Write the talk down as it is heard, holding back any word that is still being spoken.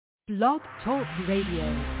Blog Talk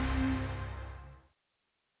Radio.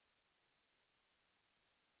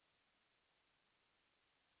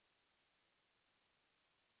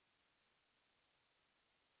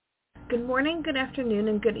 Good morning, good afternoon,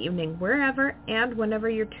 and good evening, wherever and whenever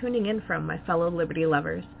you're tuning in from, my fellow Liberty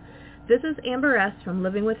lovers. This is Amber S. from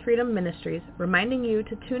Living with Freedom Ministries, reminding you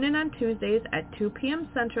to tune in on Tuesdays at 2 p.m.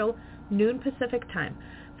 Central, noon Pacific Time,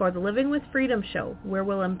 for the Living with Freedom show, where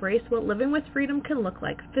we'll embrace what living with freedom can look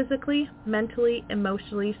like physically, mentally,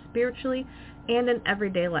 emotionally, spiritually, and in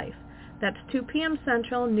everyday life. That's 2 p.m.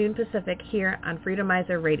 Central, noon Pacific, here on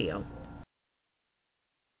Freedomizer Radio.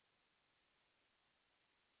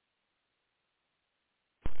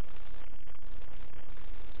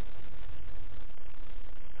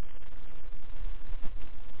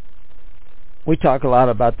 We talk a lot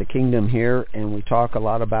about the kingdom here, and we talk a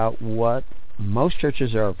lot about what most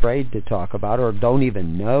churches are afraid to talk about or don't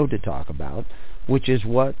even know to talk about, which is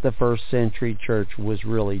what the first century church was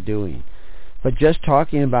really doing. But just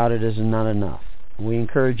talking about it is not enough. We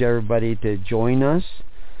encourage everybody to join us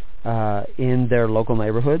in their local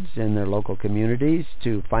neighborhoods, in their local communities,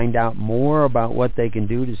 to find out more about what they can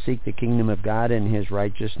do to seek the kingdom of God and His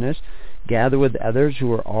righteousness. Gather with others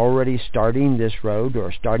who are already starting this road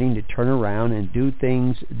or starting to turn around and do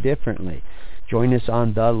things differently. Join us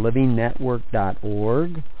on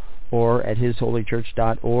thelivingnetwork.org or at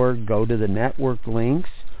hisholychurch.org. Go to the network links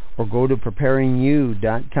or go to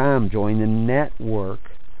preparingyou.com. Join the network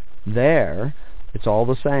there. It's all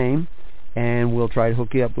the same. And we'll try to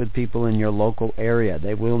hook you up with people in your local area.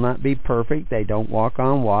 They will not be perfect. They don't walk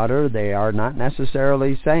on water. They are not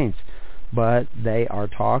necessarily saints. But they are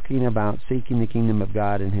talking about seeking the kingdom of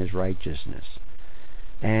God and His righteousness.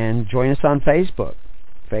 And join us on Facebook.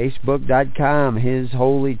 Facebook.com, His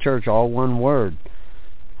Holy Church, all one word.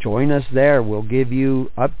 Join us there. We'll give you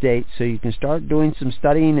updates so you can start doing some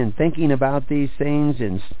studying and thinking about these things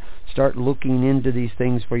and start looking into these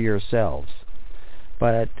things for yourselves.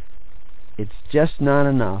 But it's just not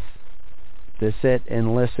enough to sit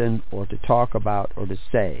and listen or to talk about or to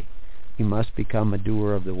say. You must become a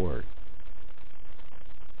doer of the word.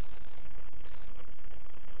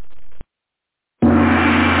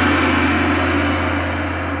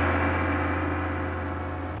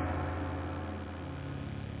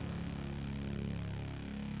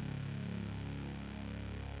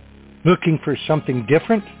 Looking for something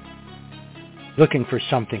different? Looking for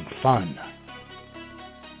something fun?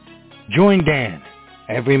 Join Dan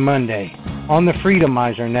every Monday on the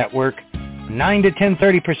Freedomizer Network, 9 to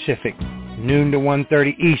 10:30 Pacific, noon to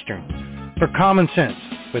 1:30 Eastern, for Common Sense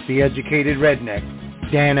with the Educated Redneck,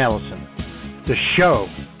 Dan Ellison. The show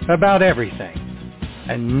about everything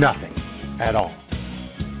and nothing at all.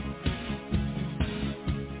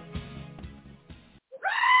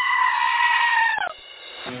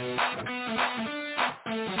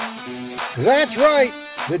 That's right.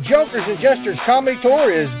 The Jokers and Jesters Comedy Tour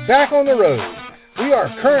is back on the road. We are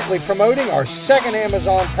currently promoting our second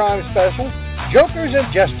Amazon Prime special, Jokers and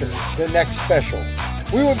Jesters, the next special.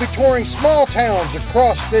 We will be touring small towns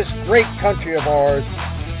across this great country of ours.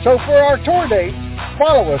 So for our tour dates,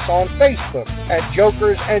 follow us on Facebook at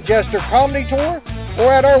Jokers and Jester Comedy Tour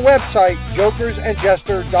or at our website,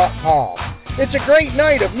 jokersandjester.com. It's a great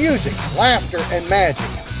night of music, laughter, and magic.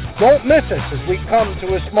 Don't miss us as we come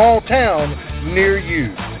to a small town near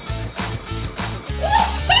you.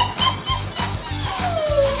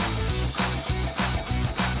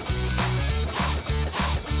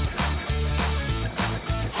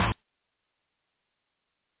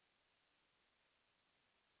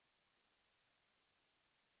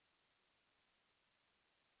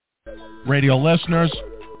 Radio listeners,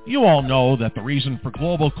 you all know that the reason for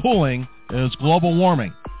global cooling is global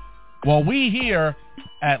warming. Well, we here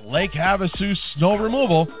at Lake Havasu Snow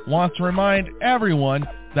Removal want to remind everyone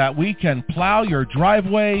that we can plow your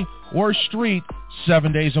driveway or street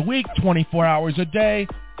 7 days a week, 24 hours a day,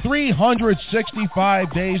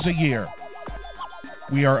 365 days a year.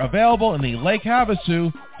 We are available in the Lake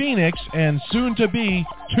Havasu, Phoenix, and soon-to-be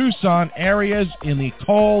Tucson areas in the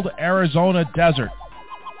cold Arizona desert.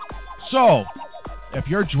 So, if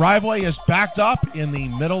your driveway is backed up in the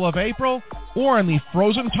middle of April or in the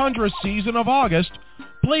frozen tundra season of August,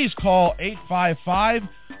 please call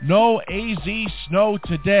 855-NO-AZ-SNOW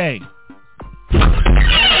today. Any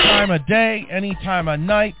time of day, any time of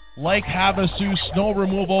night, Lake Havasu Snow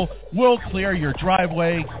Removal will clear your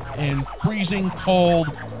driveway in freezing cold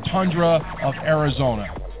tundra of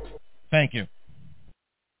Arizona. Thank you.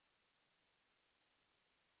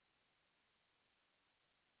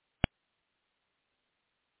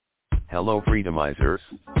 Hello, Freedomizers.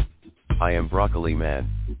 I am Broccoli Man.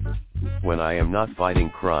 When I am not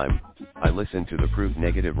fighting crime, I listen to the Proof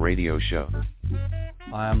Negative radio show.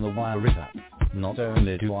 I am the Wirita. Not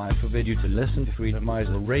only do I forbid you to listen to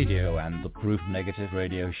Freedomizer Radio and the Proof Negative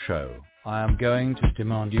radio show, I am going to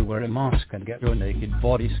demand you wear a mask and get your naked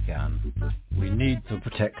body scanned. We need to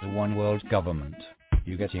protect the one world government.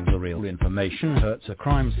 You getting the real information hurts a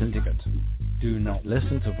crime syndicate. Do not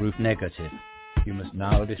listen to Proof Negative. You must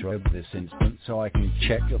now disrobe this instant so I can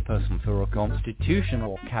check your person for a constitution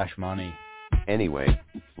or cash money. Anyway,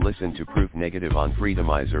 listen to Proof Negative on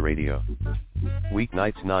Freedomizer Radio.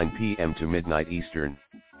 Weeknights 9 p.m. to midnight Eastern.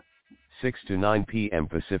 6 to 9 p.m.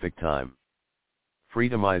 Pacific Time.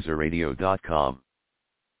 Freedomizerradio.com.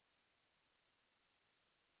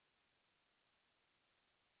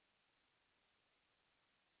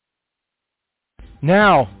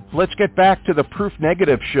 Now, let's get back to the Proof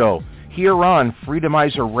Negative show here on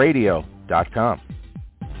Freedomizerradio.com.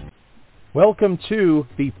 Welcome to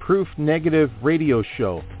the Proof Negative radio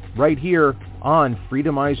show right here on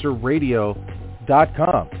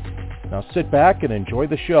Freedomizerradio.com. Now sit back and enjoy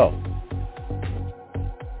the show.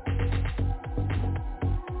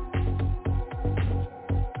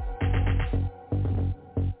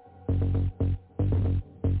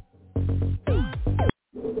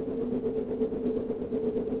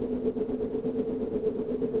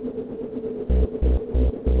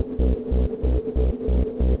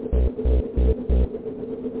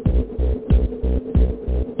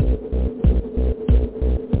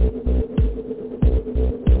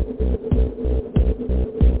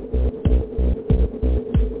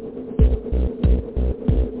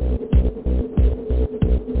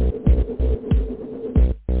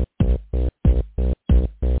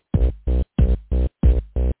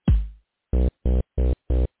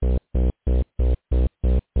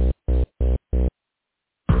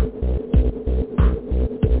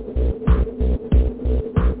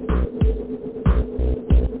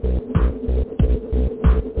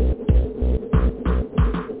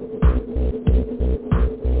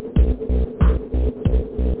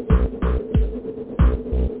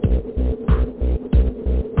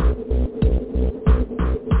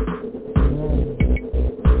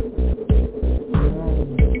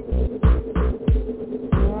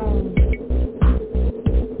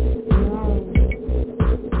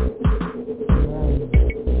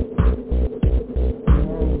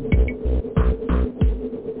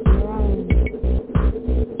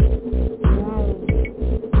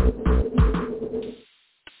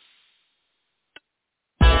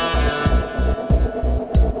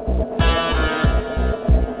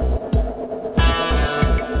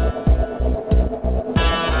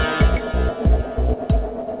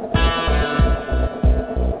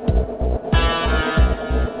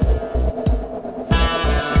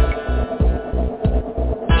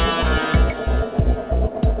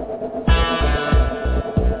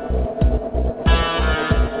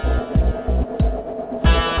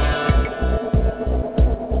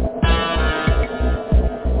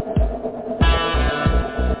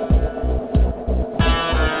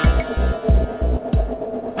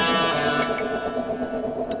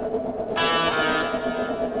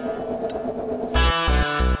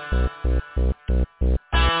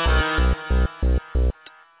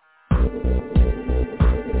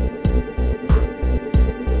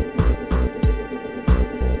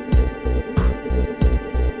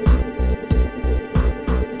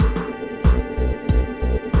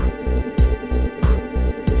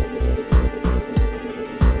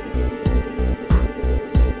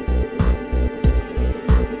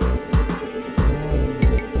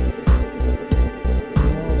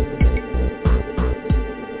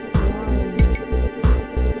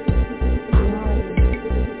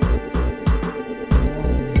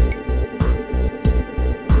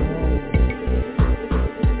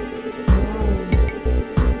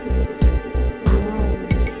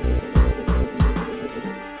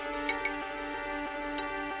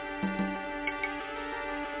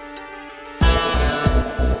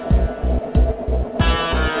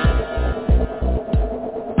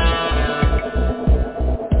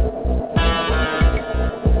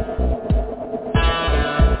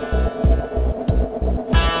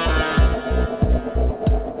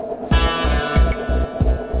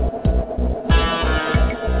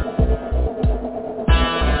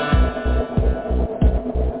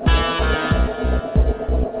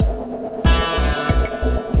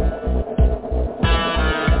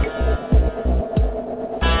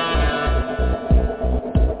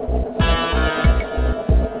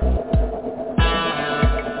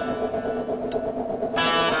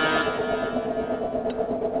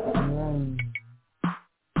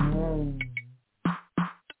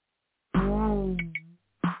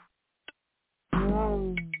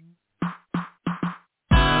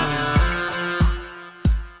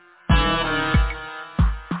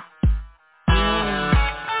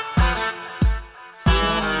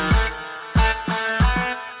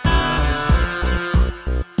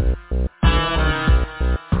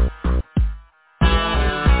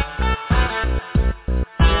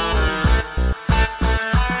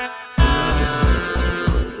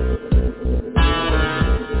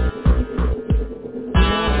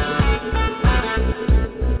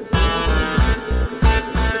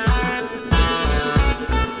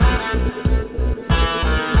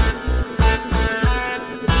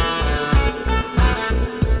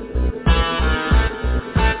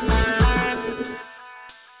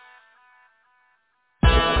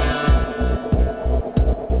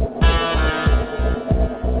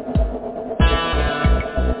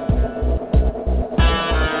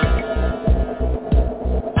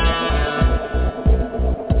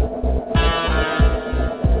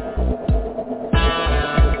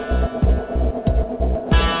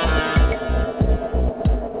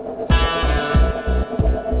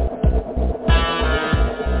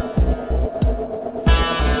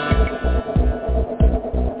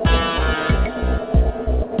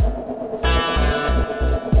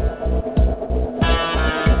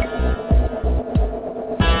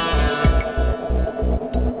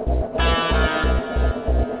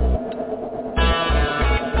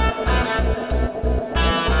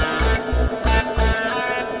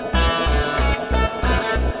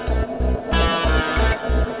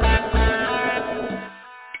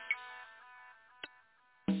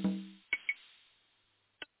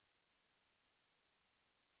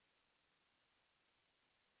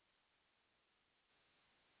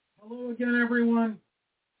 Hello again, everyone.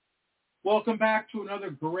 Welcome back to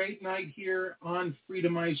another great night here on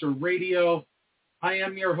Freedomizer Radio. I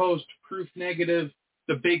am your host, Proof Negative,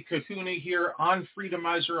 the Big Kahuna here on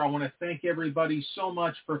Freedomizer. I want to thank everybody so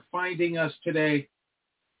much for finding us today.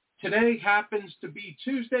 Today happens to be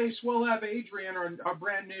Tuesday, so we'll have Adrian, our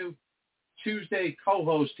brand new Tuesday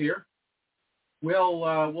co-host here.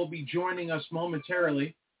 Will be joining us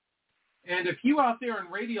momentarily. And if you out there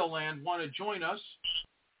in Radio Land want to join us,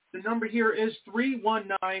 the number here is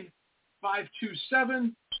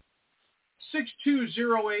 319-527-6208.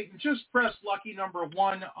 And just press lucky number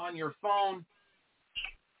 1 on your phone.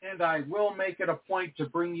 And I will make it a point to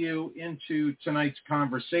bring you into tonight's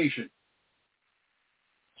conversation.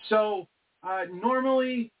 So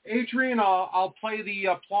normally, Adrian, I'll play the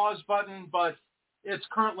applause button, but it's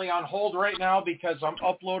currently on hold right now because I'm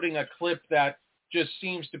uploading a clip that just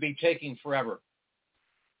seems to be taking forever.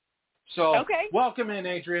 So okay. Welcome in,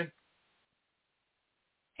 Adrian.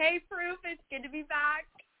 Hey, Proof. It's good to be back.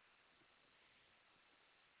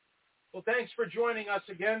 Well, thanks for joining us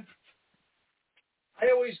again. I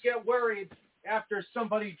always get worried after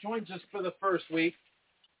somebody joins us for the first week.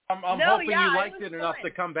 I'm hoping you liked it enough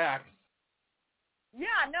to come back.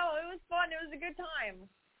 Yeah, no, it was fun. It was a good time.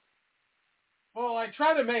 Well, I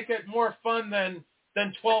try to make it more fun than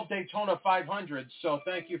 12 Daytona 500s, so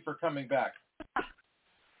thank you for coming back.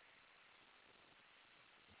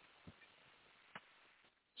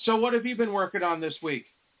 So what have you been working on this week?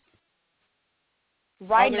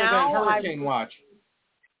 Right now, other than Hurricane Watch.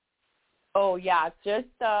 Oh, yeah, just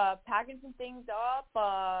packing some things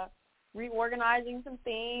up, reorganizing some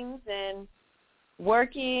things, and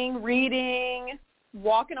working, reading,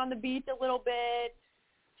 walking on the beach a little bit.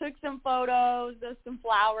 Took some photos of some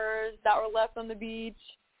flowers that were left on the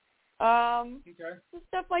beach. Okay.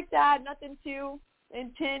 Stuff like that. Nothing too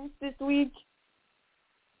intense this week.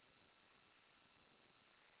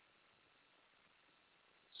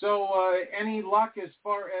 So any luck as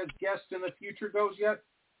far as guests in the future goes yet?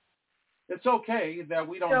 It's okay that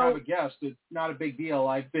we don't have a guest. It's not a big deal.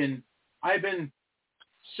 I've been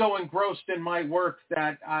so engrossed in my work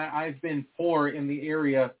that I've been poor in the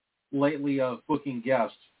area lately of booking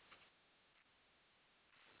guests.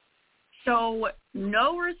 So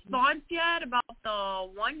no response yet about the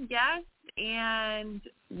one guest, and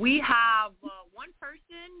we have one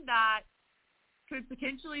person that could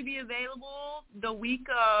potentially be available the week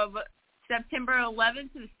of September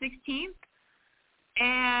 11th to the 16th.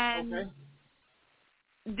 And okay.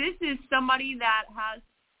 This is somebody that has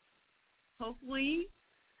hopefully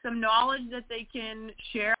some knowledge that they can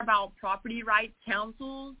share about property rights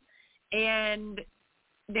councils and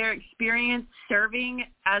their experience serving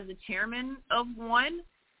as the chairman of one,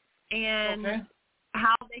 and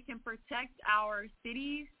how they can protect our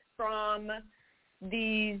cities from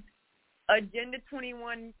these Agenda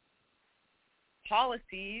 21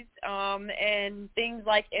 policies and things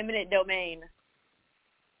like eminent domain.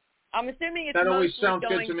 I'm assuming it's that always mostly sounds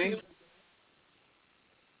going good to me.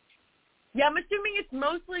 Yeah, I'm assuming it's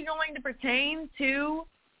mostly going to pertain to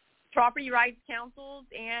property rights councils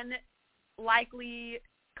and likely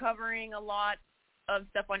covering a lot of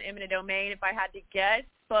stuff on eminent domain if I had to guess,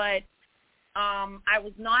 but I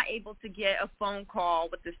was not able to get a phone call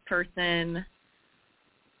with this person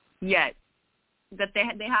yet. That they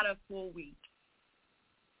had a full week.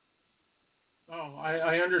 Oh,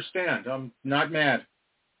 I understand. I'm not mad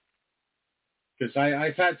because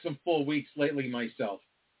I've had some full weeks lately myself.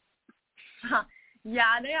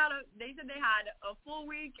 Yeah, they said they had a full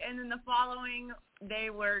week, and then the following they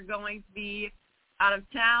were going to be out of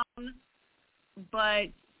town,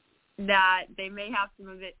 but that they may have some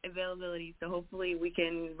availability. So hopefully we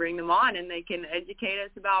can bring them on and they can educate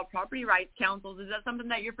us about property rights councils. Is that something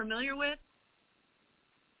that you're familiar with?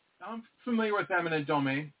 I'm familiar with eminent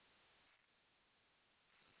domain.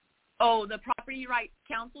 Oh, the property rights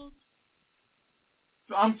councils?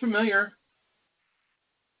 I'm familiar.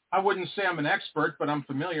 I wouldn't say I'm an expert, but I'm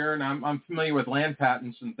familiar, and I'm familiar with land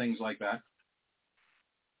patents and things like that.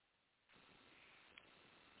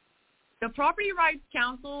 The Property Rights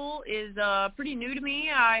Council is pretty new to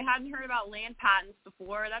me. I hadn't heard about land patents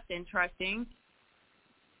before. That's interesting.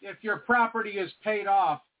 If your property is paid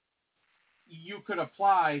off, you could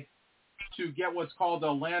apply to get what's called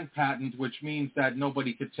a land patent, which means that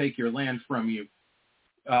nobody could take your land from you.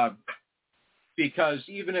 Because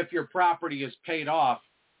even if your property is paid off,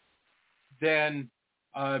 then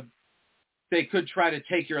they could try to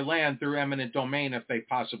take your land through eminent domain if they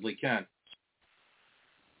possibly can.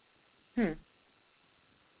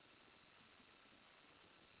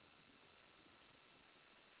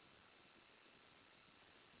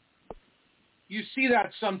 you see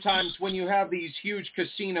that sometimes when you have these huge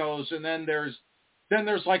casinos, and then there's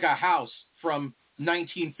like a house from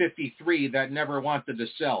 1953 that never wanted to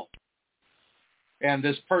sell, and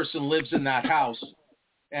this person lives in that house,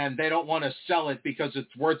 and they don't want to sell it because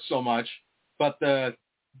it's worth so much, but the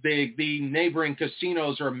neighboring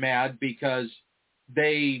casinos are mad because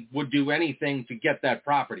they would do anything to get that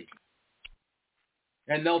property,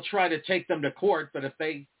 and they'll try to take them to court. But if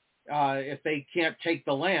they can't take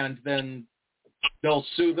the land, then they'll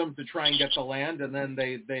sue them to try and get the land, and then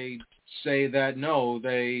they say that no,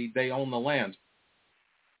 they own the land.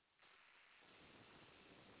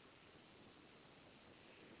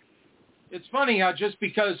 It's funny how just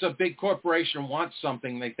because a big corporation wants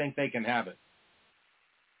something, they think they can have it.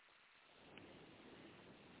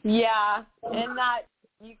 Yeah, and that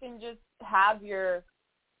you can just have your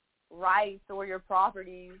rights or your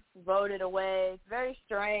property voted away. It's very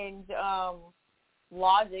strange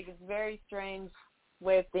logic. It's a very strange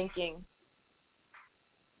way of thinking.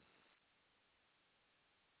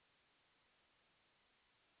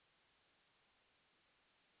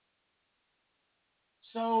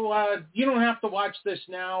 So you don't have to watch this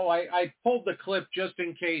now. I pulled the clip just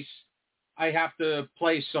in case I have to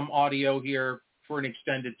play some audio here for an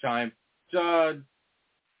extended time.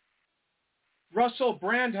 Russell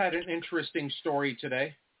Brand had an interesting story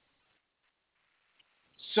today.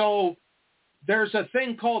 So there's a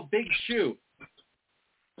thing called Big Shoe.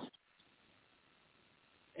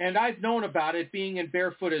 And I've known about it. Being in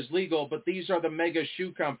barefoot is legal, but these are the mega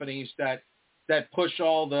shoe companies that push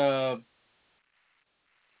all the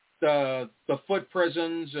foot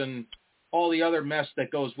prisons and all the other mess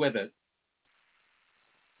that goes with it.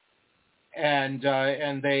 And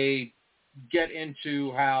they get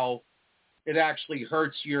into how it actually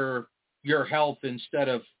hurts your health instead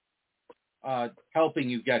of helping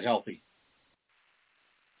you get healthy.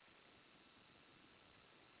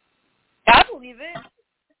 I believe it.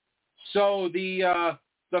 So the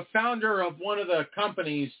founder of one of the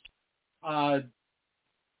companies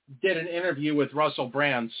did an interview with Russell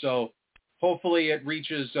Brand. So hopefully it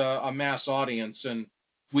reaches a mass audience and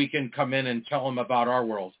we can come in and tell them about our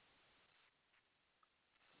world.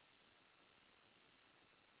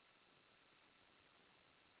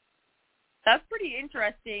 That's pretty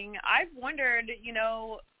interesting. I've wondered,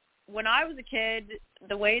 when I was a kid,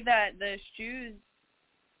 the way that the shoes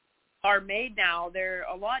are made now, they're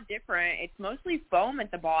a lot different. It's mostly foam at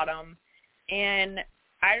the bottom. And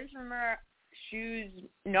I just remember shoes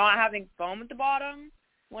not having foam at the bottom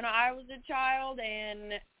when I was a child.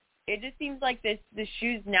 And it just seems like the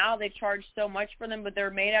shoes now, they charge so much for them, but they're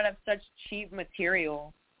made out of such cheap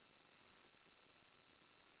material.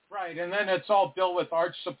 Right, and then it's all built with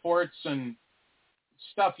arch supports and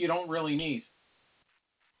stuff you don't really need.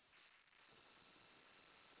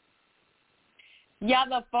 Yeah,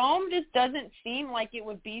 the foam just doesn't seem like it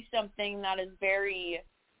would be something that is very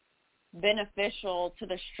beneficial to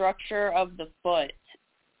the structure of the foot.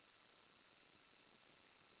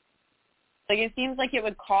 Like, it seems like it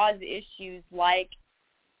would cause issues like,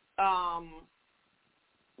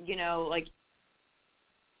 like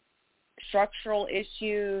structural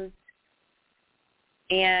issues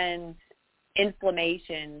and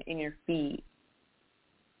inflammation in your feet.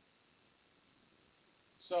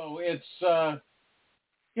 So it's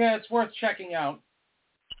worth checking out.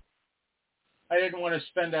 I didn't want to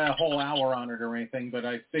spend a whole hour on it or anything, but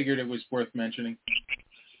I figured it was worth mentioning.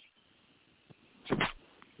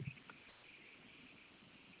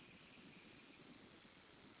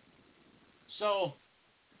 So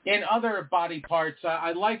in other body parts,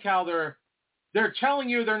 I like how they're telling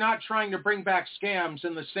you they're not trying to bring back scams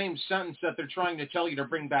in the same sentence that they're trying to tell you to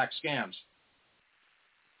bring back scams.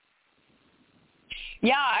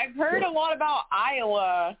 Yeah, I've heard a lot about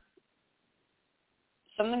Iowa.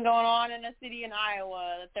 Something going on in a city in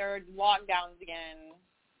Iowa, that there are lockdowns again.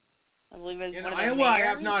 I believe it's in one Iowa, of the I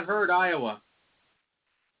have not heard Iowa.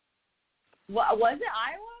 What, was it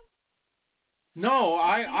Iowa? No,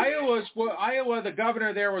 Iowa, the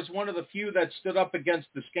governor there was one of the few that stood up against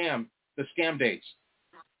the scam dates.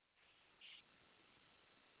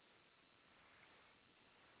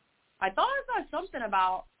 I thought I saw something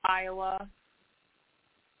about Iowa.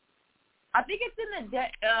 I think it's in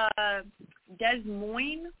the Des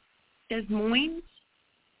Moines. Des Moines?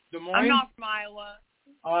 I'm not from Iowa.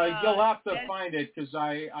 You'll have to find it because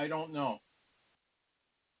I don't know.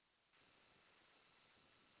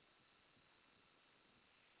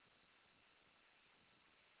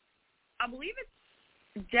 I believe it's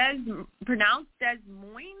pronounced Des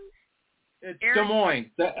Moines? It's Des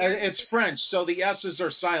Moines. It's French, so the S's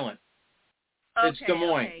are silent. It's Des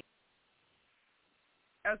Moines.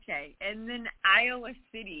 Okay, and then Iowa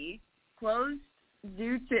City closed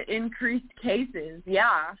due to increased cases.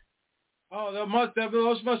 Yeah. Oh,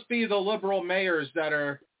 those must be the liberal mayors that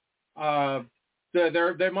are.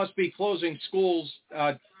 They must be closing schools.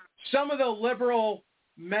 Some of the liberal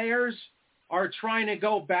mayors are trying to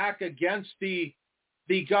go back against the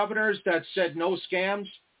governors that said no scams.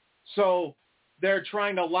 So they're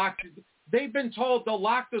trying to lock. They've been told to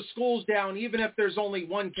lock the schools down even if there's only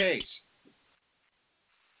one case.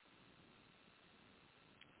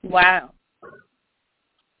 Wow.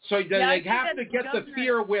 So they have to get the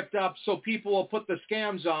fear whipped up so people will put the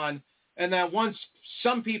scams on. And then once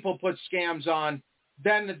some people put scams on,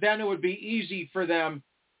 then it would be easy for them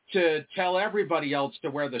to tell everybody else to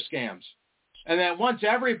wear the scams. And then once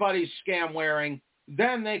everybody's scam wearing,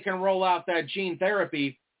 then they can roll out that gene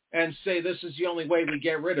therapy and say this is the only way we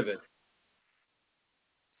get rid of it.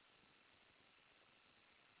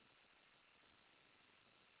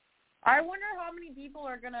 I wonder how many people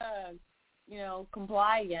are going to,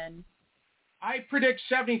 comply again. I predict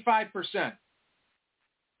 75%.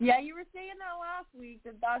 Yeah, you were saying that last week,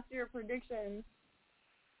 that's your prediction.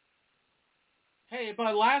 Hey,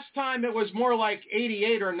 but last time it was more like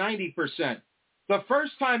 88 or 90%. The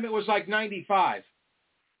first time it was like 95.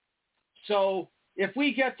 So if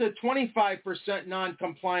we get to 25%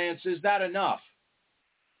 non-compliance, is that enough?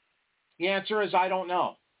 The answer is I don't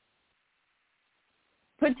know.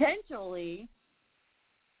 Potentially.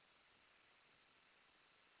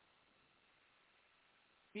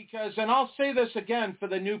 Because, and I'll say this again for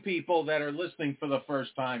the new people that are listening for the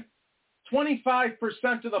first time, 25%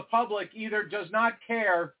 of the public either does not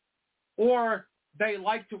care or they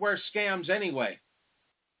like to wear scams anyway.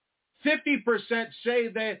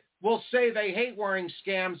 50% will say they hate wearing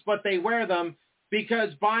scams, but they wear them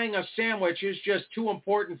because buying a sandwich is just too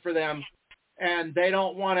important for them and they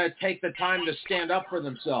don't want to take the time to stand up for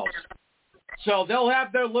themselves. So they'll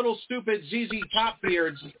have their little stupid ZZ Top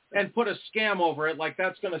beards and put a scam over it like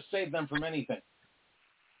that's going to save them from anything.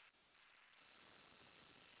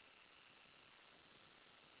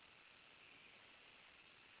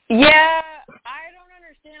 Yeah, I don't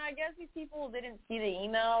understand. I guess these people didn't see the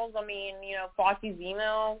emails. I mean, Fauci's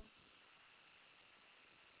emails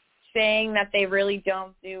saying that they really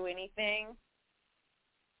don't do anything.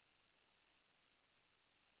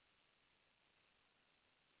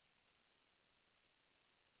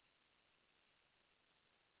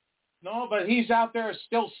 No, but he's out there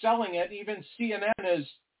still selling it. Even CNN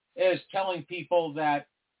is telling people that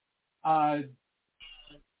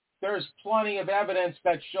there's plenty of evidence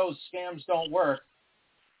that shows scams don't work.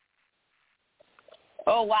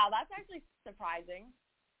 Oh, wow. That's actually surprising.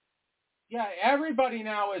 Yeah, everybody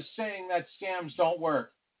now is saying that scams don't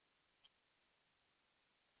work.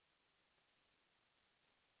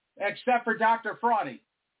 Except for Dr. Fraudy.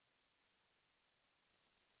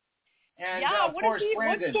 And, of course,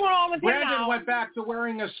 Brandon. What's going on with him now? Brandon went back to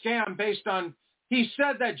wearing a scam based on, he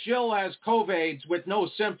said that Jill has COVID with no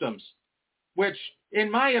symptoms, which,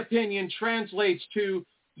 in my opinion, translates to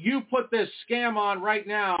you put this scam on right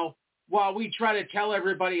now while we try to tell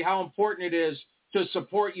everybody how important it is to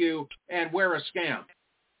support you and wear a scam.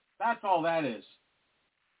 That's all that is.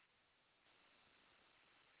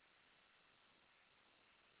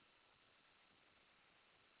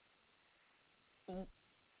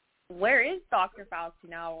 Where is Dr. Fauci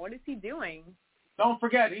now? What is he doing? Don't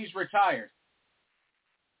forget, he's retired.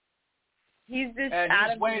 He's just and out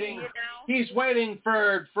he's of waiting. media now? He's waiting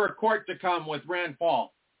for court to come with Rand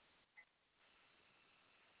Paul.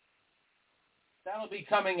 That'll be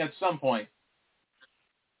coming at some point.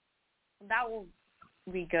 That will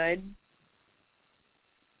be good.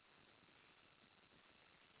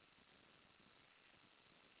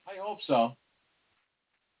 I hope so.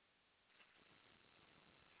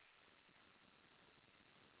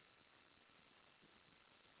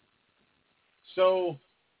 So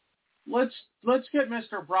let's get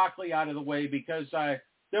Mr. Broccoli out of the way because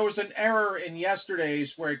there was an error in yesterday's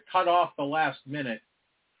where it cut off the last minute.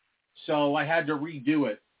 So I had to redo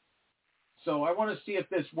it. So I want to see if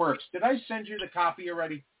this works. Did I send you the copy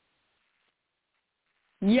already?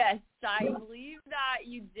 Yes, I believe that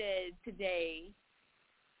you did today.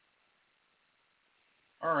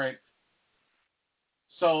 All right.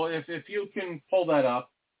 So if you can pull that up.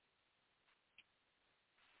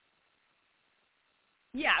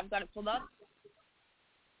 Yeah, I've got it pulled up.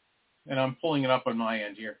 And I'm pulling it up on my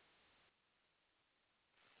end here.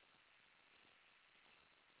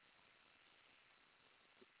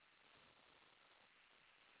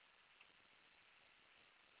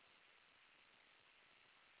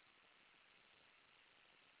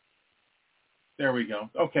 There we go.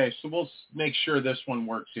 Okay, so we'll make sure this one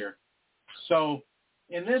works here. So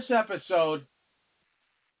in this episode,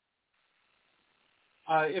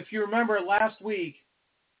 if you remember last week,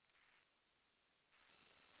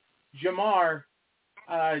 Jamar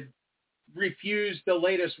refused the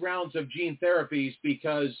latest rounds of gene therapies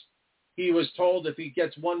because he was told if he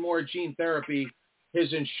gets one more gene therapy,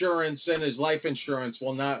 his insurance and his life insurance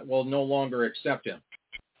will no longer accept him.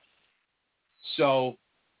 So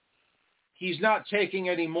he's not taking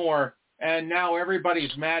any more, and now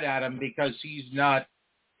everybody's mad at him because he's not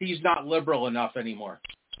liberal enough anymore.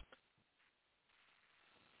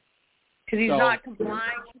 Because he's not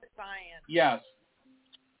complying with science. Yes.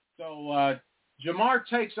 So Jamar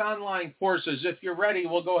takes online courses. If you're ready,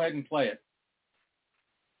 we'll go ahead and play it.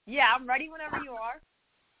 Yeah, I'm ready whenever you are.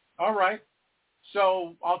 All right.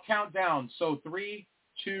 So I'll count down. So 3,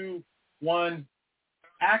 2, 1,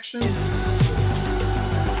 action.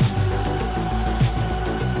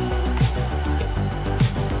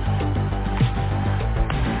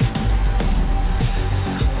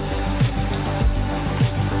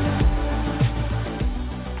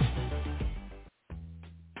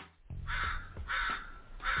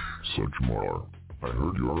 So Jamar, I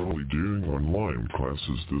heard you're only doing online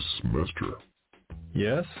classes this semester.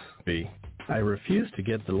 Yes, B. I refuse to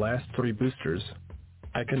get the last 3 boosters.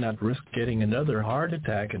 I cannot risk getting another heart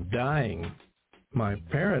attack and dying. My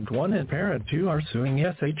Parent 1 and Parent 2 are suing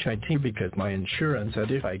SHIT because my insurance said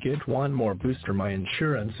if I get one more booster my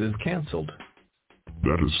insurance is canceled.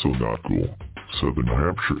 That is so not cool. Southern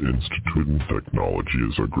Hampshire Institute of Technology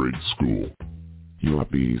is a great school. You are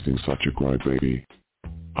being such a crybaby.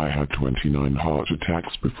 I had 29 heart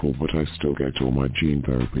attacks before, but I still get all my gene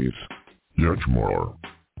therapies. Yeah, Jamar.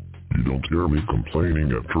 You don't hear me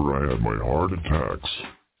complaining after I had my heart attacks.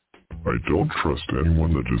 I don't trust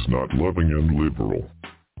anyone that is not loving and liberal.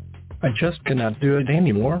 I just cannot do it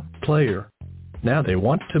anymore, player. Now they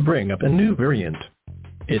want to bring up a new variant.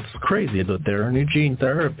 It's crazy that there are new gene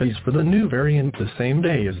therapies for the new variant the same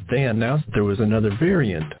day as they announced there was another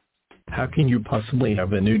variant. How can you possibly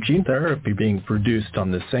have a new gene therapy being produced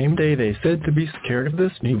on the same day they said to be scared of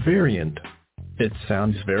this new variant? It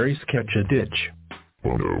sounds very sketch-a-ditch.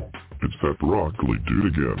 Oh no, it's that broccoli dude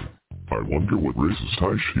again. I wonder what racist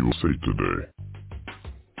high she will say today.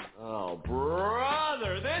 Oh,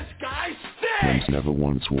 brother, this guy stinks! Man's never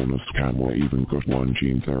once worn a scam or even got one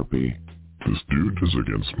gene therapy. This dude is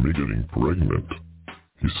against me getting pregnant.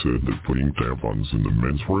 He said that putting tampons in the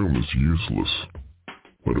men's room is useless.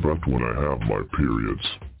 What about when I have my periods?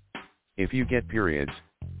 If you get periods,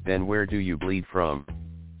 then where do you bleed from?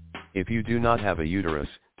 If you do not have a uterus,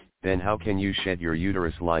 then how can you shed your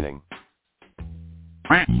uterus lining?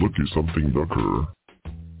 Looky something, Ducker.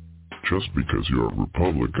 Just because you're a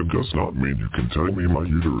Republican does not mean you can tell me my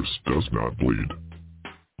uterus does not bleed.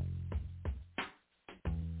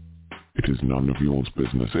 It is none of your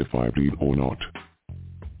business if I bleed or not.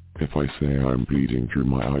 If I say I'm bleeding through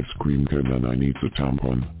my ice cream cone, then I need the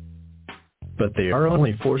tampon. But they are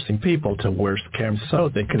only forcing people to wear scams so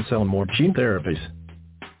they can sell more gene therapies.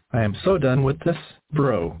 I am so done with this,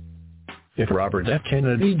 bro. If Robert F.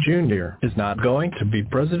 Kennedy Jr. is not going to be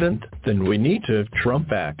president, then we need to have Trump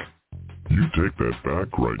back. You take that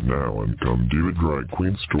back right now and come do a drag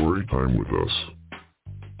queen story time with us.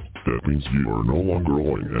 That means you are no longer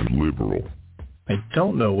oily and liberal. I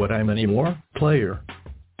don't know what I'm anymore, player.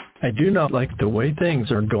 I do not like the way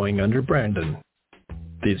things are going under Brandon.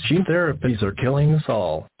 These gene therapies are killing us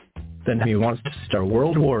all. Then he wants to start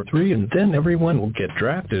World War III and then everyone will get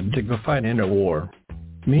drafted to go fight in a war.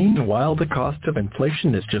 Meanwhile, the cost of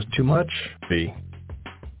inflation is just too much, B.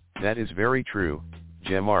 That is very true,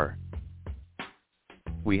 Jamar.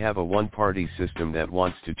 We have a one-party system that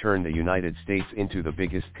wants to turn the United States into the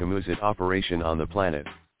biggest Kamuzit operation on the planet.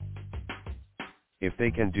 If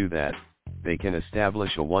they can do that, they can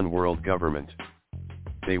establish a one-world government.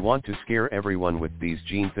 They want to scare everyone with these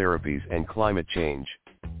gene therapies and climate change.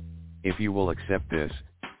 If you will accept this,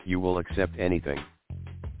 you will accept anything.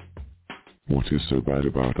 What is so bad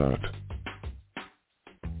about that?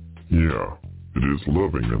 Yeah, it is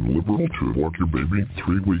loving and liberal to abort your baby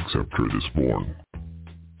 3 weeks after it is born.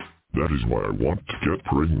 That is why I want to get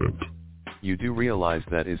pregnant. You do realize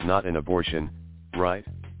that is not an abortion, right?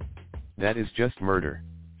 That is just murder.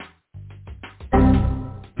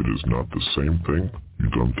 It is not the same thing, you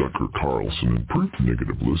dumb Tucker Carlson and proof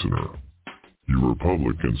negative listener. You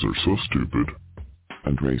Republicans are so stupid.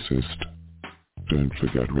 And racist. Don't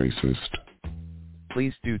forget racist.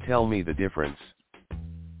 Please do tell me the difference.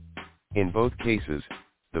 In both cases,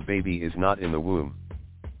 the baby is not in the womb.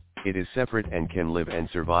 It is separate and can live and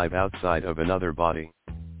survive outside of another body.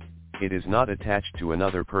 It is not attached to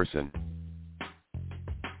another person.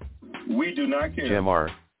 We do not care. Jamar,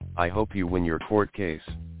 I hope you win your court case.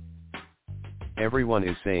 Everyone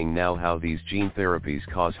is saying now how these gene therapies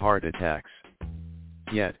cause heart attacks.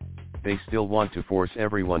 Yet, they still want to force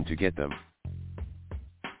everyone to get them.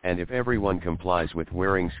 And if everyone complies with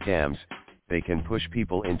wearing scams, they can push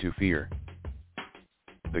people into fear.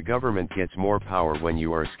 The government gets more power when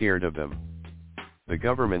you are scared of them. The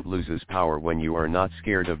government loses power when you are not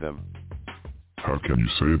scared of them. How can you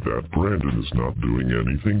say that? Brandon is not doing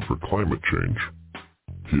anything for climate change.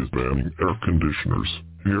 He is banning air conditioners,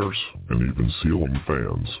 heaters, and even ceiling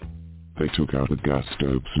fans. They took out the gas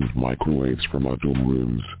stoves and microwaves from our dorm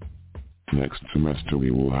rooms. Next semester we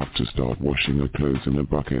will have to start washing our clothes in a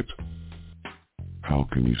bucket. How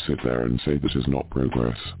can you sit there and say this is not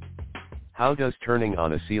progress? How does turning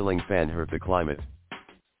on a ceiling fan hurt the climate?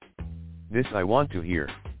 This I want to hear.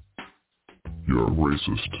 You're a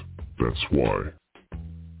racist. That's why.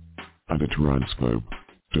 I'm a transphobe.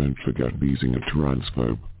 Don't forget being a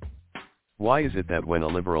transphobe. Why is it that when a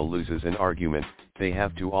liberal loses an argument, they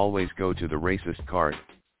have to always go to the racist card?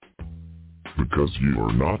 Because you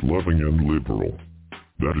are not loving and liberal.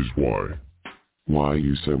 That is why. Why are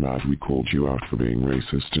you so mad we called you out for being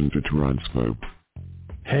racist and a transphobe?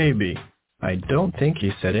 Hey B, I don't think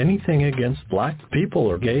he said anything against black people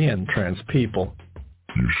or gay and trans people.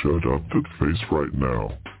 You shut up that face right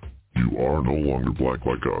now. You are no longer black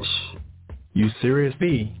like us. You serious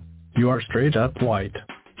B? You are straight up white.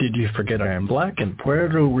 Did you forget I am black and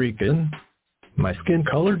Puerto Rican? My skin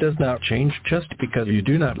color does not change just because you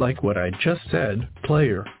do not like what I just said,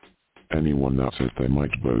 player. Anyone that says they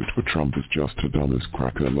might vote for Trump is just a dumbest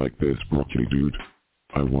cracker like this broccoli dude.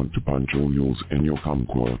 I want to punch all yours in your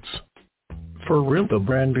kumquats. For real though,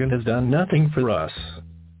 Brandon has done nothing for us.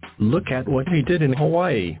 Look at what he did in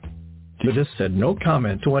Hawaii. He just said no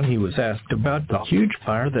comment when he was asked about the huge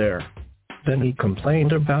fire there. Then he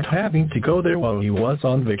complained about having to go there while he was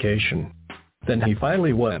on vacation. Then he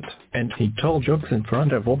finally went, and he told jokes in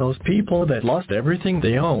front of all those people that lost everything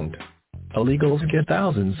they owned. Illegals get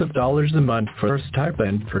thousands of dollars a month for a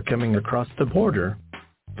stipend for coming across the border.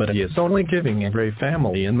 But he is only giving every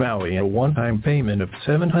family in Maui a one-time payment of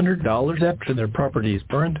 $700 after their property is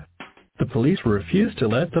burned. The police refused to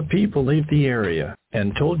let the people leave the area,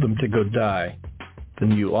 and told them to go die.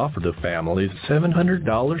 Then you offer the families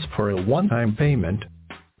 $700 for a one-time payment.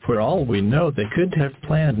 For all we know, they could have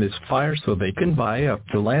planned this fire so they can buy up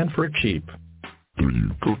the land for cheap. There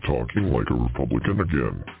you go, talking like a Republican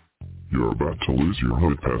again. You're about to lose your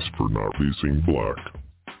hood pass for not being black.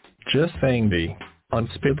 Just saying B. On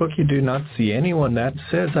Spitbook you do not see anyone that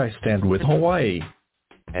says I stand with Hawaii.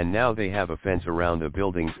 And now they have a fence around the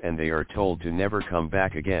buildings and they are told to never come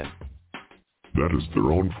back again. That is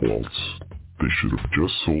their own faults. They should have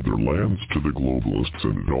just sold their lands to the globalists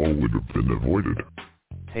and it all would have been avoided.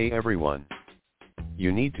 Hey everyone.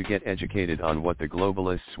 You need to get educated on what the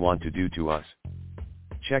globalists want to do to us.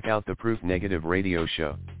 Check out the Proof Negative radio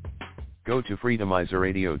show. Go to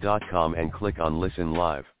freedomizerradio.com and click on Listen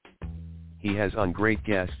Live. He has on great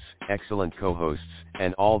guests, excellent co-hosts,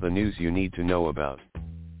 and all the news you need to know about.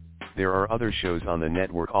 There are other shows on the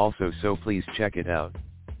network also, so please check it out.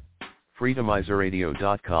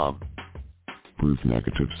 freedomizerradio.com. Proof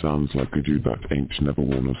Negative sounds like a dude that ain't never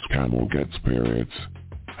worn a scam or gets periods.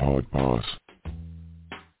 Hard pass.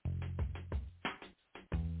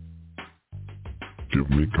 Give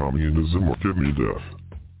me communism or give me death.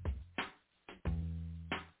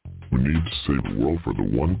 We need to save the world for the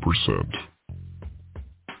 1%.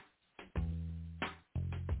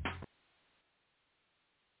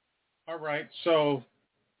 All right, so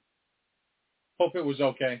hope it was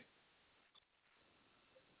okay.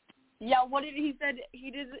 Yeah, what did he said?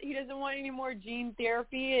 He doesn't want any more gene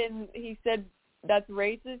therapy, and he said that's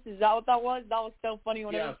racist. Is that what that was? That was so funny.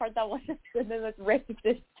 Whenever part that was, and then that's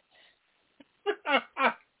racist.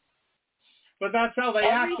 But that's how they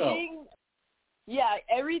act, though. Yeah,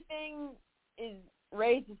 everything is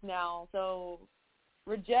racist now. So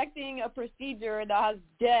rejecting a procedure that has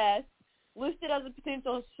death listed as a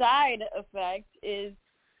potential side effect is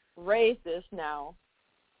racist now.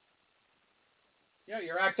 Yeah,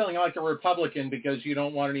 you're acting like a Republican because you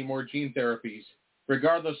don't want any more gene therapies,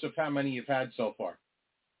 regardless of how many you've had so far.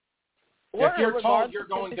 If you're told you're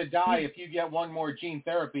going to die if you get one more gene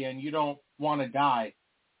therapy and you don't want to die,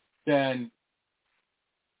 then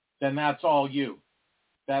that's all you.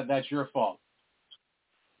 That's your fault.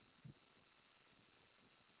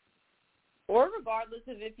 Or regardless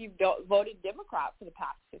of if you've voted Democrat for the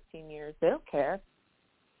past 15 years, they don't care.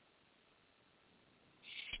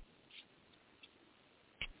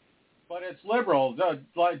 But it's liberal.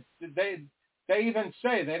 Like they even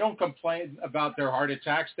say they don't complain about their heart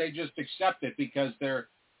attacks. They just accept it because they're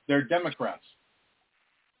Democrats.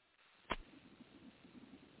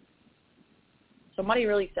 Somebody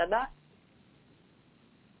really said that?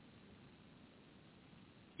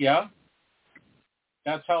 Yeah.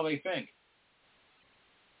 That's how they think.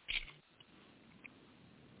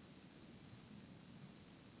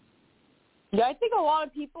 Yeah, I think a lot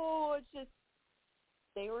of people,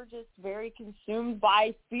 they were just very consumed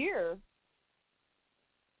by fear.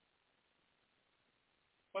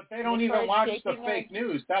 But they don't even watch the fake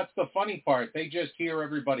news. That's the funny part. They just hear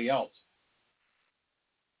everybody else.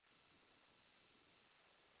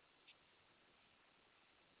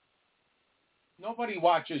 Nobody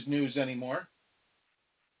watches news anymore.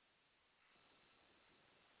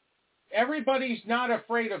 Everybody's not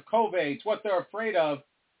afraid of COVID. What they're afraid of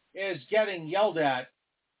is getting yelled at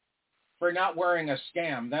for not wearing a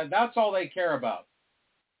scam. That's all they care about.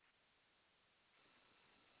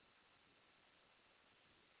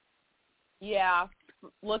 Yeah,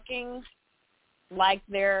 looking like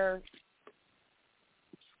they're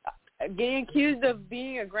getting accused of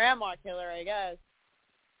being a grandma killer, I guess.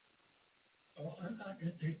 Oh, I'm not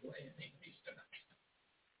going to take away any of these.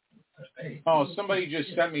 Oh, somebody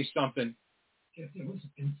just sent me something. If there was a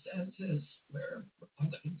consensus where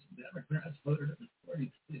Republicans and Democrats voted in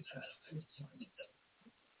majority, I would sign it.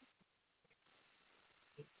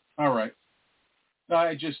 All right.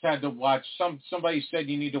 I just had to watch. Somebody said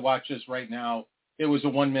you need to watch this right now. It was a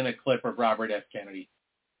 1-minute clip of Robert F. Kennedy.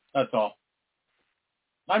 That's all.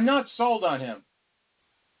 I'm not sold on him.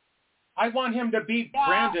 I want him to beat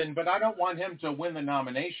Brandon, but I don't want him to win the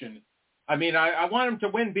nomination. I mean, I want him to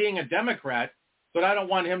win being a Democrat, but I don't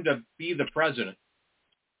want him to be the president.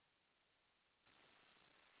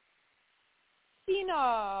 I've seen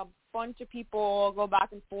a bunch of people go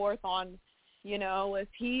back and forth on, if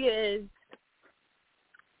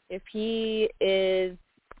he is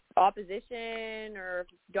opposition or if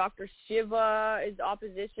Dr. Shiva is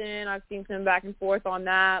opposition. I've seen some back and forth on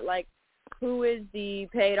that. Like, who is the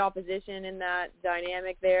paid opposition in that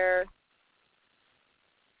dynamic there?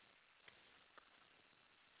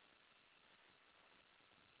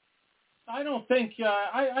 I don't think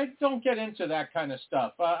I don't get into that kind of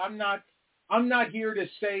stuff. I'm not here to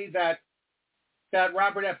say that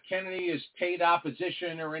Robert F. Kennedy is paid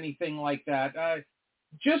opposition or anything like that.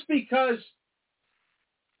 Just because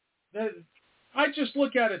I just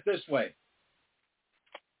look at it this way.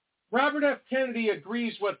 Robert F. Kennedy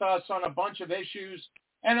agrees with us on a bunch of issues,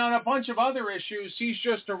 and on a bunch of other issues, he's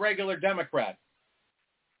just a regular Democrat.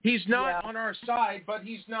 He's not on our side, but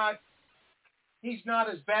he's not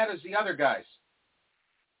as bad as the other guys.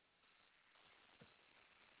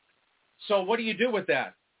 So what do you do with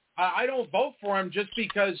that? I don't vote for him just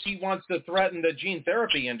because he wants to threaten the gene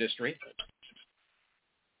therapy industry.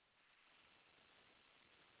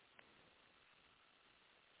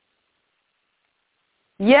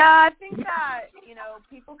 Yeah, I think that,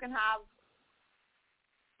 people can have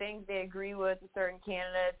things they agree with certain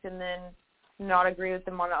candidates and then not agree with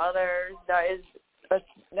them on others. That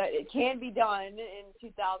it can be done in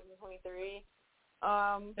 2023.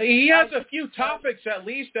 He has a few topics at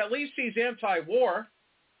least. At least he's anti-war.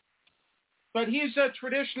 But he's a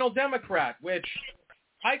traditional Democrat, which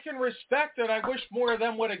I can respect and I wish more of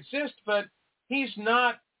them would exist, but he's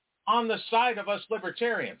not on the side of us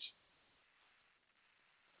libertarians.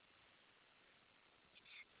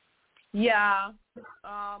 Yeah.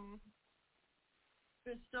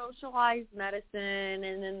 The socialized medicine,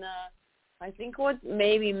 and then I think what's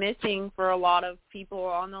maybe missing for a lot of people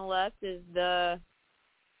on the left is the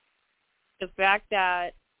fact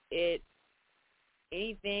that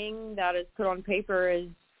anything that is put on paper is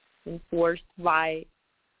enforced by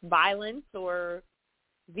violence or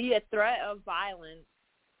via threat of violence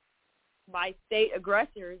by state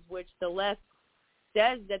aggressors, which the left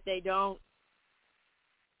says that they don't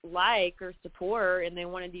like or support and they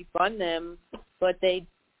want to defund them, but they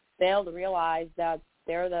fail to realize that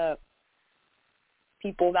they're the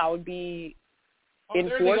people that would be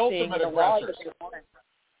enforcing the laws that they want.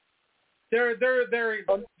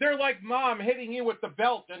 They're like mom hitting you with the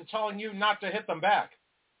belt and telling you not to hit them back.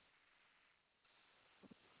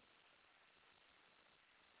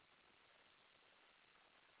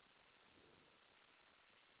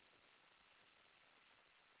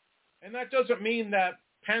 And that doesn't mean that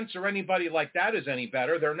Pence or anybody like that is any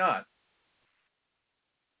better. They're not.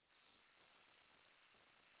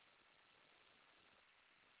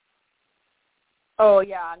 Oh,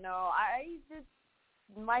 yeah, no.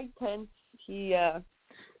 Mike Pence, he didn't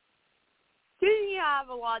have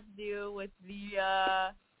a lot to do with the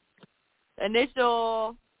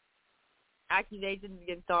initial accusations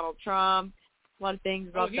against Donald Trump. A lot of things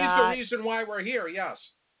about he's that. the reason why we're here, yes.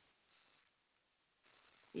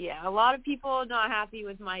 Yeah, a lot of people are not happy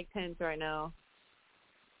with Mike Pence right now.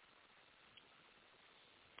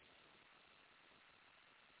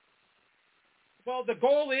 Well, the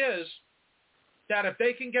goal is that if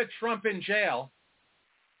they can get Trump in jail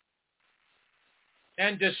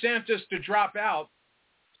and DeSantis to drop out,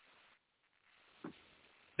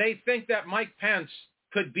 they think that Mike Pence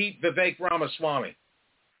could beat Vivek Ramaswamy.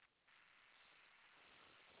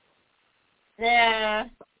 Yeah.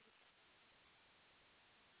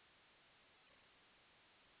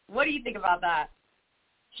 What do you think about that?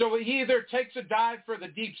 So he either takes a dive for the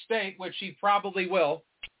deep state, which he probably will,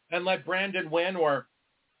 and let Brandon win, or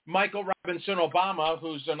Michael Robinson Obama,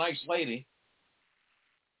 who's a nice lady.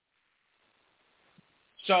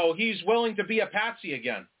 So he's willing to be a patsy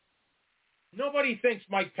again. Nobody thinks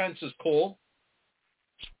Mike Pence is cool.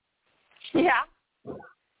 Yeah.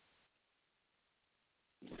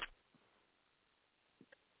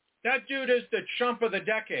 That dude is the chump of the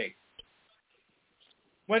decade.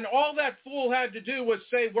 When all that fool had to do was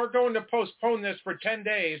say, we're going to postpone this for 10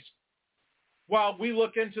 days while we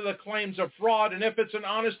look into the claims of fraud, and if it's an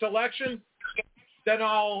honest election, then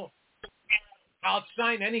I'll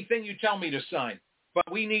sign anything you tell me to sign. But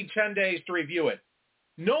we need 10 days to review it.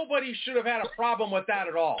 Nobody should have had a problem with that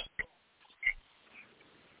at all.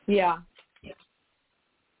 Yeah.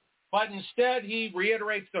 But instead, he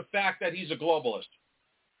reiterates the fact that he's a globalist.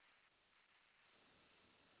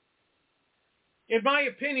 In my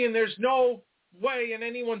opinion, there's no way in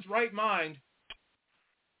anyone's right mind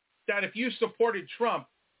that if you supported Trump,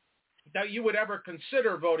 that you would ever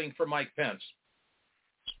consider voting for Mike Pence.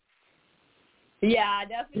 Yeah,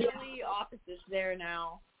 definitely opposites there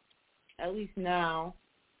now. At least now.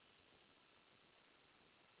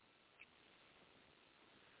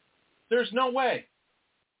 There's no way.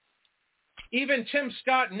 Even Tim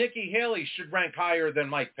Scott and Nikki Haley should rank higher than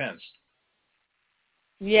Mike Pence.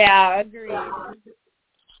 Yeah, agreed.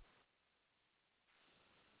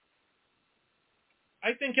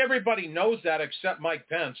 I think everybody knows that except Mike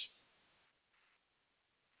Pence.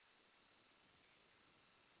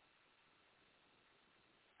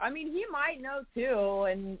 I mean, he might know too,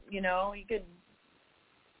 and, you know, he could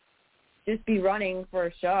just be running for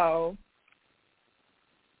a show.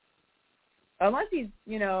 Unless he's,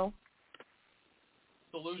 you know,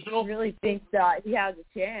 delusional, really thinks that he has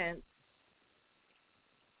a chance.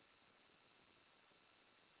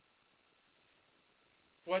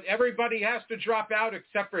 What, everybody has to drop out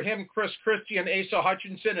except for him, Chris Christie, and Asa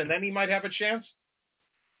Hutchinson, and then he might have a chance?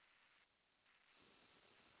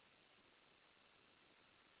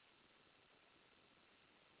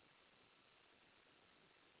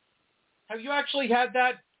 Have you actually had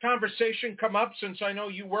that conversation come up, since I know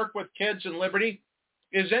you work with kids in Liberty?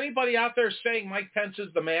 Is anybody out there saying Mike Pence is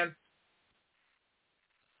the man?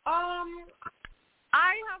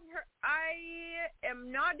 I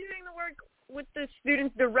am not doing the work with the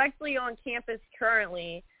students directly on campus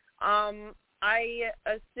currently. I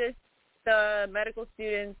assist the medical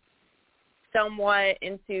students somewhat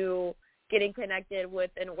into getting connected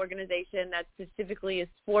with an organization that specifically is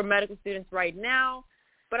for medical students right now.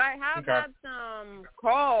 But I have had some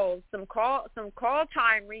call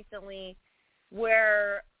time recently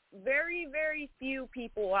where very, very few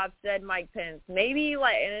people have said Mike Pence. Maybe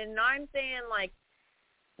and I'm saying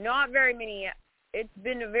not very many. It's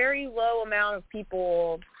been a very low amount of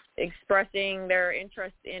people expressing their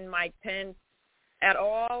interest in Mike Pence at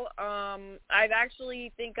all. I've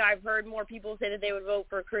heard more people say that they would vote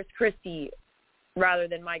for Chris Christie rather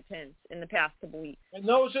than Mike Pence in the past couple weeks. And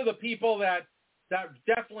those are the people that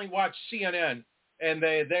definitely watch CNN, and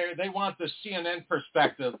they want the CNN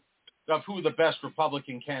perspective of who the best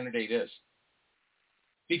Republican candidate is.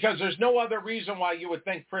 Because there's no other reason why you would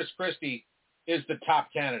think Chris Christie is the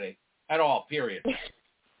top candidate at all, period.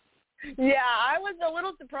 Yeah, I was a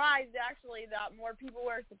little surprised, actually, that more people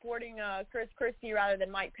were supporting Chris Christie rather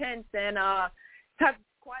than Mike Pence, and have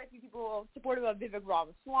quite a few people supportive of Vivek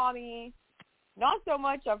Ramaswamy. Not so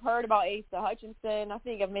much I've heard about Asa Hutchinson. I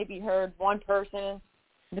think I've maybe heard one person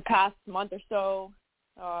in the past month or so.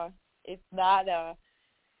 It's not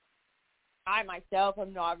I myself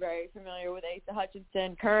am not very familiar with Asa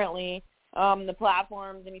Hutchinson currently, the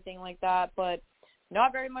platforms, anything like that, but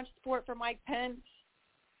not very much support for Mike Pence.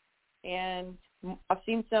 And I've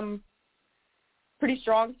seen some pretty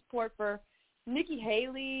strong support for Nikki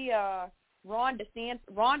Haley, Ron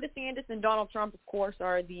DeSantis, and Donald Trump, of course,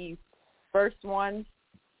 are the first ones.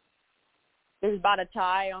 There's about a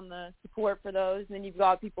tie on the support for those. And then you've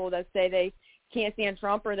got people that say they can't stand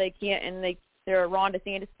Trump, or they're a Ron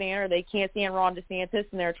DeSantis fan, or they can't stand Ron DeSantis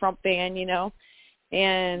and they're a Trump fan,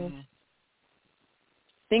 and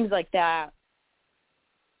things like that.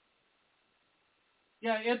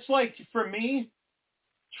 Yeah, it's like, for me,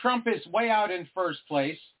 Trump is way out in first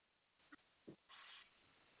place.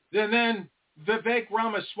 Then Vivek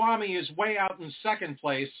Ramaswamy is way out in second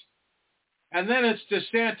place. And then it's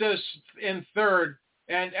DeSantis in third,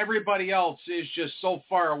 and everybody else is just so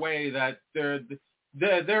far away that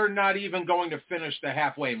they're not even going to finish the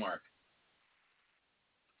halfway mark.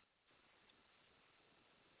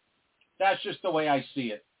 That's just the way I see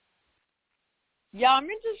it. Yeah, I'm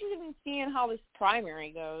interested in seeing how this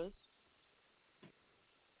primary goes.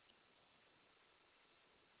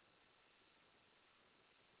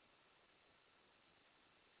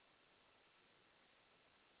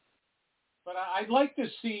 But I'd like to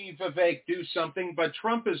see Vivek do something, but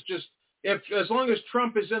Trump is just, as long as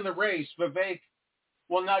Trump is in the race, Vivek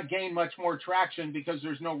will not gain much more traction because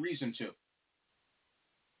there's no reason to.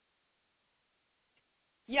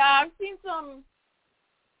 Yeah, I've seen some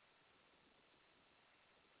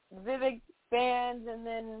Vivek fans and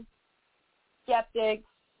then skeptics.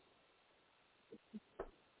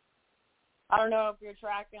 I don't know if you're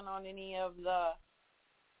tracking on any of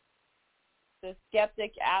the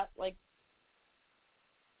skeptic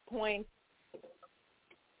points.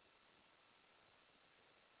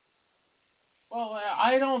 Well,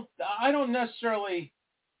 I don't necessarily.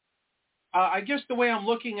 I guess the way I'm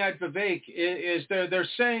looking at Vivek is they're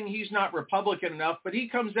saying he's not Republican enough, but he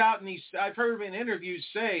comes out and I've heard him in interviews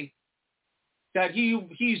say that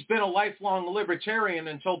he's been a lifelong libertarian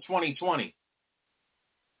until 2020.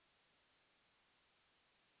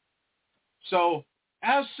 So,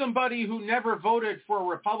 as somebody who never voted for a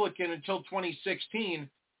Republican until 2016,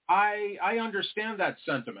 I understand that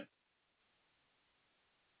sentiment.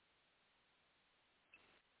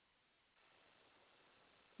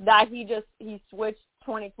 That he switched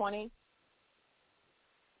 2020?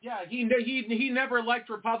 Yeah, he never liked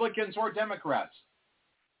Republicans or Democrats.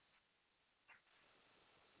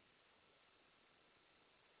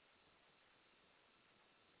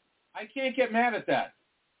 I can't get mad at that.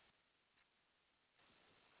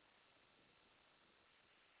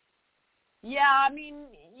 Yeah, I mean,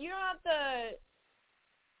 you don't have to,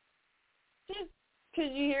 just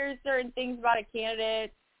because you hear certain things about a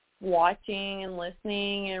candidate, watching and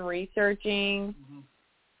listening and researching,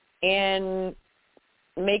 and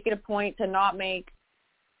make it a point to not make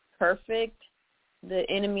perfect the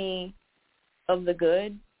enemy of the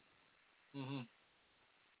good. Mm-hmm.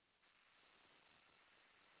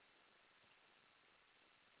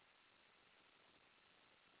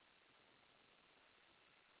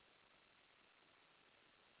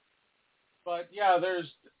 But yeah,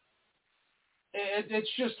 it's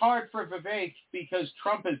just hard for Vivek because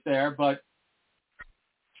Trump is there. But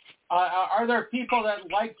are there people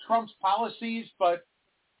that like Trump's policies but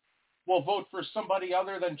will vote for somebody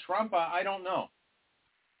other than Trump? I don't know.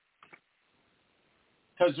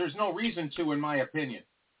 Because there's no reason to, in my opinion.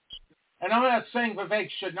 And I'm not saying Vivek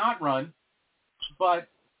should not run, but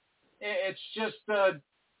it's just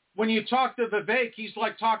when you talk to Vivek, he's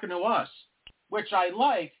like talking to us, which I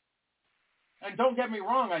like. And don't get me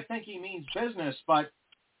wrong, I think he means business, but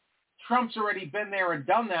Trump's already been there and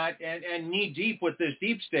done that and knee-deep with this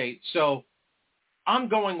deep state. So I'm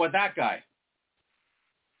going with that guy.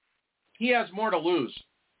 He has more to lose.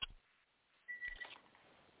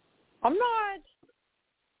 I'm not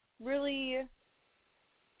really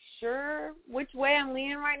sure which way I'm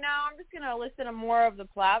leaning right now. I'm just going to listen to more of the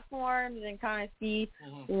platforms and kind of see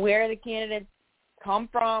where the candidates come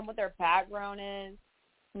from, what their background is,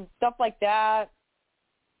 and stuff like that.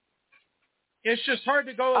 It's just hard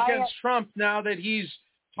to go against Trump now that he's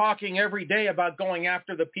talking every day about going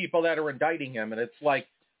after the people that are indicting him. And it's like,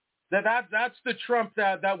 that's the Trump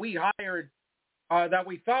that we hired, that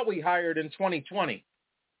we thought we hired in 2020.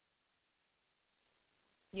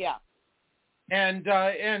 Yeah. And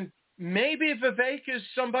maybe Vivek is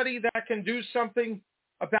somebody that can do something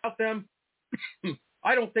about them.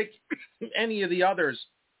 I don't think any of the others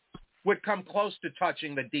would come close to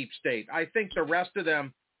touching the deep state. I think the rest of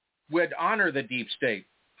them would honor the deep state.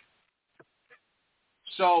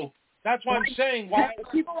 So that's what I'm saying. Why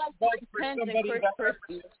people like Mike Pence and Chris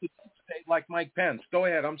Christie, like Mike Pence? Go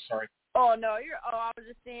ahead. I'm sorry. Oh no, I was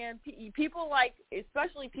just saying people like,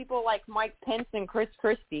 especially people like Mike Pence and Chris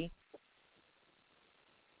Christie.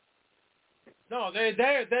 No,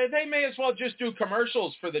 they may as well just do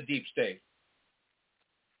commercials for the deep state.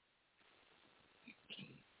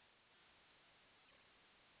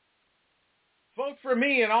 Vote for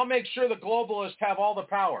me, and I'll make sure the globalists have all the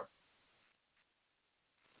power.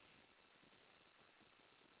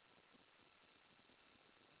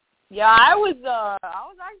 Yeah, I was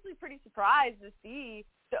actually pretty surprised to see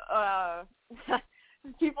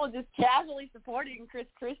people just casually supporting Chris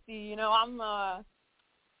Christie. You know,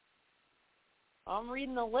 I'm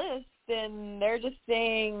reading the list, and they're just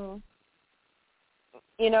saying,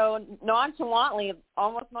 you know, nonchalantly,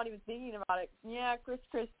 almost not even thinking about it. Yeah, Chris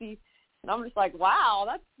Christie. And I'm just like, wow,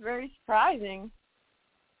 that's very surprising.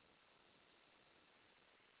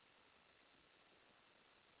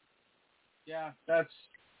 Yeah,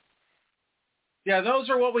 those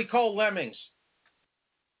are what we call lemmings.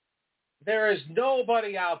 There is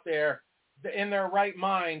nobody out there in their right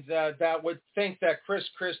mind that would think that Chris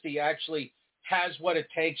Christie actually has what it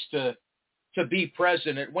takes to be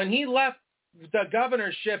president. When he left the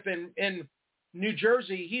governorship in New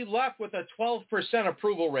Jersey, he left with a 12%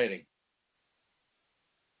 approval rating.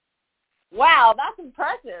 Wow, that's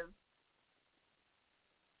impressive.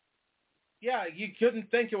 Yeah, you couldn't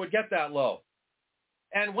think it would get that low.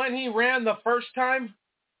 And when he ran the first time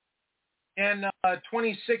in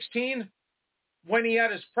 2016, when he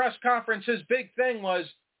had his press conference, his big thing was,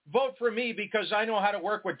 vote for me because I know how to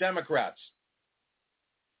work with Democrats.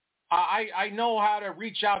 I know how to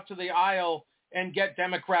reach out to the aisle and get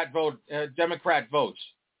Democrat votes. It's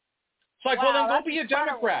like, wow, well, then go be incredible. a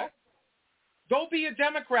Democrat. Go be a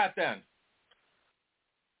Democrat then.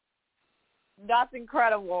 That's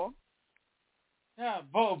incredible. Yeah,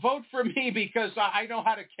 vote for me because I know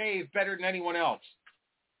how to cave better than anyone else.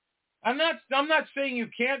 I'm not saying you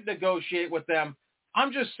can't negotiate with them.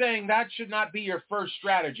 I'm just saying that should not be your first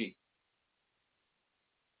strategy.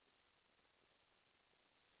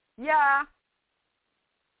 Yeah.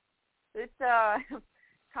 It's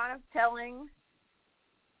kind of telling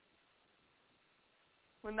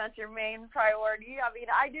when that's your main priority. I mean,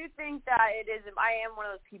 I do think that I am one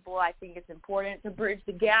of those people, I think it's important to bridge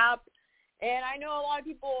the gap. And I know a lot of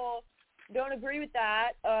people don't agree with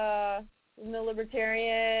that in the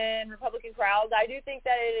libertarian, Republican crowds. I do think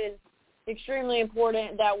that it is extremely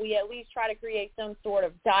important that we at least try to create some sort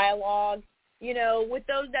of dialogue, you know, with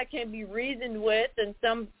those that can be reasoned with, and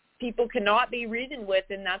some people cannot be reasoned with,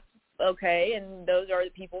 and that's okay. And those are the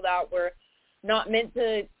people that we're not meant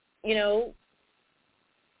to, you know,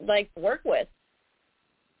 like work with.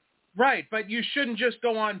 Right, but you shouldn't just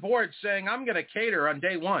go on board saying, I'm going to cater on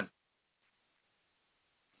day one.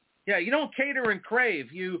 Yeah, you don't cater and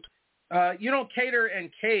crave. You don't cater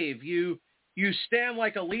and cave. You stand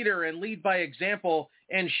like a leader and lead by example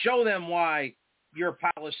and show them why your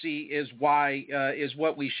policy is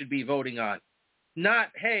what we should be voting on. Not,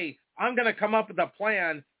 hey, I'm going to come up with a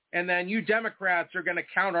plan and then you Democrats are going to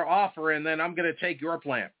counter offer and then I'm going to take your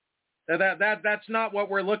plan. That's not what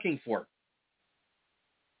we're looking for.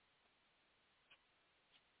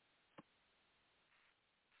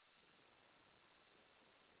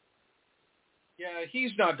 Yeah,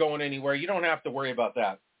 he's not going anywhere. You don't have to worry about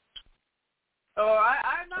that. Oh,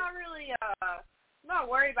 I'm not really not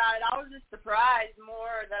worried about it. I was just surprised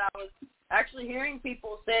more that I was actually hearing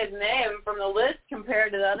people say his name from the list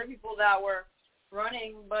compared to the other people that were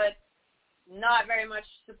running, but not very much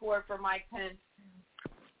support for Mike Pence.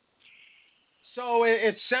 So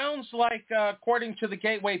it sounds like, according to the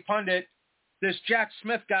Gateway Pundit, this Jack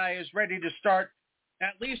Smith guy is ready to start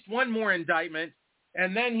at least one more indictment,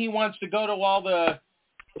 and then he wants to go to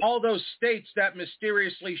all those states that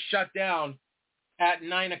mysteriously shut down at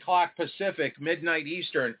 9 o'clock Pacific, midnight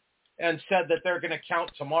Eastern, and said that they're going to count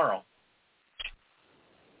tomorrow.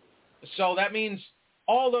 So that means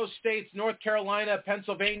all those states, North Carolina,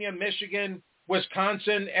 Pennsylvania, Michigan,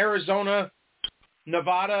 Wisconsin, Arizona,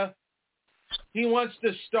 Nevada, he wants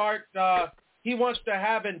to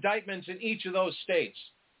have indictments in each of those states.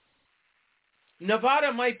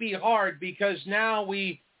 Nevada might be hard because now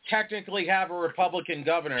we technically have a Republican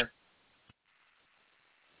governor,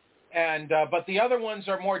 and but the other ones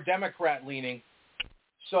are more Democrat leaning.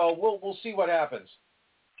 So we'll see what happens.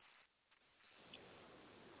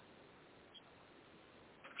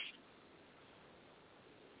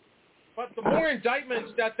 But the more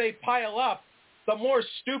indictments that they pile up, the more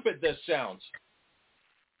stupid this sounds.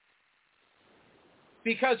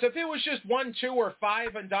 Because if it was just 1, 2, or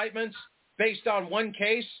 5 indictments based on one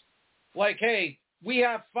case, like, hey, we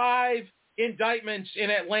have 5 indictments in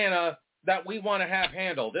Atlanta that we want to have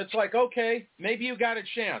handled. It's like, okay, maybe you got a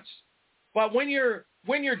chance. But when you're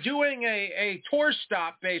doing a tour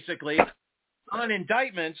stop, basically, on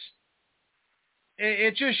indictments,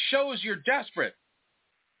 it just shows you're desperate.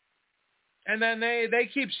 And then they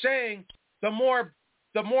keep saying the more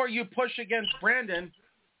you push against Brandon,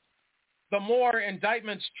 the more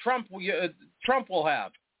indictments Trump will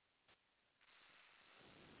have.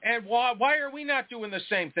 And why are we not doing the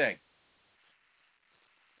same thing?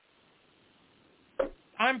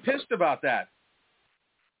 I'm pissed about that.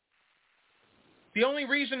 The only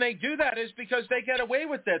reason they do that is because they get away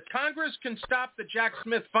with it. Congress can stop the Jack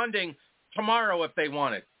Smith funding tomorrow if they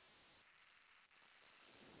wanted.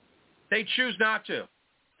 They choose not to.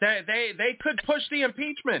 They could push the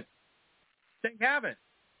impeachment. They haven't.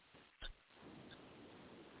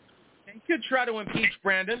 They could try to impeach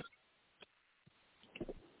Brandon.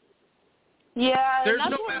 Yeah, There's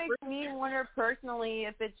and that's no what effort. makes me wonder personally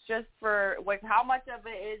if it's just for, like, how much of it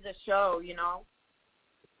is a show, you know?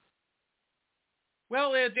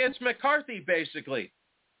 Well, it's McCarthy, basically.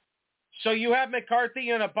 So you have McCarthy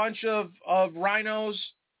and a bunch of rhinos,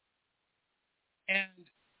 and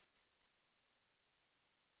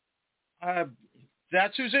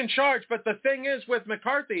that's who's in charge. But the thing is with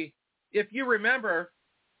McCarthy, if you remember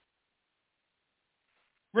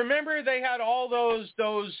they had all those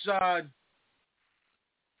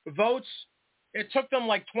votes. It took them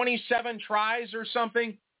like 27 tries or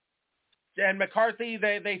something. And McCarthy,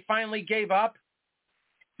 they finally gave up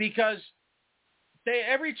because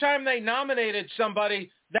every time they nominated somebody,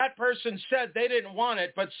 that person said they didn't want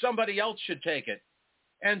it, but somebody else should take it.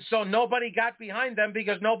 And so nobody got behind them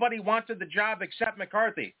because nobody wanted the job except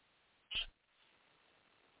McCarthy.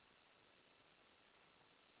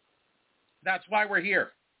 That's why we're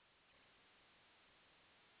here.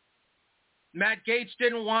 Matt Gaetz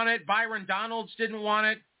didn't want it. Byron Donalds didn't want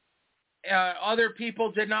it. Other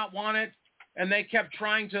people did not want it. And they kept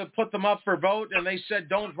trying to put them up for vote. And they said,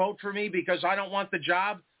 don't vote for me because I don't want the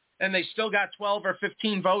job. And they still got 12 or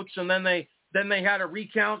 15 votes. And then they had a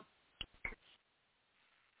recount.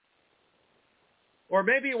 Or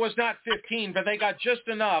maybe it was not 15, but they got just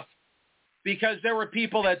enough because there were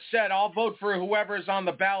people that said, I'll vote for whoever's on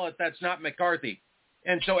the ballot that's not McCarthy.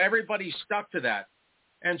 And so everybody stuck to that.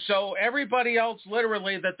 And so everybody else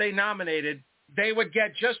literally that they nominated, they would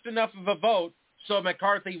get just enough of a vote so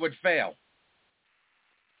McCarthy would fail.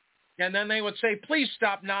 And then they would say, please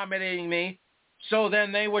stop nominating me. So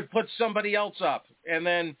then they would put somebody else up, and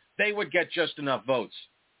then they would get just enough votes.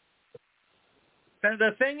 And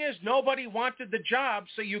the thing is, nobody wanted the job,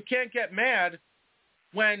 so you can't get mad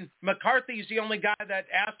when McCarthy's the only guy that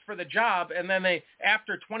asked for the job, and then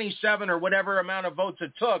after 27 or whatever amount of votes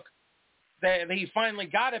it took, he finally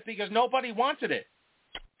got it because nobody wanted it.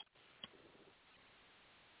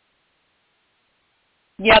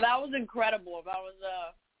 Yeah, that was incredible. That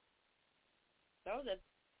was a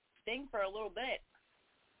thing for a little bit.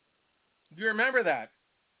 Do you remember that?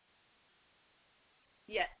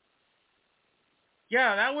 Yes.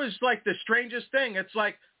 Yeah, that was like the strangest thing. It's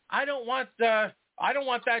like I don't want that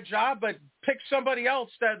job, but pick somebody else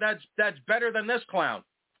that's better than this clown.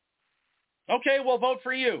 Okay, we'll vote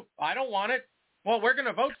for you. I don't want it. Well, we're going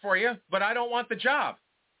to vote for you, but I don't want the job.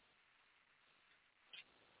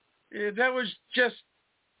 That was just,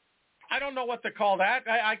 I don't know what to call that.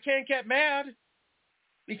 I can't get mad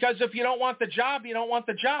because if you don't want the job, you don't want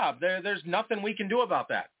the job. There's nothing we can do about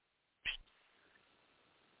that.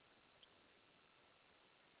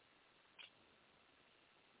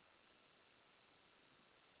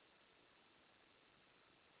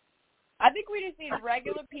 I think we just need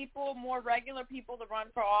more regular people to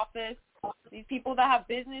run for office. These people that have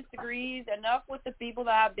business degrees, enough with the people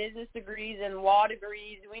that have business degrees and law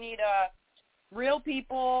degrees. We need real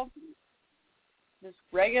people, just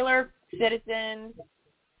regular citizens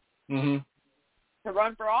to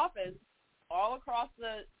run for office all across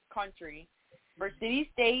the country for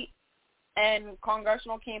city, state, and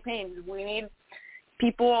congressional campaigns. We need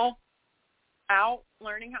people out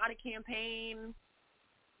learning how to campaign,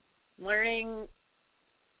 learning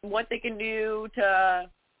what they can do to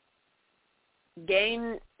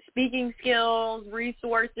gain speaking skills,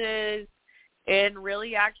 resources, and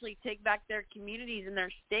really actually take back their communities and their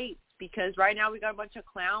states. Because right now we got a bunch of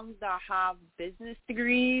clowns that have business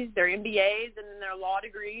degrees, their MBAs, and their law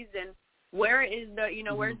degrees. And where is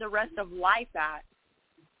where's the rest of life at?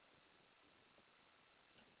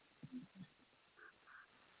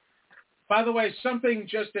 By the way, something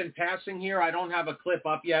just in passing here. I don't have a clip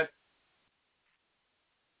up yet.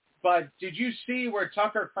 But did you see where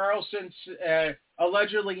Tucker Carlson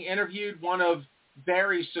allegedly interviewed one of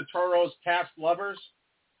Barry Soetoro's past lovers?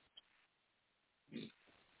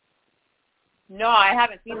 No, I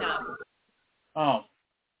haven't seen that. Oh.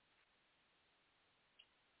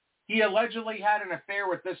 He allegedly had an affair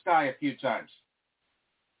with this guy a few times.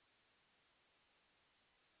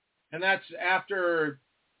 And that's after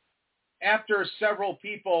several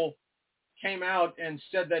people came out and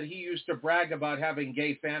said that he used to brag about having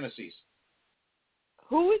gay fantasies.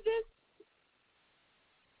 Who is this?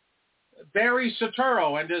 Barry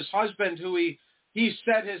Soetoro and his husband, who he He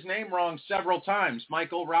said his name wrong several times.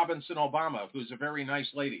 Michael Robinson Obama, who's a very nice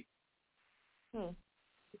lady.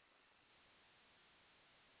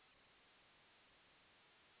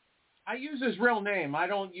 I use his real name. I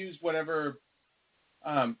don't use whatever.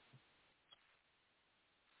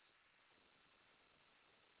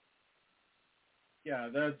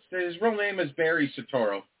 His real name is Barry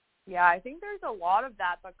Soetoro. Yeah, I think there's a lot of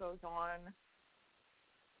that goes on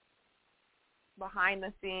behind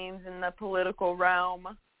the scenes in the political realm.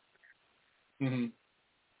 Mm-hmm.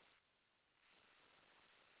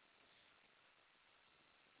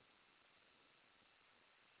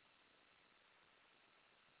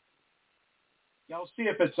 Yeah, I'll see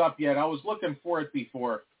if it's up yet. I was looking for it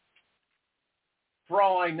before. For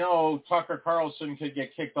all I know, Tucker Carlson could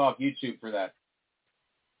get kicked off YouTube for that.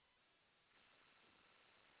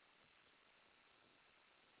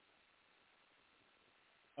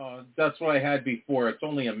 That's what I had before. It's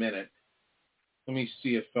only a minute. Let me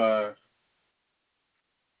see if.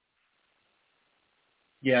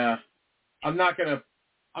 Yeah, I'm not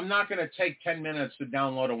gonna take 10 minutes to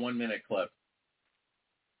download a 1-minute clip.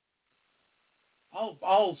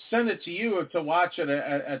 I'll send it to you to watch it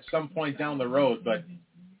at some point down the road, but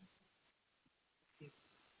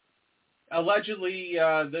allegedly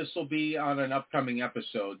this will be on an upcoming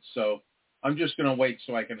episode, so I'm just going to wait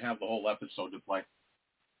so I can have the whole episode to play.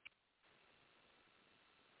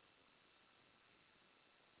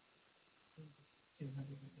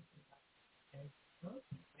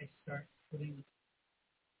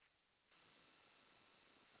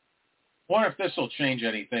 Wonder if this will change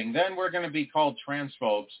anything. Then we're going to be called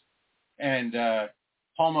transphobes and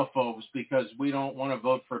homophobes because we don't want to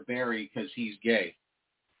vote for Barry because he's gay.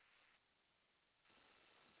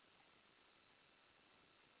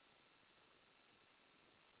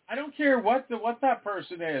 I don't care what that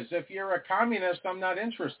person is. If you're a communist, I'm not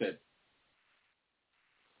interested.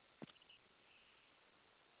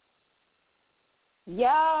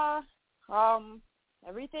 Yeah,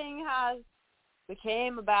 everything has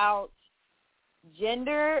became about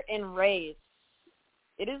gender and race.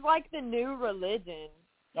 It is like the new religion.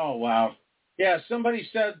 Oh, wow. Yeah, somebody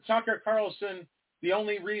said Tucker Carlson, the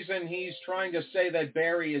only reason he's trying to say that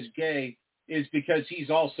Barry is gay is because he's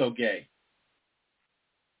also gay.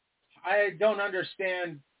 I don't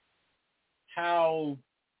understand how.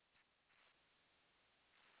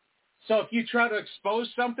 So if you try to expose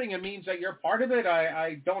something, it means that you're part of it?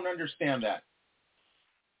 I don't understand that.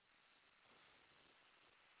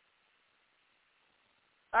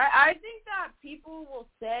 I think that people will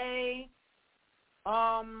say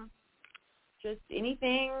just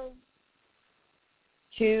anything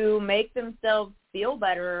to make themselves feel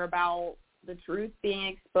better about the truth being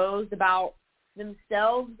exposed about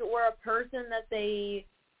themselves or a person that they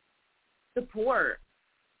support.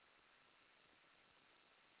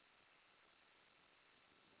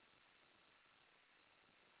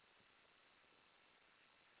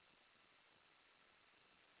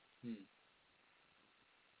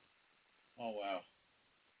 Oh, wow.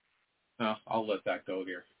 No, I'll let that go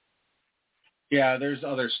here. Yeah, there's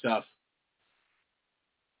other stuff.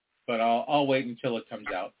 But I'll wait until it comes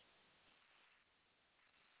out.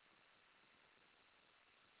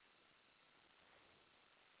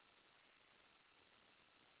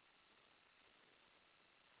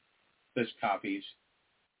 This copies.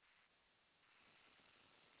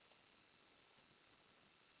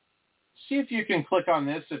 See if you can click on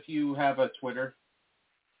this if you have a Twitter.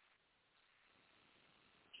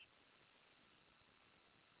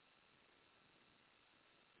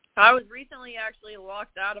 I was recently actually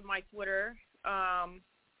locked out of my Twitter,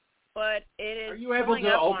 but it is. Are you able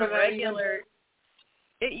to open that regular?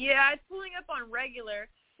 Yeah, it's pulling up on regular.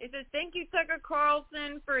 It says, "Thank you, Tucker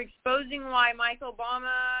Carlson, for exposing why Mike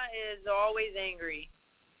Obama is always angry."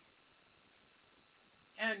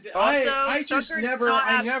 And also, I just Tucker never, does not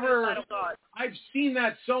I have never, suicidal thoughts. I've seen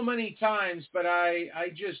that so many times, but I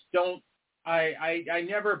just don't, I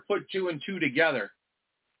never put two and two together.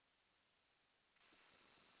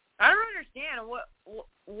 I don't understand.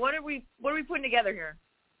 What are we putting together here?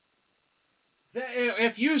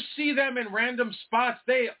 If you see them in random spots,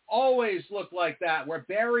 they always look like that, where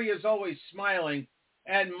Barry is always smiling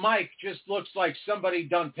and Mike just looks like somebody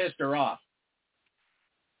done pissed her off.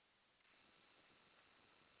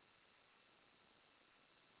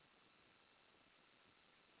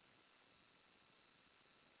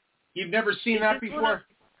 You've never seen that before?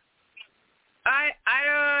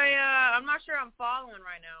 I'm not sure I'm following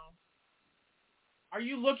right now. Are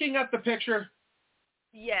you looking at the picture?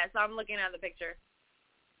 Yes, I'm looking at the picture.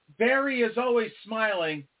 Barry is always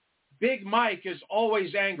smiling. Big Mike is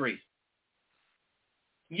always angry.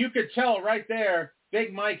 You could tell right there,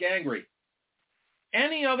 Big Mike angry.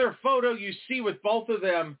 Any other photo you see with both of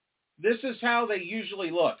them, this is how they usually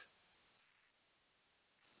look.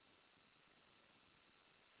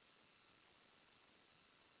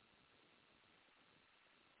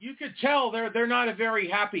 You could tell they're not a very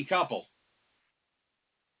happy couple.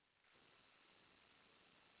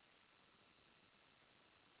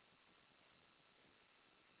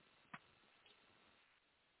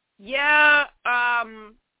 Yeah,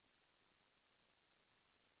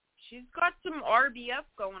 she's got some RBF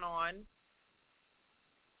going on.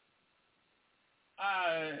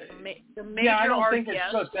 The major I don't think RBF.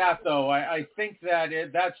 it's just that, though. I think that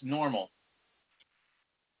that's normal.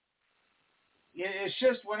 It's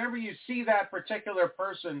just whenever you see that particular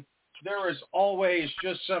person, there is always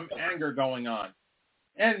just some anger going on.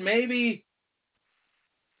 And maybe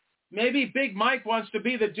Big Mike wants to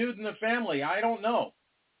be the dude in the family. I don't know.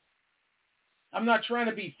 I'm not trying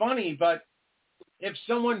to be funny, but if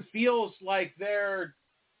someone feels like their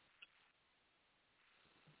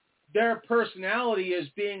personality is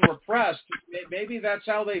being repressed, maybe that's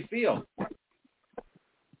how they feel.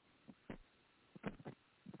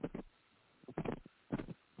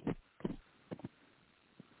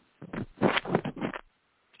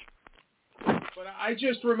 But I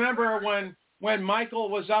just remember when Michael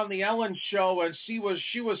was on the Ellen show and she was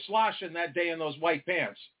sloshing that day in those white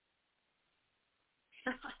pants.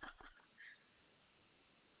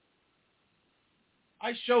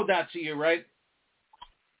 I showed that to you, right?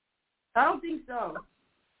 I don't think so.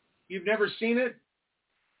 You've never seen it?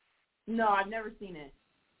 No, I've never seen it.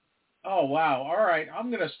 Oh, wow. All right. I'm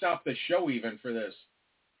going to stop the show even for this.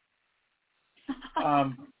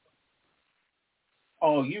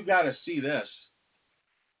 Oh, you got to see this.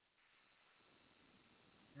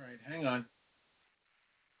 All right, hang on.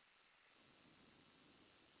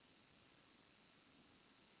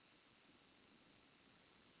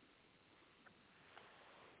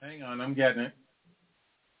 Hang on, I'm getting it.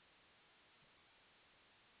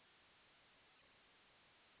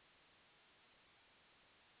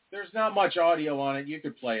 There's not much audio on it. You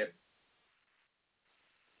could play it.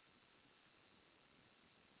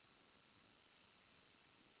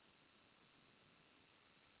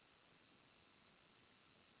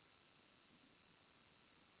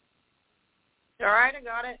 All right, I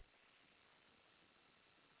got it.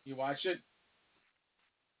 You watch it?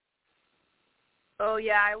 Oh,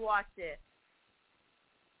 yeah, I watched it.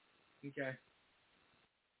 Okay.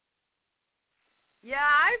 Yeah,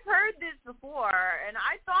 I've heard this before, and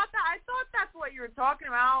I thought that's what you were talking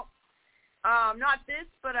about. Not this,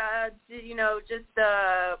 but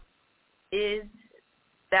is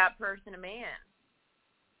that person a man?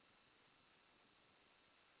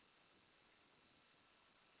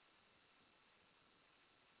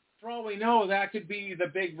 For all we know, that could be the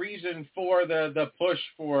big reason for the push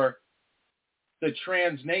for the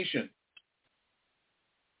trans nation.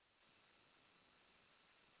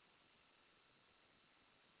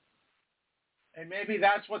 And maybe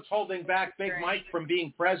that's what's holding back Big Mike from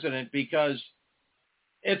being president, because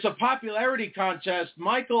it's a popularity contest.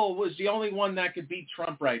 Michael was the only one that could beat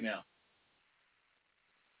Trump right now.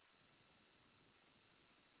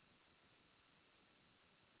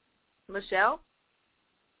 Michelle?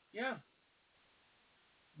 Yeah.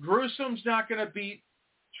 Gruesom's not going to beat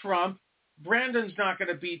Trump. Brandon's not going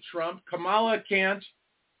to beat Trump. Kamala can't.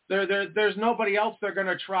 There's nobody else they're going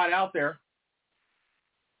to trot out there.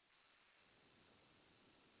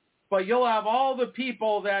 But you'll have all the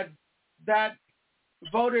people that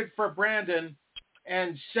voted for Brandon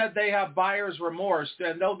and said they have buyer's remorse,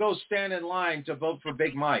 and they'll go stand in line to vote for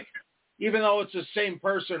Big Mike, even though it's the same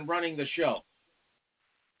person running the show.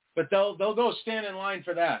 But they'll go stand in line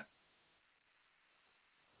for that.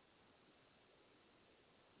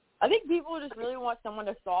 I think people just really want someone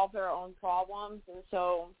to solve their own problems, and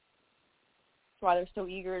so that's why they're so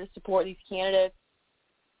eager to support these candidates.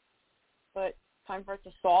 But it's time for us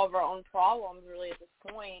to solve our own problems, really, at this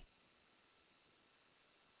point.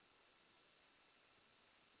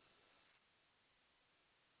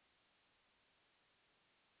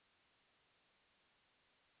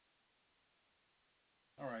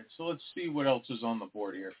 All right, so let's see what else is on the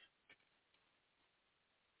board here.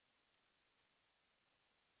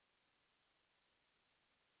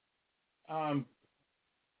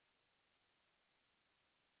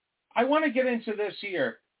 I want to get into this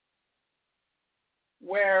here,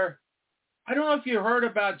 where I don't know if you heard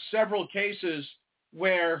about several cases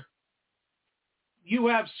where you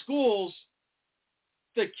have schools,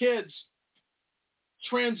 the kids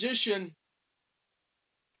transition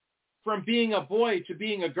from being a boy to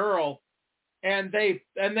being a girl, and they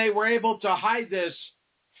were able to hide this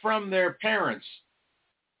from their parents.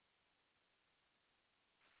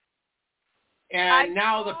 And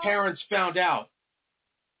now the parents found out.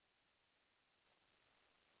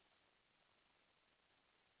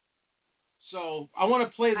 So I want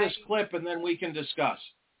to play this clip and then we can discuss.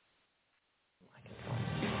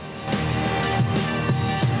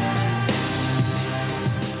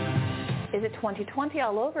 Is it 2020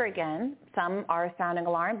 all over again? Some are sounding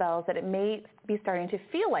alarm bells that it may be starting to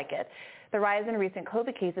feel like it. The rise in recent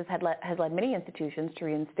COVID cases has led many institutions to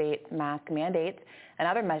reinstate mask mandates and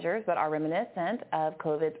other measures that are reminiscent of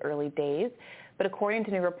COVID's early days. But according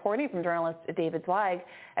to new reporting from journalist David Zweig,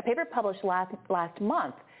 a paper published last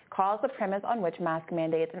month calls the premise on which mask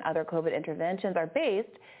mandates and other COVID interventions are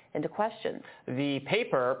based into question. The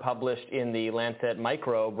paper, published in the Lancet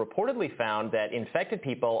Microbe, reportedly found that infected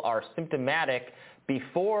people are symptomatic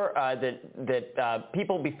before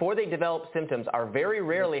people, before they develop symptoms, are very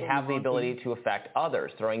rarely have the ability to affect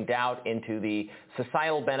others, throwing doubt into the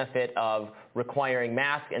societal benefit of requiring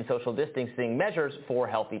mask and social distancing measures for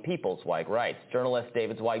healthy people, Zweig writes. Journalist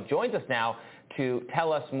David Zweig joins us now to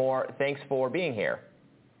tell us more. Thanks for being here.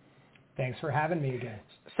 Thanks for having me again.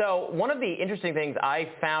 So one of the interesting things I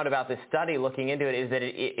found about this study looking into it is that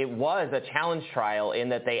it was a challenge trial in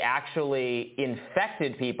that they actually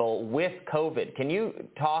infected people with COVID. Can you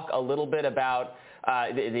talk a little bit about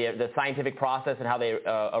the scientific process and how they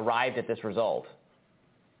arrived at this result?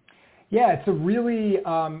 Yeah, it's a really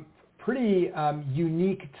pretty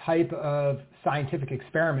unique type of scientific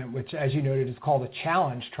experiment, which, as you noted, is called a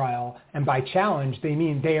challenge trial. And by challenge, they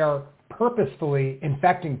mean they are purposefully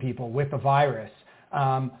infecting people with a virus.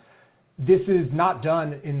 This is not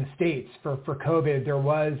done in the States for COVID. There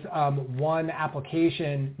was one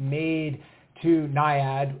application made to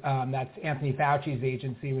NIAID, that's Anthony Fauci's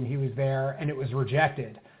agency, when he was there, and it was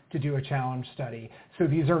rejected to do a challenge study. So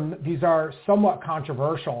these are somewhat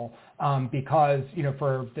controversial because,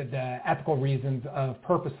 for the ethical reasons of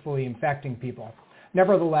purposefully infecting people.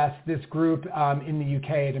 Nevertheless, this group in the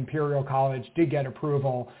UK at Imperial College did get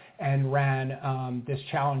approval and ran this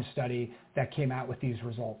challenge study that came out with these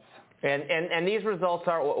results. And these results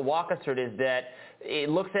are, walk us through it, is that it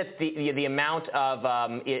looks at the amount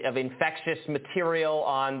of infectious material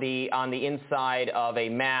on the inside of a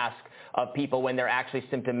mask of people when they're actually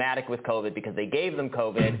symptomatic with COVID because they gave them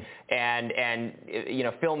COVID, and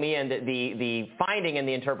fill me in. The finding and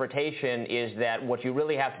the interpretation is that what you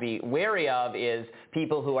really have to be wary of is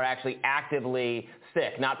people who are actually actively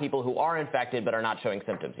sick, not people who are infected but are not showing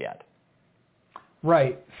symptoms yet.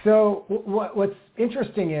 Right. So what's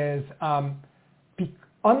interesting is,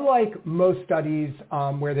 unlike most studies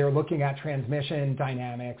where they're looking at transmission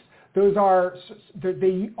dynamics,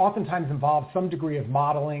 they oftentimes involve some degree of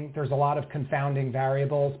modeling. There's a lot of confounding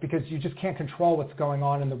variables because you just can't control what's going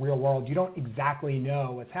on in the real world. You don't exactly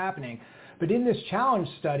know what's happening. But in this challenge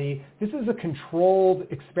study, this is a controlled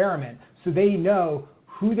experiment. So they know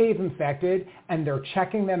who they've infected, and they're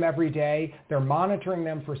checking them every day. They're monitoring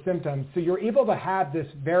them for symptoms. So you're able to have this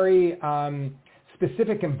very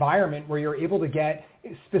specific environment where you're able to get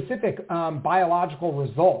specific biological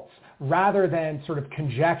results rather than sort of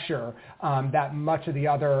conjecture that much of the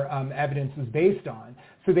other evidence is based on.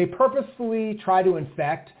 So they purposefully try to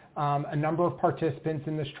infect a number of participants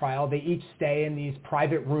in this trial. They each stay in these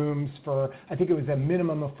private rooms for, I think it was a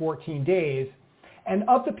minimum of 14 days. And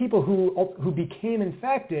of the people who became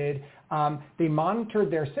infected, they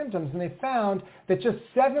monitored their symptoms, and they found that just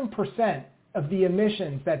 7% of the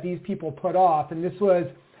emissions that these people put off, and this was,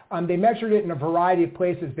 they measured it in a variety of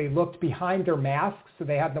places. They looked behind their masks, so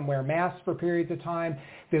they had them wear masks for periods of time.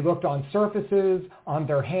 They looked on surfaces, on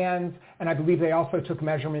their hands, and I believe they also took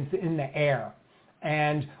measurements in the air.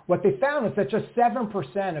 And what they found was that just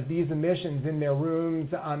 7% of these emissions in their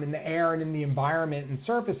rooms, in the air and in the environment and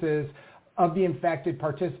surfaces of the infected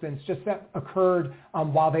participants just occurred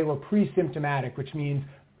while they were pre-symptomatic, which means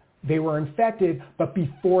they were infected, but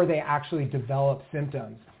before they actually developed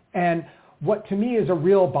symptoms. And what to me is a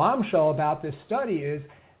real bombshell about this study is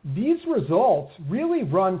these results really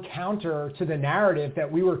run counter to the narrative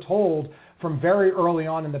that we were told from very early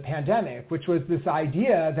on in the pandemic, which was this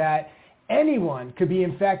idea that anyone could be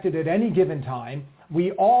infected at any given time.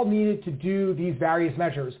 We all needed to do these various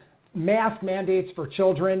measures. Mask mandates for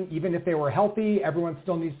children, even if they were healthy, everyone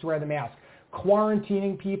still needs to wear the mask.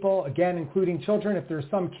 Quarantining people, again, including children. If there's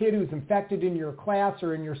some kid who's infected in your class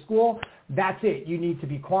or in your school, that's it. You need to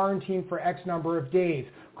be quarantined for X number of days.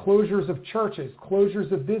 Closures of churches, closures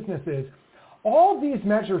of businesses. All these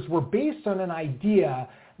measures were based on an idea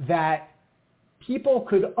that people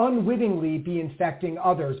could unwittingly be infecting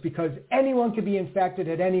others because anyone could be infected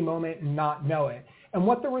at any moment and not know it. And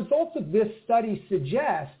what the results of this study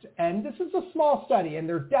suggest, and this is a small study, and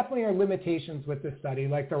there definitely are limitations with this study,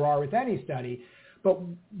 like there are with any study, but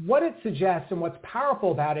what it suggests and what's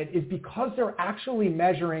powerful about it is because they're actually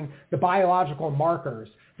measuring the biological markers,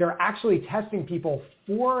 they're actually testing people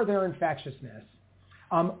for their infectiousness.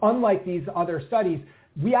 Unlike these other studies,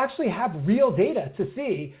 we actually have real data to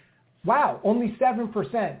see, wow, only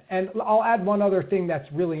 7%. And I'll add one other thing that's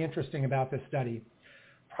really interesting about this study.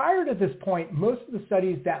 Prior to this point, most of the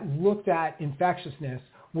studies that looked at infectiousness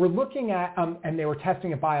were looking at, and they were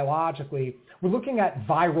testing it biologically, were looking at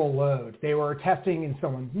viral load. They were testing in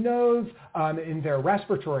someone's nose, in their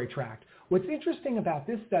respiratory tract. What's interesting about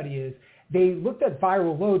this study is they looked at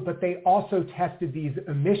viral load, but they also tested these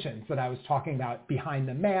emissions that I was talking about behind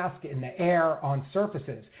the mask, in the air, on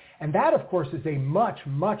surfaces. And that, of course, is a much,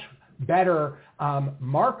 much better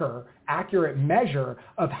marker, accurate measure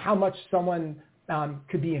of how much someone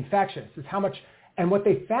could be infectious. Is how much, and what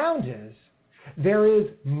they found is there is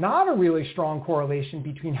not a really strong correlation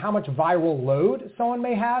between how much viral load someone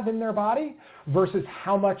may have in their body versus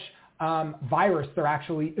how much virus they're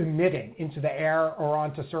actually emitting into the air or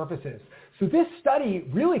onto surfaces. So this study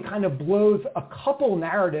really kind of blows a couple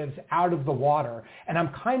narratives out of the water, and I'm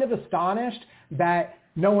kind of astonished that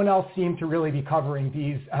no one else seemed to really be covering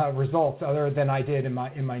these results other than I did in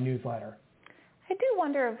my newsletter. I do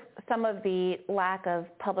wonder if some of the lack of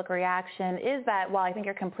public reaction is that, while I think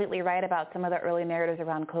you're completely right about some of the early narratives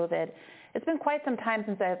around COVID, it's been quite some time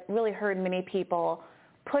since I've really heard many people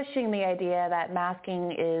pushing the idea that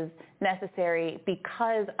masking is necessary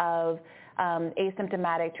because of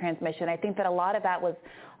asymptomatic transmission. I think that a lot of that was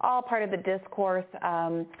all part of the discourse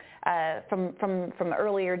from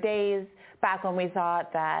earlier days, back when we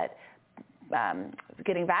thought that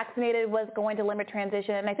getting vaccinated was going to limit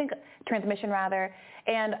transmission, and I think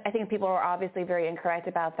people are obviously very incorrect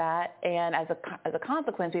about that, and as a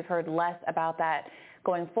consequence, we've heard less about that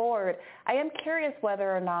going forward. I am curious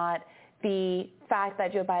whether or not the fact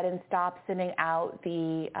that Joe Biden stopped sending out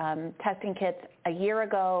the testing kits a year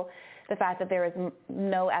ago, the fact that there is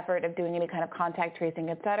no effort of doing any kind of contact tracing,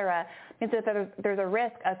 et cetera, means that there's a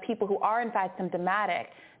risk of people who are in fact symptomatic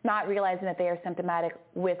not realizing that they are symptomatic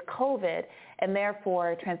with COVID, and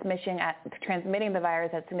therefore transmitting the virus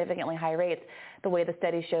at significantly high rates, the way the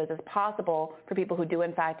study shows is possible for people who do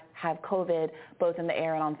in fact have COVID, both in the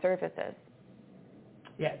air and on surfaces.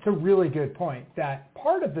 Yeah, it's a really good point. That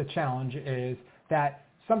part of the challenge is that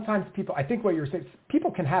sometimes people, I think what you're saying, people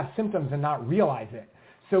can have symptoms and not realize it.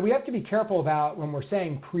 So we have to be careful about when we're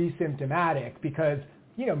saying pre-symptomatic, because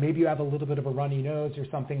maybe you have a little bit of a runny nose or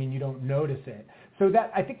something and you don't notice it. So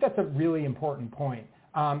that, I think that's a really important point.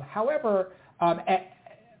 However,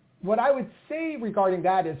 what I would say regarding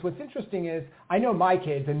that is, what's interesting is, I know my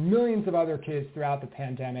kids and millions of other kids throughout the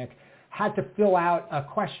pandemic had to fill out a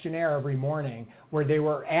questionnaire every morning where they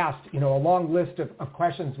were asked, a long list of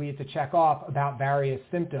questions we had to check off about various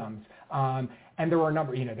symptoms. And there were a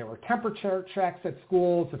number, there were temperature checks at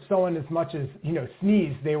schools. If someone as much as,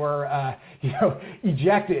 sneezed, they were,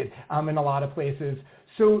 ejected in a lot of places.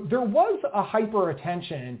 So there was a hyper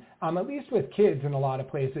attention, at least with kids in a lot of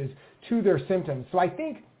places, to their symptoms. So I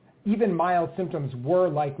think even mild symptoms were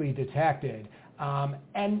likely detected.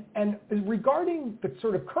 And regarding the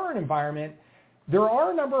sort of current environment, there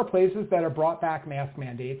are a number of places that have brought back mask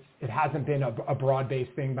mandates. It hasn't been a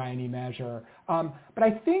broad-based thing by any measure. But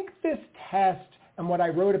I think this test and what I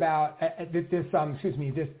wrote about, this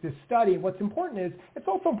study, what's important is it's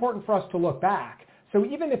also important for us to look back. So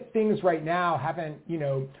even if things right now haven't,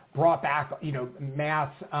 brought back,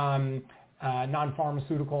 mass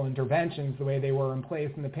non-pharmaceutical interventions the way they were in place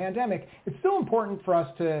in the pandemic, it's still important for us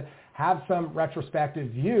to have some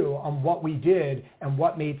retrospective view on what we did and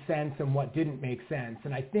what made sense and what didn't make sense.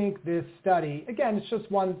 And I think this study, again, it's just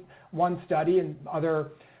one study, and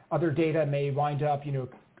other data may wind up,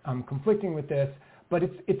 conflicting with this, but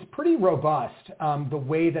it's pretty robust, the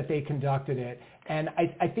way that they conducted it. And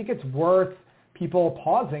I think it's worth people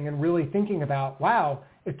pausing and really thinking about, wow,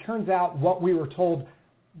 it turns out what we were told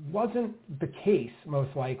wasn't the case,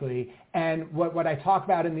 most likely. And what I talk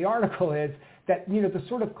about in the article is that, the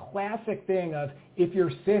sort of classic thing of, if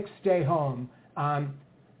you're sick, stay home,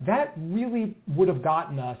 that really would have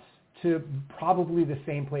gotten us to probably the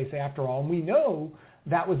same place after all. And we know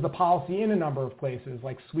that was the policy in a number of places,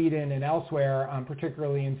 like Sweden and elsewhere,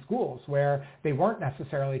 particularly in schools, where they weren't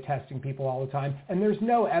necessarily testing people all the time. And there's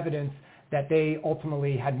no evidence that they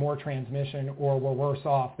ultimately had more transmission or were worse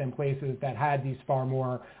off than places that had these far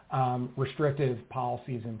more restrictive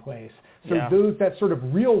policies in place. So that sort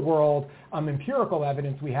of real world empirical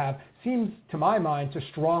evidence we have seems, to my mind, to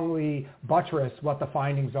strongly buttress what the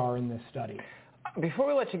findings are in this study. Before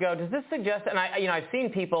we let you go, does this suggest, and I've seen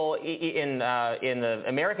people in the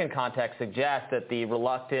American context suggest that the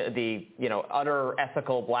utter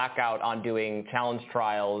ethical blackout on doing challenge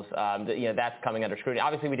trials, that's coming under scrutiny.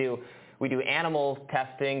 Obviously, we do animal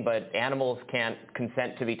testing, but animals can't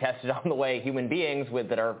consent to be tested on the way human beings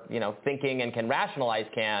that are thinking and can rationalize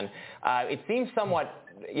can. It seems somewhat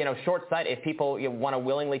short-sighted. If people want to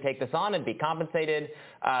willingly take this on and be compensated,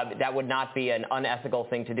 that would not be an unethical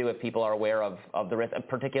thing to do if people are aware of the risk,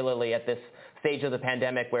 particularly at this stage of the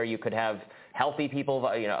pandemic where you could have healthy people,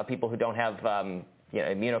 people who don't have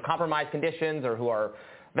immunocompromised conditions or who are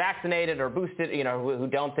vaccinated or boosted, who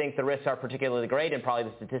don't think the risks are particularly great, and probably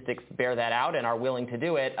the statistics bear that out and are willing to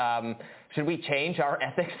do it. Should we change our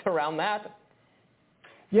ethics around that?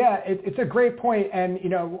 Yeah, it's a great point. And,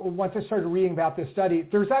 once I started reading about this study,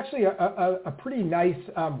 there's actually a pretty nice,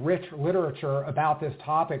 rich literature about this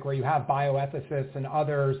topic where you have bioethicists and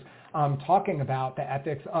others talking about the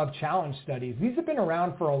ethics of challenge studies. These have been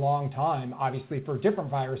around for a long time, obviously, for different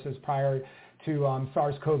viruses prior to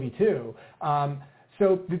SARS-CoV-2.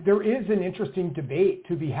 So there is an interesting debate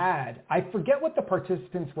to be had. I forget what the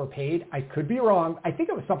participants were paid. I could be wrong. I think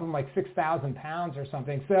it was something like £6,000 or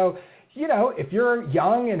something. So, if you're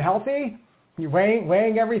young and healthy, you're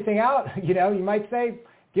weighing everything out, you might say,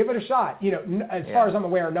 give it a shot. As far as I'm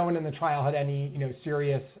aware, no one in the trial had any,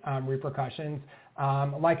 serious repercussions.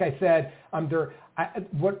 Like I said,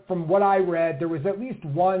 from what I read, there was at least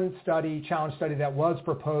one challenge study that was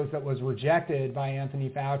proposed that was rejected by Anthony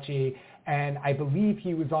Fauci. And I believe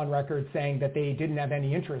he was on record saying that they didn't have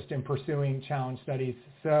any interest in pursuing challenge studies.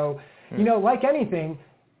 So, like anything,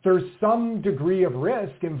 there's some degree of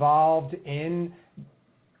risk involved in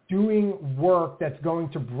doing work that's going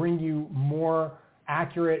to bring you more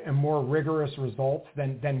accurate and more rigorous results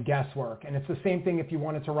than guesswork. And it's the same thing if you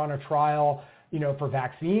wanted to run a trial, for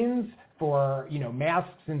vaccines, for, masks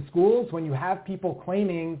in schools. When you have people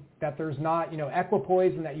claiming that there's not,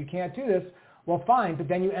 equipoise and that you can't do this, well, fine, but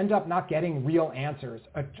then you end up not getting real answers.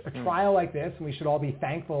 A trial like this, and we should all be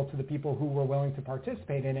thankful to the people who were willing to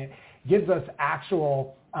participate in it, gives us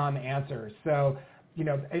actual answers. So,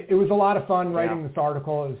 it was a lot of fun writing this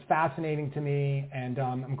article. It was fascinating to me, and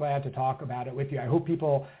I'm glad to talk about it with you. I hope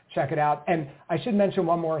people check it out. And I should mention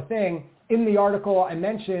one more thing. In the article I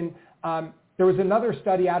mentioned, there was another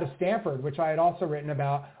study out of Stanford, which I had also written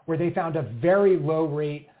about, where they found a very low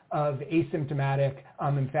rate of asymptomatic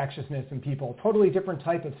infectiousness in people. Totally different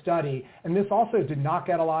type of study. And this also did not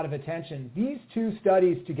get a lot of attention. These two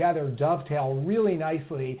studies together dovetail really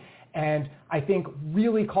nicely and I think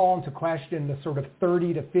really call into question the sort of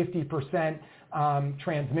 30 to 50%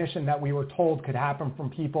 transmission that we were told could happen from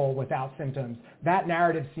people without symptoms. That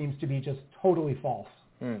narrative seems to be just totally false.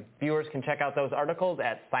 Viewers can check out those articles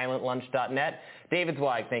at silentlunch.net. David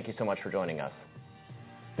Zweig, thank you so much for joining us.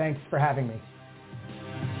 Thanks for having me.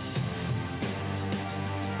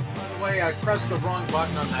 By the way, I pressed the wrong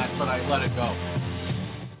button on that, but I let it go.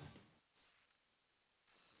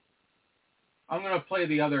 I'm going to play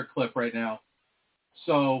the other clip right now.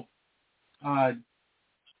 So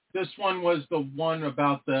this one was the one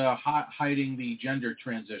about the hiding the gender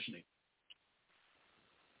transitioning.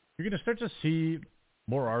 You're going to start to see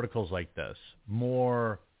more articles like this,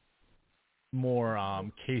 more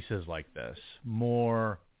cases like this,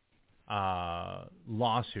 more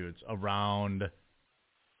lawsuits around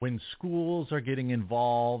when schools are getting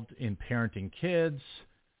involved in parenting kids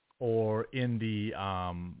or in the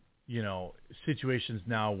situations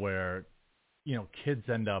now where kids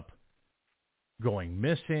end up going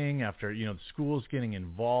missing after the school's getting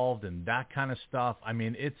involved and that kind of stuff. I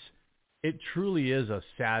mean, it truly is a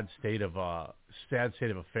sad state of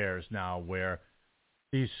affairs now, where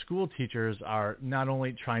these school teachers are not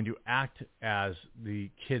only trying to act as the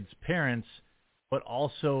kids' parents, but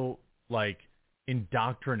also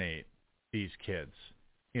indoctrinate these kids.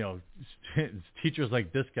 Teachers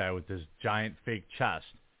like this guy with this giant fake chest,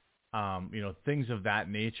 things of that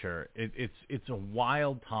nature. It's a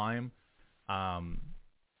wild time. When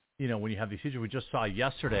you have these teachers, we just saw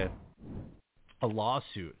yesterday a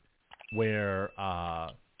lawsuit where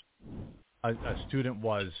a student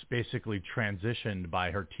was basically transitioned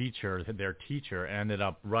by their teacher, and ended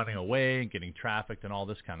up running away and getting trafficked and all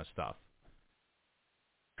this kind of stuff.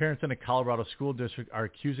 Parents in a Colorado school district are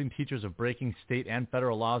accusing teachers of breaking state and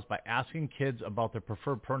federal laws by asking kids about their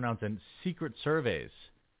preferred pronouns in secret surveys.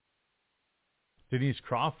 Denise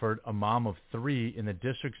Crawford, a mom of 3 in the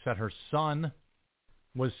district, said her son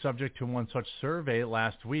was subject to one such survey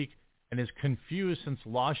last week and is confused since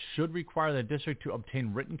law should require the district to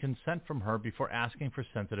obtain written consent from her before asking for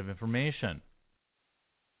sensitive information.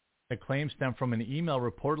 The claims stem from an email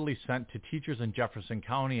reportedly sent to teachers in Jefferson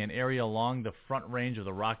County, an area along the Front Range of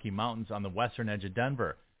the Rocky Mountains on the western edge of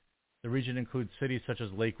Denver. The region includes cities such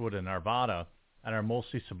as Lakewood and Arvada and are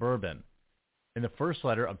mostly suburban. In the first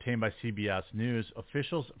letter obtained by CBS News,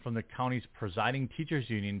 officials from the county's presiding teachers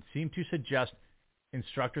union seem to suggest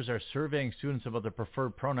instructors are surveying students about their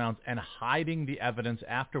preferred pronouns and hiding the evidence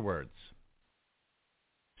afterwards.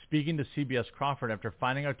 Speaking to CBS Crawford after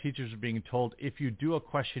finding out teachers are being told, if you do a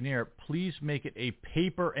questionnaire, please make it a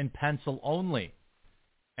paper and pencil only,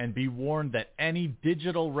 and be warned that any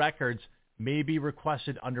digital records may be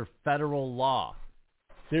requested under federal law.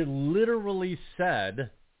 They're literally saying,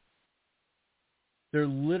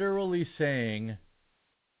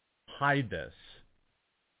 hide this.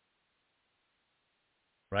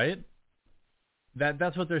 Right?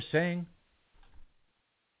 That's what they're saying.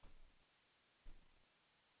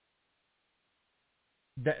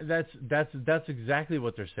 That's exactly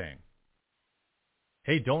what they're saying.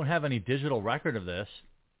 Hey, don't have any digital record of this.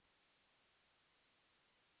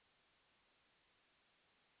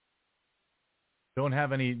 Don't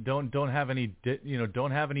have any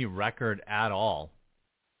record at all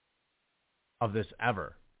of this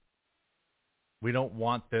ever. We don't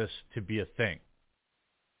want this to be a thing.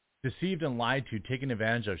 Deceived and lied to, taken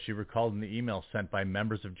advantage of, she recalled in the email sent by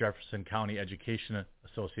members of Jefferson County Education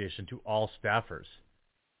Association to all staffers.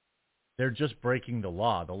 They're just breaking the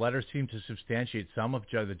law. The letter seemed to substantiate some of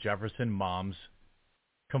the Jefferson moms'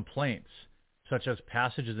 complaints, such as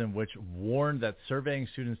passages in which warned that surveying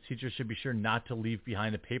students, teachers should be sure not to leave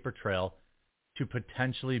behind a paper trail to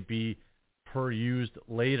potentially be perused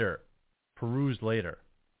later.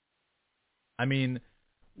 I mean,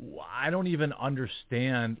 I don't even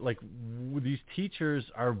understand, like, these teachers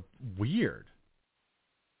are weird.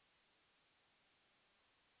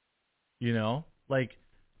 You know? Like,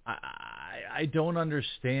 I don't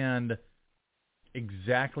understand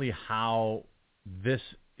exactly how this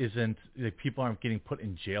isn't, like, people aren't getting put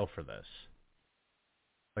in jail for this.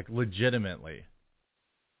 Like, legitimately.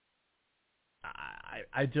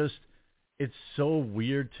 I just, it's so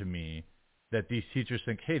weird to me that these teachers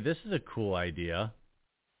think, hey, this is a cool idea.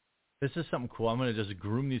 This is something cool. I'm going to just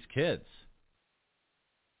groom these kids.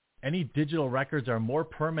 Any digital records are more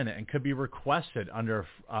permanent and could be requested under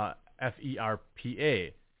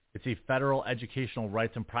FERPA. It's a Federal Educational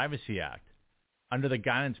Rights and Privacy Act. Under the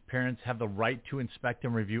guidance, parents have the right to inspect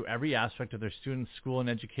and review every aspect of their students' school and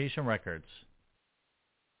education records.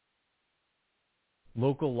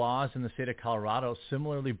 Local laws in the state of Colorado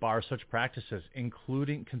similarly bar such practices,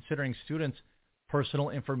 including considering students' personal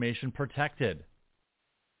information protected.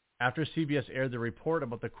 After CBS aired the report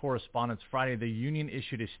about the correspondence Friday, the union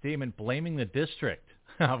issued a statement blaming the district.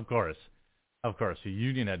 Of course, the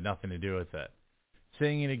union had nothing to do with it,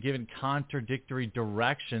 saying it had given contradictory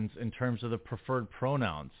directions in terms of the preferred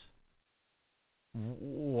pronouns.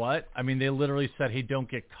 What? I mean, they literally said, hey, don't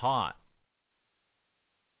get caught.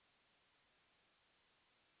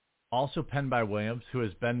 Also penned by Williams, who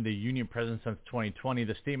has been the union president since 2020,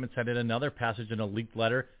 the statement cited another passage in a leaked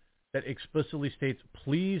letter that explicitly states,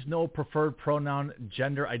 please no preferred pronoun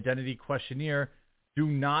gender identity questionnaire. Do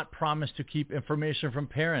not promise to keep information from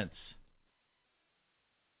parents.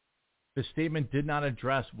 The statement did not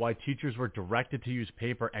address why teachers were directed to use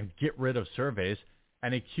paper and get rid of surveys,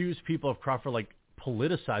 and accused people of Crawford like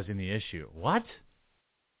politicizing the issue. What?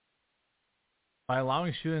 By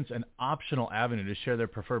allowing students an optional avenue to share their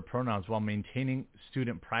preferred pronouns while maintaining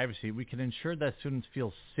student privacy, we can ensure that students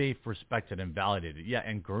feel safe, respected, and validated. Yeah,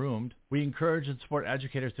 and groomed. We encourage and support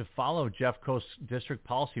educators to follow Jeffco's district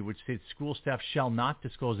policy, which states school staff shall not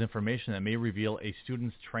disclose information that may reveal a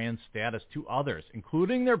student's trans status to others,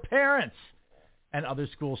 including their parents and other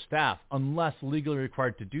school staff, unless legally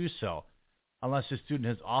required to do so, unless the student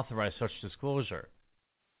has authorized such disclosure.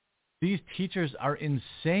 These teachers are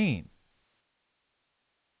insane.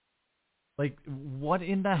 Like, what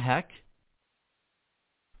in the heck?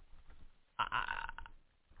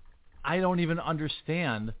 I don't even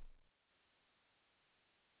understand.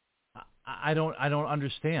 I don't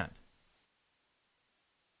understand.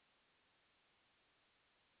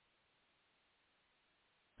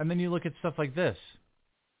 And then you look at stuff like this.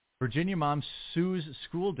 Virginia mom sues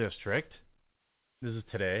school district. This is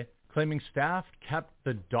today, claiming staff kept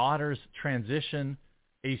the daughter's transition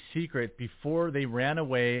a secret before they ran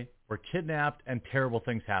away, were kidnapped, and terrible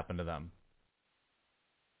things happened to them.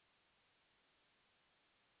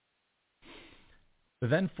 The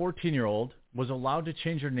then 14-year-old was allowed to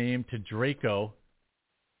change her name to Draco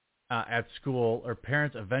at school. Her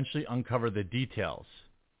parents eventually uncovered the details.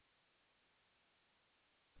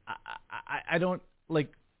 I don't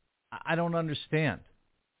understand.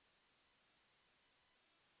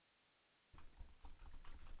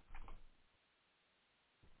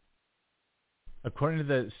 According to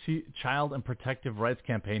the Child and Protective Rights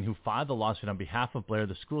Campaign, who filed the lawsuit on behalf of Blair,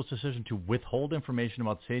 the school's decision to withhold information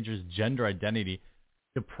about Sager's gender identity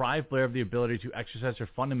deprived Blair of the ability to exercise her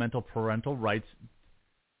fundamental parental rights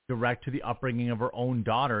direct to the upbringing of her own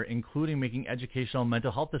daughter, including making educational and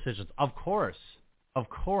mental health decisions. Of course. Of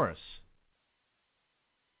course.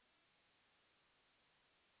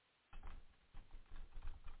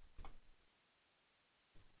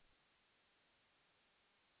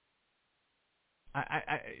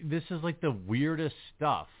 This is like the weirdest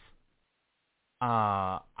stuff.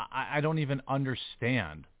 I don't even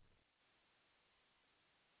understand.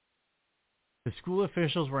 The school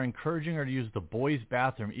officials were encouraging her to use the boys'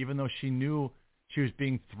 bathroom, even though she knew she was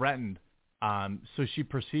being threatened. So she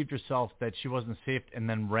perceived herself that she wasn't safe and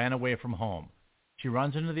then ran away from home. She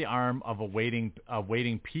runs into the arm of a waiting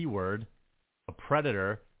P-word, a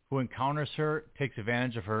predator, who encounters her, takes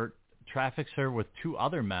advantage of her, traffics her with 2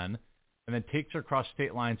 other men, and then takes her across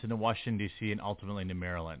state lines into Washington, D.C., and ultimately to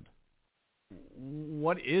Maryland.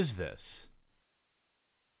 What is this?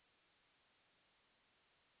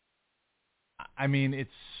 I mean,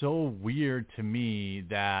 it's so weird to me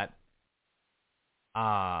that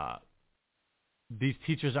these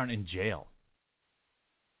teachers aren't in jail.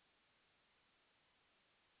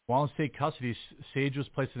 While in state custody, Sage was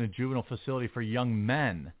placed in a juvenile facility for young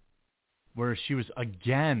men, where she was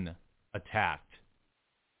again attacked.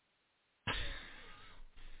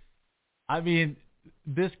 I mean,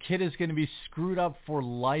 this kid is going to be screwed up for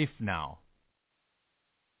life now.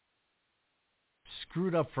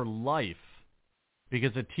 Screwed up for life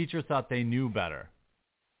because the teacher thought they knew better.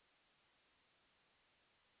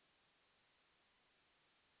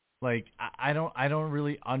 Like, I don't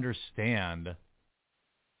really understand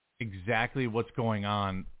exactly what's going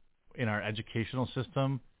on in our educational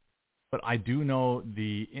system, but I do know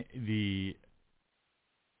the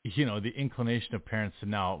inclination of parents to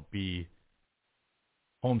now be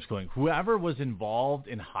homeschooling. Whoever was involved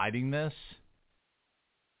in hiding this,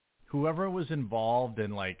 whoever was involved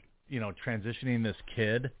in transitioning this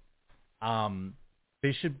kid,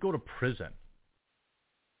 they should go to prison.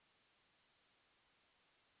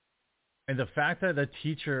 And the fact that the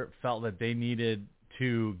teacher felt that they needed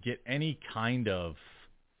to get any kind of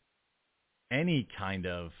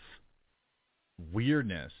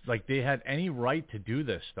weirdness, like they had any right to do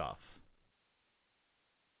this stuff.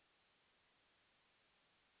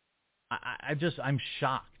 I'm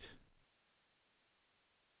shocked.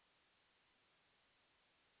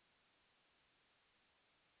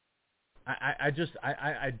 I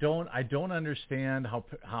don't understand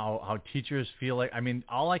how teachers feel like. I mean,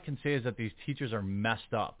 all I can say is that these teachers are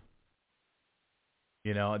messed up.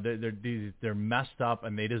 You know, they're messed up,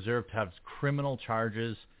 and they deserve to have criminal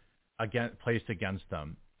charges placed against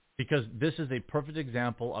them, because this is a perfect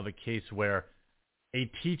example of a case where a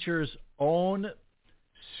teacher's own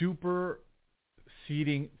choosing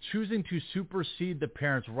to supersede the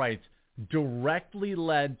parents' rights directly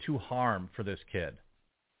led to harm for this kid.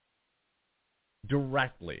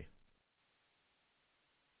 Directly.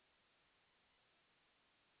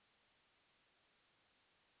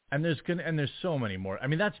 And there's so many more. I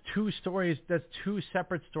mean, that's 2 stories. That's 2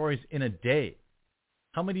 separate stories in a day.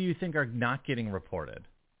 How many do you think are not getting reported?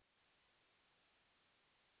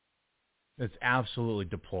 It's absolutely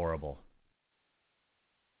deplorable.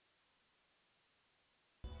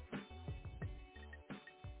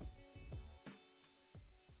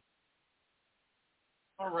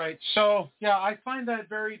 All right. So, yeah, I find that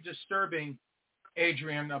very disturbing,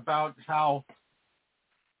 Adrian, about how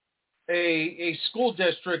a school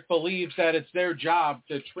district believes that it's their job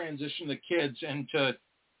to transition the kids and to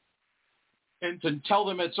tell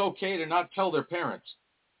them it's okay to not tell their parents.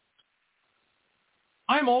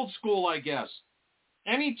 I'm old school, I guess.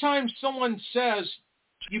 Anytime someone says,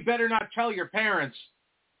 you better not tell your parents,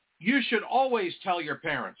 you should always tell your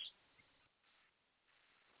parents.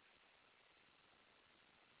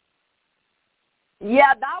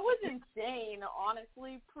 Yeah, that was insane,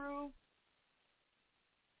 honestly, Proof.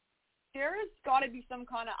 There's got to be some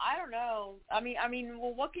kind of, I don't know. I mean,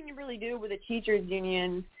 well, what can you really do with a teachers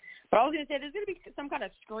union? But I was going to say, there's going to be some kind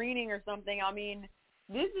of screening or something. I mean,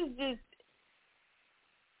 this is just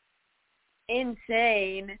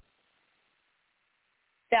insane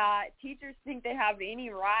that teachers think they have any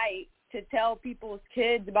right to tell people's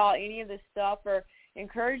kids about any of this stuff or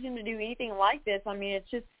encourage them to do anything like this. I mean,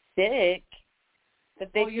 it's just sick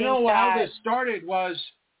that they think how this started was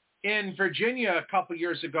in Virginia a couple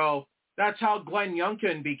years ago. That's how Glenn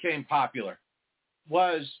Youngkin became popular.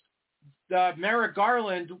 Was Merrick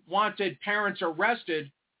Garland wanted parents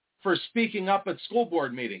arrested for speaking up at school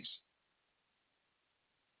board meetings.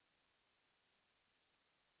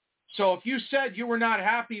 So if you said you were not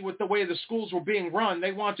happy with the way the schools were being run,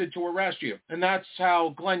 they wanted to arrest you. And that's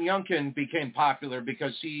how Glenn Youngkin became popular,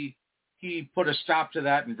 because he put a stop to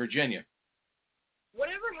that in Virginia.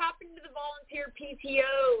 Whatever happened to the volunteer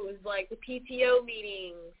PTOs, like the PTO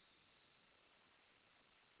meetings,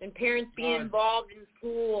 and parents being involved in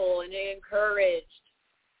school and encouraged?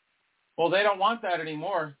 Well, they don't want that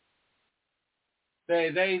anymore. They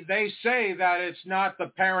say that it's not the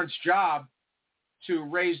parents' job to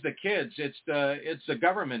raise the kids. It's the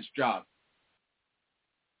government's job.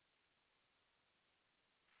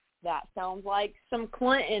 That sounds like some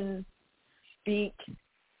Clinton speak,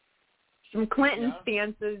 some Clinton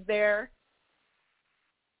stances there.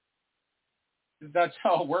 That's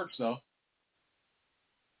how it works, though.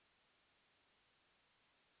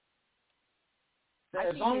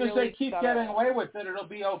 As long as they keep getting away with it, it'll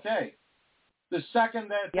be okay. The second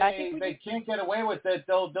that they can't get away with it,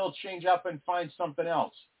 they'll change up and find something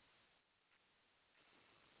else.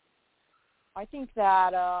 I think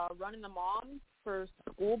that running the moms for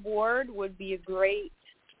school board would be a great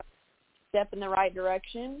step in the right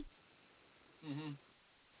direction. Mm-hmm.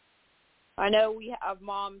 I know we have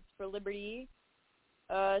Moms for Liberty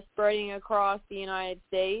spreading across the United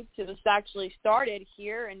States. It was actually started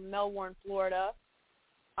here in Melbourne, Florida.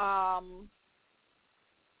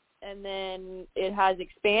 And then it has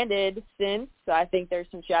expanded since. I think there's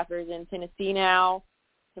some chapters in Tennessee now,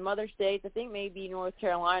 some other states. I think maybe North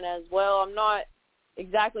Carolina as well. I'm not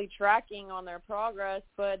exactly tracking on their progress,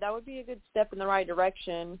 but that would be a good step in the right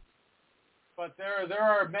direction. But there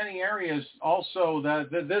are many areas also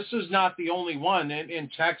that this is not the only one. In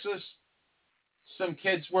Texas, some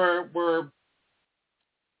kids there's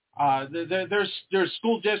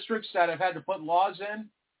school districts that have had to put laws in,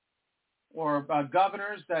 or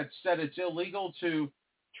governors that said it's illegal to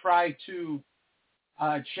try to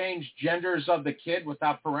change genders of the kid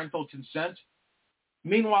without parental consent.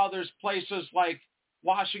 Meanwhile, there's places like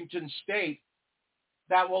Washington State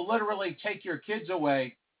that will literally take your kids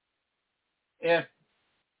away if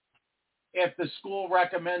the school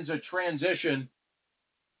recommends a transition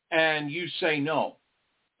and you say no.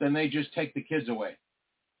 Then they just take the kids away.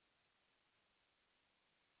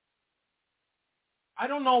 I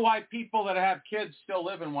don't know why people that have kids still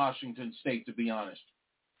live in Washington State, to be honest.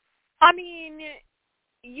 I mean,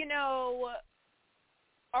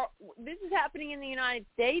 this is happening in the United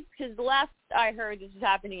States, because the last I heard this is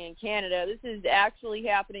happening in Canada. This is actually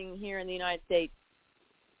happening here in the United States.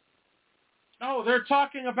 Oh, they're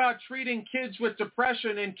talking about treating kids with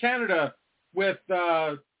depression in Canada with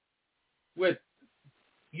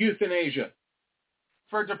euthanasia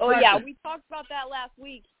for depression. Oh yeah, we talked about that last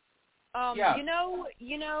week. Yeah.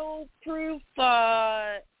 Proof,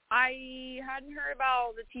 I hadn't heard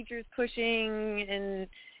about the teachers pushing and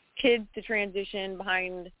kids to transition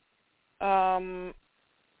behind, behind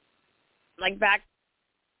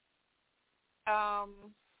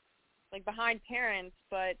parents,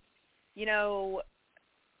 but,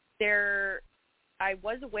 I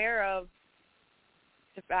was aware of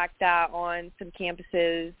the fact that on some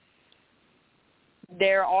campuses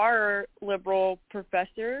there are liberal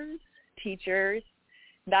professors, teachers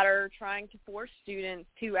that are trying to force students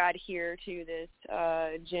to adhere to this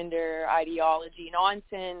gender ideology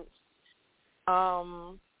nonsense.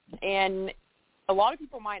 And a lot of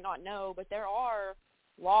people might not know, but there are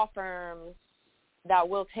law firms that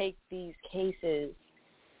will take these cases,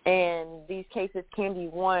 and these cases can be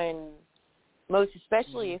won, most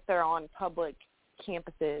especially if they're on public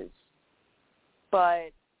campuses.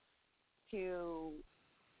 But to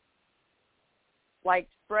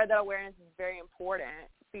spread that awareness is very important,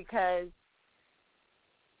 because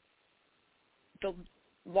the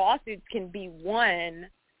lawsuits can be won.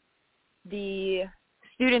 The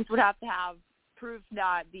students would have to have proof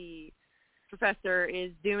that the professor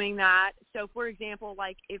is doing that. So, for example,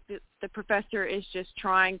 if the professor is just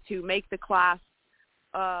trying to make the class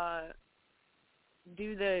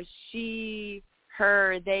do the she,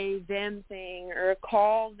 her, they, them thing, or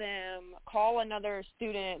call another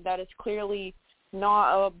student that is clearly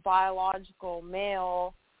not a biological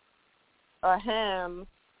male, a him,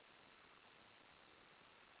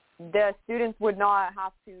 the students would not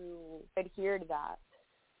have to adhere to that.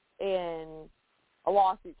 And a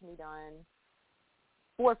lawsuit can be done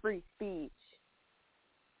for free speech.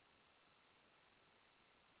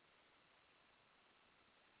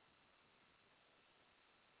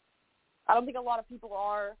 I don't think a lot of people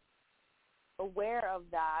are aware of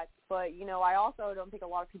that, but, I also don't think a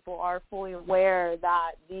lot of people are fully aware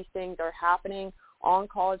that these things are happening on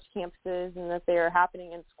college campuses and that they are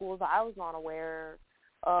happening in schools. I was not aware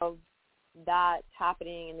of that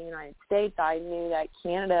happening in the United States. I knew that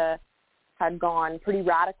Canada had gone pretty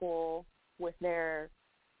radical with their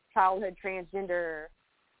childhood transgender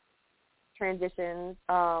transitions.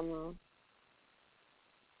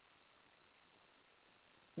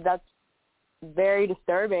 That's very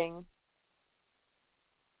disturbing.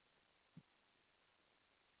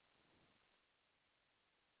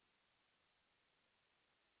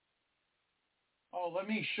 Oh, let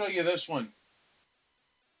me show you this one.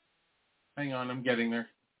 Hang on, I'm getting there.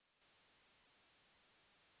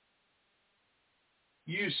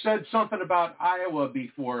 You said something about Iowa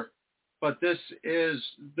before, but this is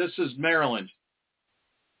Maryland.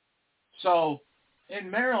 So in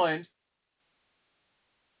Maryland,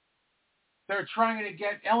 they're trying to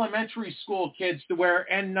get elementary school kids to wear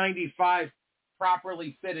N95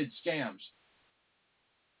 properly fitted scams.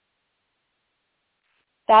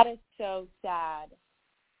 That is so sad.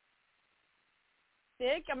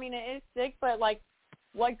 Sick? I mean, it is sick, but like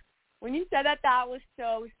when you said that was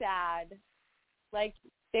so sad. Like,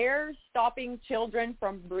 they're stopping children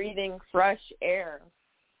from breathing fresh air.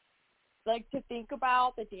 Like, to think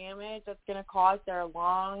about the damage that's going to cause their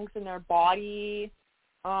lungs and their body,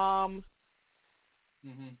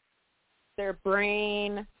 their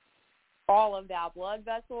brain, all of that, blood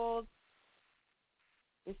vessels.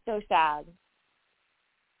 It's so sad.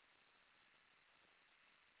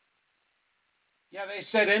 Yeah, they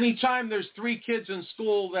said anytime there's 3 kids in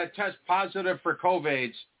school that test positive for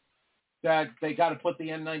COVID, that they got to put the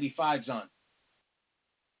N95s on.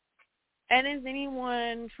 And is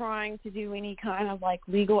anyone trying to do any kind of, like,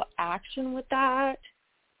 legal action with that?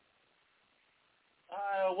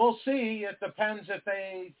 We'll see. It depends if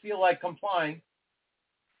they feel like complying.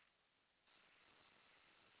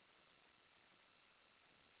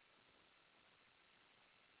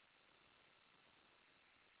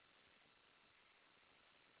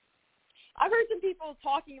 I've heard some people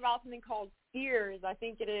talking about something called Sears. I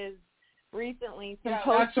think it is recently. Yeah,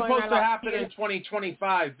 that's supposed to happen in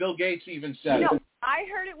 2025. Bill Gates even said it. I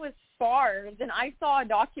heard it was SPARS, and I saw a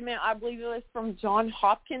document, I believe it was from Johns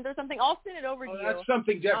Hopkins or something. I'll send it over to you. That's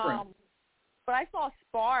something different. But I saw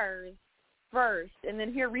SPARS first, and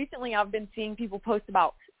then here recently I've been seeing people post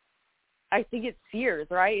about, I think it's Sears,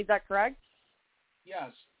 right? Is that correct?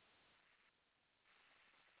 Yes.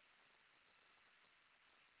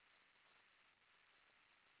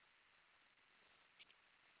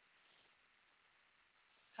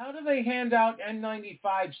 How do they hand out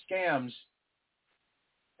N95 scams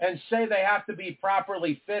and say they have to be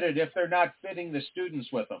properly fitted if they're not fitting the students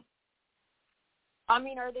with them? I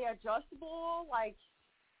mean, are they adjustable, like,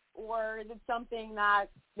 or is it something that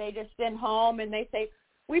they just send home and they say,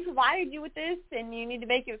 we provided you with this and you need to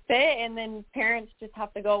make it fit, and then parents just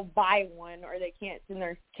have to go buy one or they can't send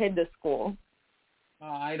their kid to school?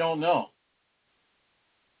 I don't know.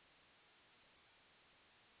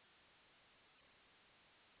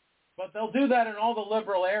 But they'll do that in all the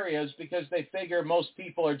liberal areas because they figure most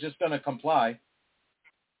people are just going to comply.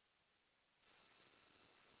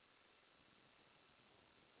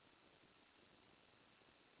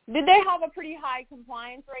 Did they have a pretty high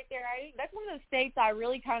compliance rate there? That's one of those states I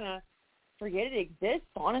really kind of forget it exists,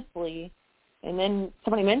 honestly. And then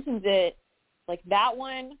somebody mentions it, like that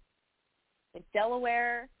one, like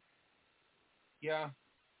Delaware. Yeah.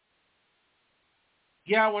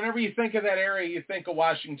 Yeah, whenever you think of that area, you think of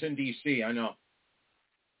Washington, D.C., I know.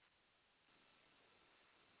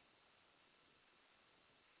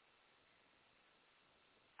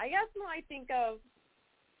 I guess when I think of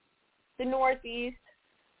the Northeast,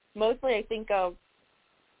 mostly I think of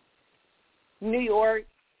New York,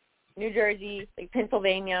 New Jersey, like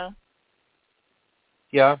Pennsylvania.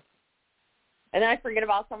 Yeah. And then I forget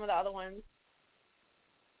about some of the other ones.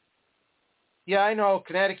 Yeah, I know.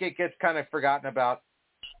 Connecticut gets kind of forgotten about.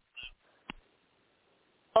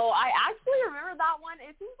 Oh, I actually remember that one.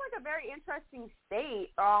 It seems like a very interesting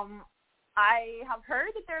state. I have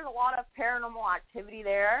heard that there's a lot of paranormal activity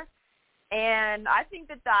there, and I think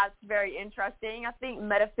that that's very interesting. I think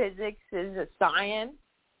metaphysics is a science,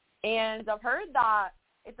 and I've heard that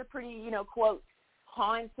it's a pretty, quote,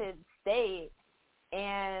 haunted state.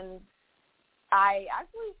 And I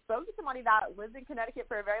actually spoke to somebody that lived in Connecticut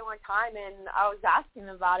for a very long time, and I was asking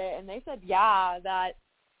them about it, and they said, yeah,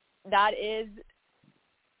 that is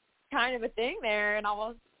kind of a thing there, and I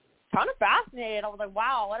was kind of fascinated. I was like,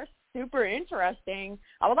 wow, that is super interesting.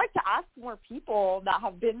 I would like to ask more people that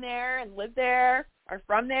have been there and lived there or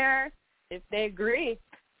from there if they agree.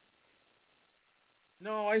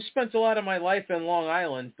 No, I spent a lot of my life in Long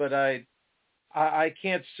Island, but I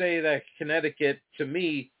can't say that Connecticut to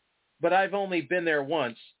me, but I've only been there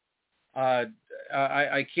once. I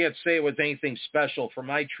can't say it was anything special for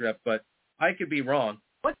my trip, but I could be wrong.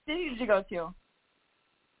 What city did you go to?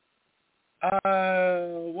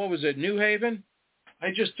 What was it, New Haven?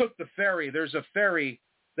 I just took the ferry. There's a ferry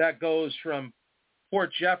that goes from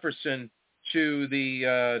Port Jefferson to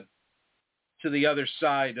the other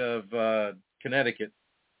side of Connecticut.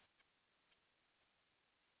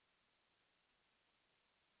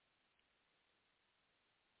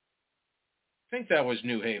 I think that was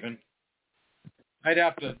New Haven. I'd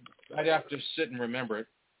have to sit and remember it.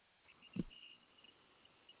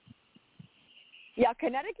 Yeah,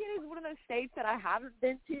 Connecticut is one of those states that I haven't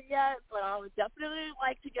been to yet, but I would definitely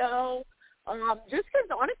like to go. Just because,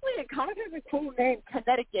 honestly, it kind of has a cool name,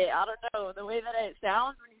 Connecticut. I don't know, the way that it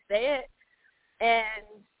sounds when you say it. And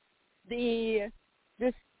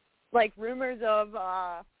just, like, rumors of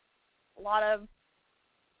a lot of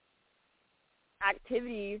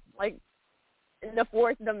activity, like, in the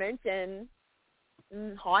fourth dimension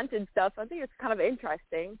and haunted stuff. I think it's kind of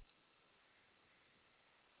interesting.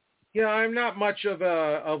 Yeah, I'm not much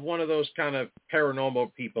of one of those kind of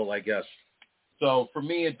paranormal people, I guess. So for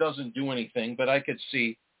me, it doesn't do anything. But I could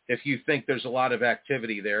see if you think there's a lot of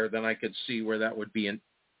activity there, then I could see where that would be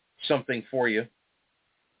something for you.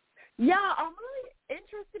 Yeah, I'm really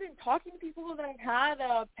interested in talking to people that have had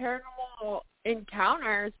paranormal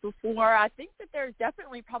encounters before. I think that there's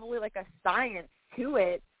definitely probably like a science to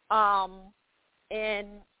it. And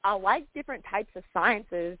I like different types of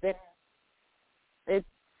sciences, and it's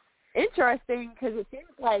interesting because it seems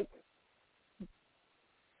like,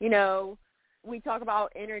 you know, we talk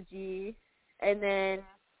about energy, and then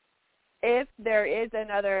if there is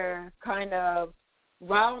another kind of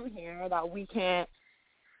realm here that we can't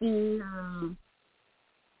see,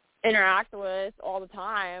 interact with all the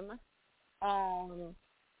time,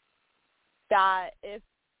 that if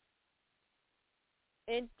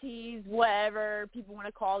entities, whatever people want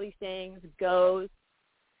to call these things, ghosts,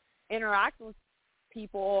 interact with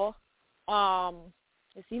people,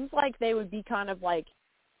 it seems like they would be kind of like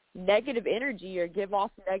negative energy or give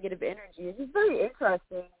off negative energy. It's just very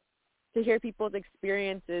interesting to hear people's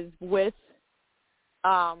experiences with,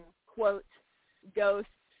 quote, ghosts.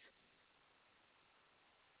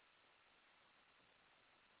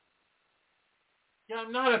 Yeah,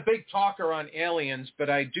 I'm not a big talker on aliens, but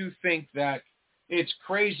I do think that it's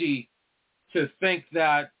crazy to think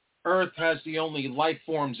that Earth has the only life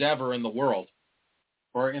forms ever in the world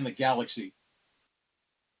or in the galaxy.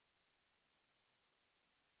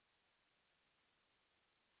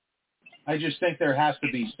 I just think there has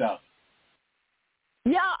to be stuff.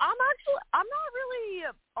 Yeah, I'm not really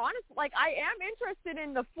honest. Like, I am interested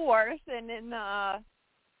in the Force and in,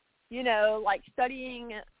 you know, like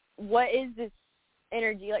studying what is this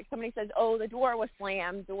energy. Like somebody says, oh, the door was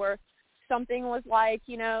slammed, or something was like,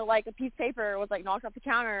 you know, like a piece of paper was like knocked off the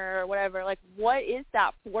counter or whatever. Like, what is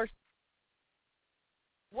that force?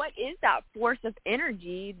 What is that force of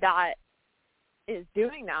energy that is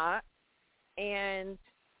doing that? And,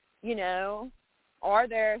 you know, are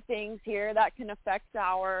there things here that can affect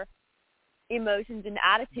our emotions and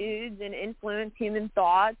attitudes and influence human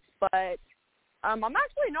thoughts? But I'm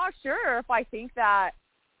actually not sure if I think that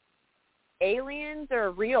aliens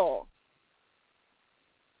are real.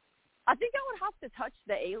 I think I would have to touch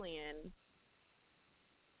the alien.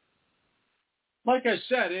 Like I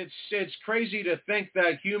said, it's crazy to think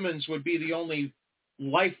that humans would be the only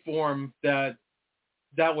life form that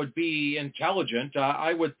would be intelligent.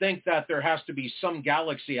 I would think that there has to be some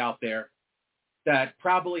galaxy out there that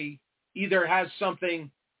probably either has something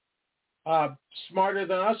smarter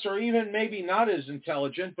than us, or even maybe not as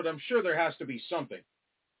intelligent, but I'm sure there has to be something.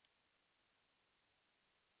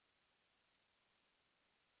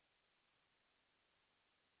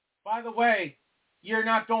 By the way, you're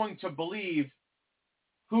not going to believe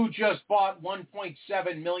who just bought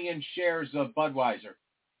 1.7 million shares of Budweiser.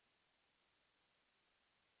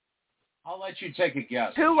 I'll let you take a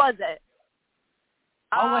guess. Who was it?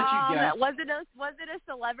 I'll let you guess. Was it a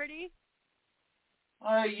celebrity?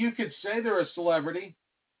 You could say they're a celebrity.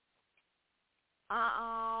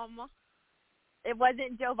 It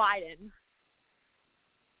wasn't Joe Biden.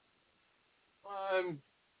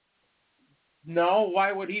 No,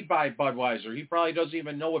 why would he buy Budweiser? He probably doesn't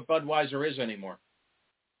even know what Budweiser is anymore.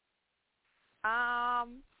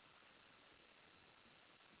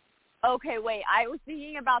 Okay, wait. I was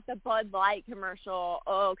thinking about the Bud Light commercial.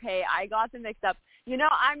 Okay, I got them mixed up. You know,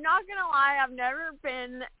 I'm not going to lie. I've never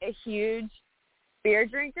been a huge beer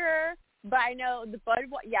drinker, but I know the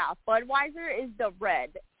Budweiser is the red,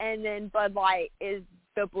 and then Bud Light is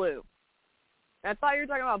the blue. I thought you were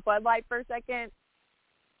talking about Bud Light for a second.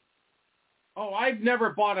 Oh, I've never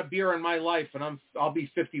bought a beer in my life, and I'll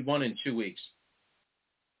be 51 in 2 weeks.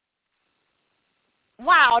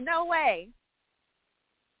 Wow, no way.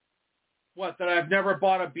 What, that I've never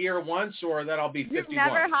bought a beer once, or that I'll be 51? You've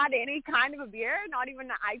never had any kind of a beer, not even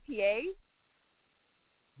an IPA?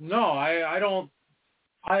 No, I don't.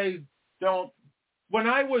 When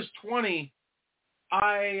I was 20,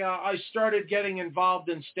 I started getting involved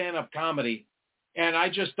in stand-up comedy, and I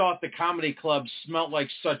just thought the comedy clubs smelled like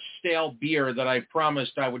such stale beer that I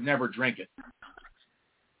promised I would never drink it.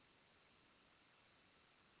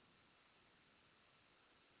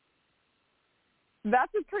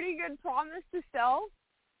 That's a pretty good promise to sell.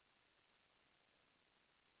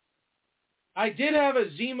 I did have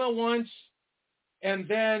a Zima once, and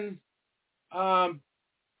then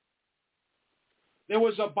there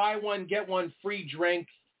was a buy one, get one free drink,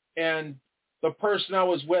 and the person I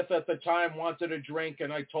was with at the time wanted a drink,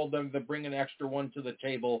 and I told them to bring an extra one to the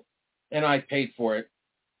table, and I paid for it.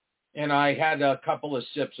 And I had a couple of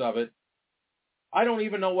sips of it. I don't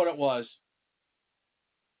even know what it was.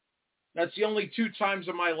 That's the only 2 times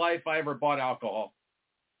in my life I ever bought alcohol.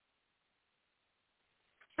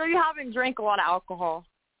 So you haven't drank a lot of alcohol?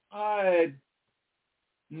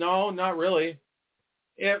 No, not really.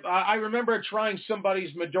 I remember trying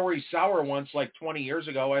somebody's Midori Sour once, like 20 years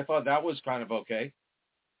ago. I thought that was kind of okay.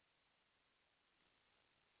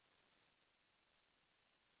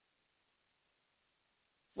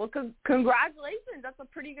 Well, congratulations. That's a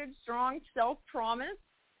pretty good, strong self-promise.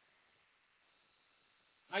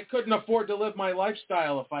 I couldn't afford to live my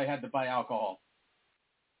lifestyle if I had to buy alcohol.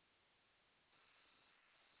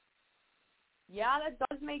 Yeah, that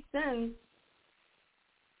does make sense.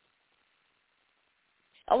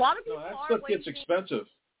 A lot of people that are stuff wasting, gets expensive.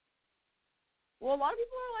 Well, a lot of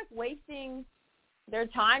people are like wasting their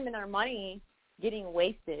time and their money getting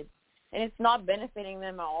wasted, and it's not benefiting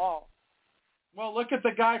them at all. Well, look at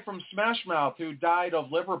the guy from Smash Mouth who died of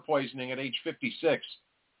liver poisoning at age 56.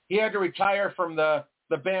 He had to retire from the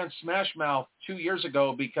band Smash Mouth 2 years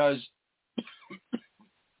ago because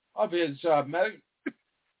of his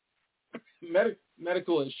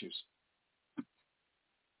medical issues.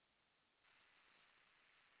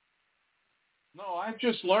 No, I've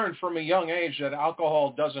just learned from a young age that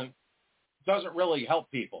alcohol doesn't really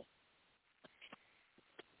help people.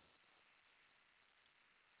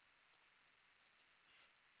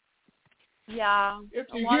 Yeah. If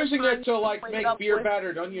you're using it to like make beer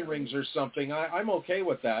battered onion rings or something, I'm okay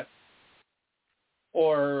with that.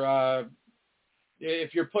 Or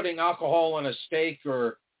if you're putting alcohol on a steak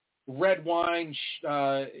or red wine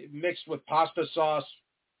mixed with pasta sauce,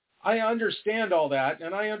 I understand all that,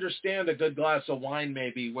 and I understand a good glass of wine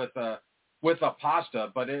maybe with a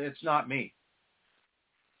pasta, but it's not me.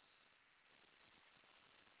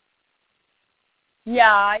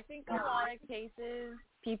 Yeah, I think in a lot of cases,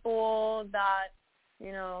 people that,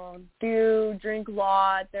 do drink a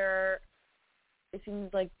lot, it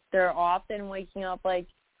seems like they're often waking up like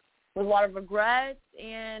with a lot of regrets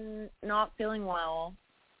and not feeling well.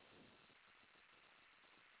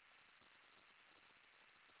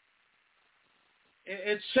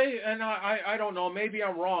 It's and I don't know, maybe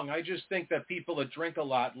I'm wrong. I just think that people that drink a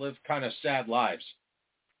lot live kind of sad lives.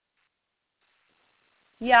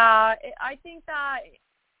 Yeah, I think that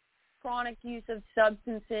chronic use of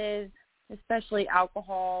substances, especially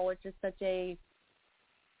alcohol, which is such a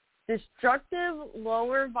destructive,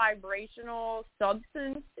 lower vibrational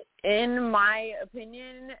substance, in my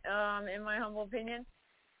opinion, in my humble opinion,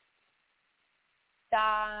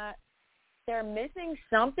 that they're missing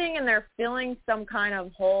something and they're filling some kind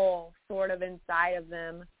of hole sort of inside of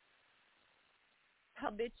them.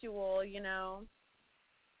 Habitual,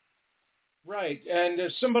 Right, and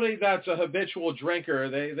if somebody that's a habitual drinker,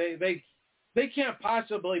 they can't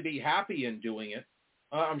possibly be happy in doing it.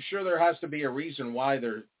 I'm sure there has to be a reason why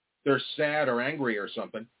they're sad or angry or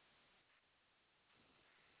something.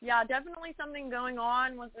 Yeah, definitely something going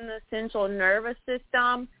on within the central nervous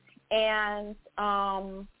system, and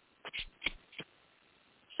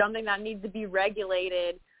something that needs to be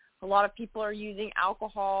regulated. A lot of people are using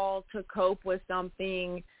alcohol to cope with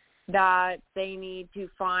something that they need to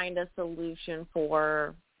find a solution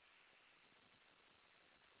for.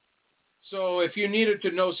 So if you needed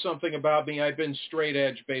to know something about me, I've been straight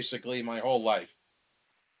edge basically my whole life.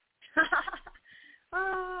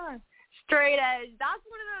 Straight edge. That's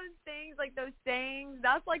one of those things, like those sayings.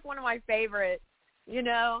 That's like one of my favorites,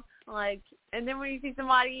 and then when you see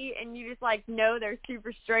somebody and you just know they're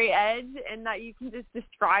super straight edge and that you can just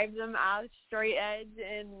describe them as straight edge,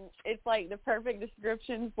 and it's like the perfect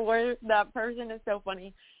description for that person. Is so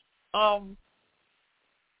funny.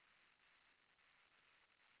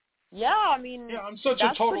 Yeah, I mean, I'm such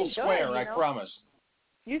a total square, I promise.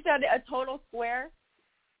 You said a total square?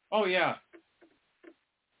 Oh, yeah.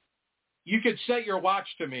 You could set your watch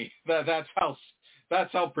to me. That's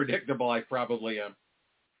how predictable I probably am.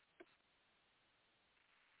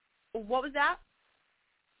 What was that?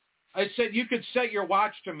 I said you could set your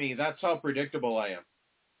watch to me. That's how predictable I am.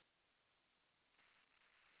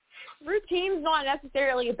 Routine's not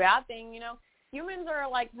necessarily a bad thing, you know. Humans are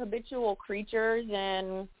like habitual creatures,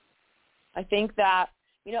 and I think that,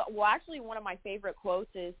 you know, well, actually one of my favorite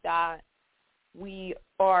quotes is that we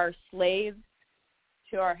are slaves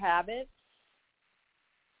to our habits.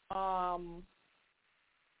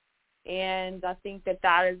 And I think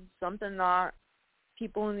that is something that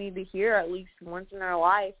people need to hear at least once in their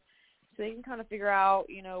life, so they can kind of figure out,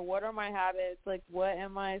 you know, what are my habits, like what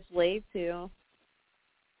am I a slave to?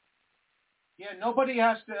 Yeah, nobody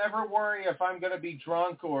has to ever worry if I'm going to be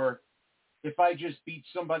drunk or if I just beat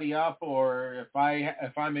somebody up or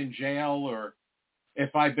if I'm in jail or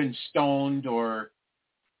if I've been stoned or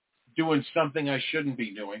doing something I shouldn't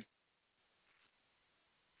be doing.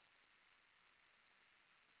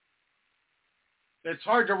 It's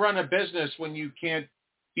hard to run a business when you can't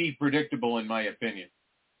be predictable, in my opinion.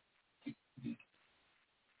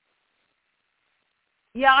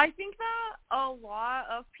 Yeah, I think that a lot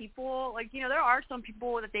of people, like, you know, there are some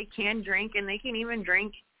people that they can drink, and they can even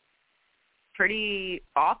drink pretty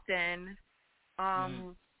often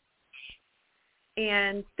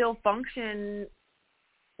and still function.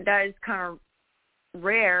 That is kind of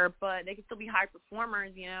rare, but they can still be high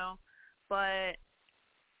performers, you know. But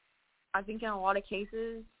I think in a lot of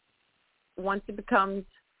cases, once it becomes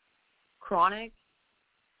chronic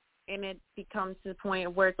and it becomes to the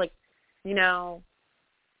point where it's like, you know,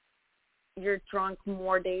 you're drunk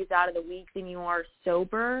more days out of the week than you are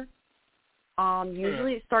sober,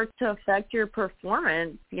 usually it starts to affect your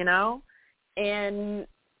performance, you know, and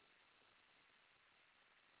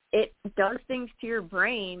it does things to your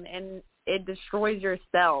brain and it destroys your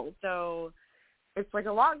cells. So it's like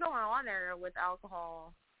a lot going on there with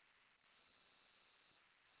alcohol.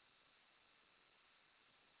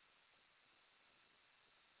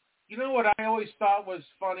 You know what I always thought was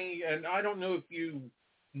funny, and I don't know if you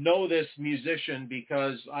know this musician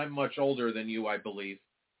because I'm much older than you, I believe.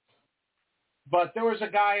 But there was a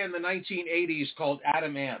guy in the 1980s called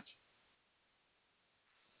Adam Ant.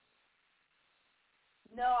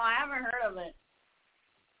 No, I haven't heard of it.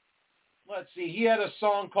 Let's see. He had a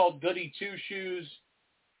song called Goody Two Shoes.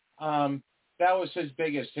 That was his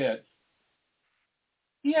biggest hit.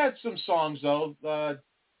 He had some songs, though.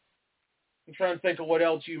 I'm trying to think of what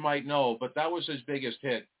else you might know, but that was his biggest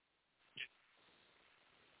hit.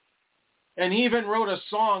 And he even wrote a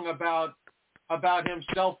song about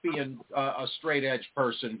himself being a straight edge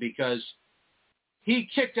person because he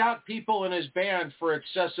kicked out people in his band for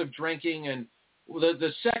excessive drinking, and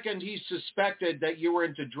the second he suspected that you were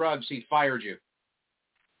into drugs, he fired you.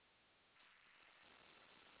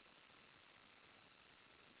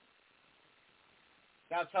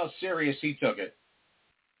 That's how serious he took it.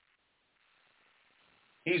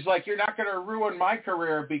 He's like, you're not going to ruin my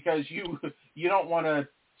career because you don't want to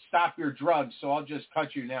stop your drugs, so I'll just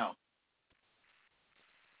cut you now.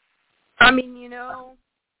 I mean, you know,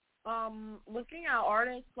 looking at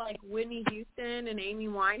artists like Whitney Houston and Amy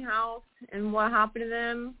Winehouse and what happened to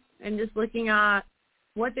them, and just looking at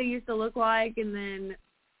what they used to look like, and then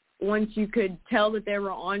once you could tell that they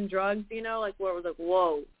were on drugs, you know, like where it was like,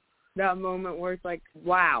 whoa, that moment where it's like,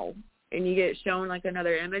 wow. And you get shown like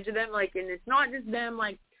another image of them, like, and it's not just them,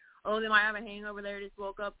 like, oh, they might have a hangover, they just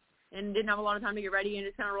woke up and didn't have a lot of time to get ready and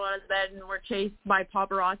just kind of rolled out of bed and were chased by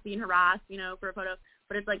paparazzi and harassed, you know, for a photo.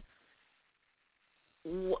 But it's like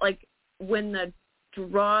when the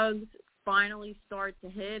drugs finally start to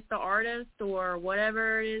hit the artist or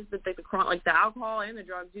whatever it is, but like the alcohol and the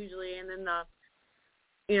drugs usually, and then the,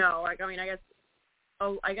 you know, like, I mean, I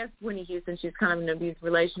guess Whitney Houston, she's kind of in an abusive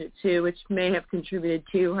relationship too, which may have contributed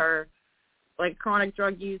to her, like, chronic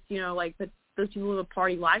drug use, you know, like those people live a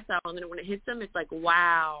party lifestyle, and then when it hits them, it's like,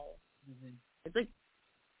 wow. Mm-hmm. It's like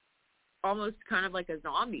almost kind of like a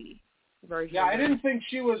zombie version. Yeah, I didn't think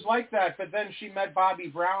she was like that, but then she met Bobby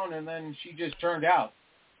Brown, and then she just turned out.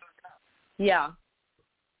 Yeah.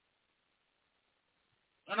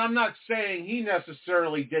 And I'm not saying he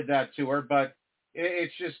necessarily did that to her, but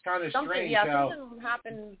it's just kind of strange how... something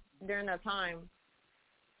happened during that time.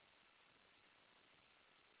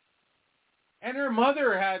 And her mother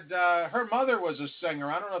was a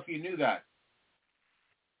singer. I don't know if you knew that.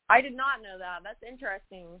 I did not know that. That's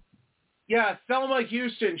interesting. Yeah, Thelma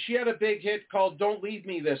Houston. She had a big hit called "Don't Leave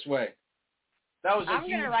Me This Way." That was a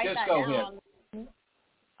huge disco hit.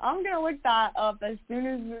 I'm gonna look that up as soon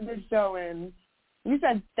as the show ends. You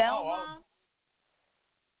said Thelma?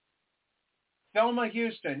 Thelma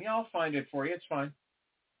Houston. Yeah, I'll find it for you. It's fine.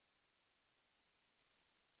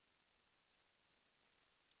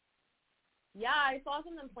 Yeah, I saw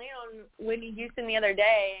something playing on Whitney Houston the other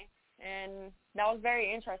day, and that was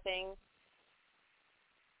very interesting.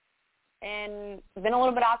 And then a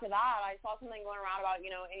little bit after that, I saw something going around about,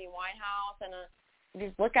 Amy Winehouse, and you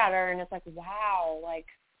just look at her, and it's like, wow, like,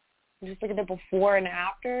 you just look at the before and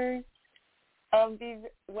after of these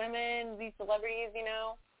women, these celebrities,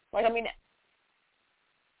 Like, I mean,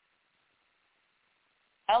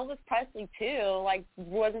 Elvis Presley, too. Like,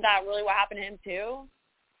 wasn't that really what happened to him, too?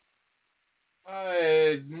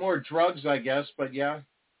 More drugs, I guess, but yeah.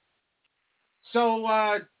 So,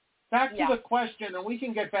 back to the question, and we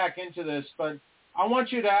can get back into this, but I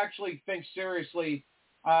want you to actually think seriously.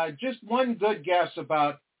 Just one good guess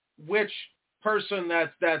about which person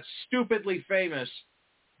that's stupidly famous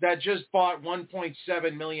that just bought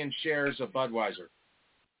 1.7 million shares of Budweiser.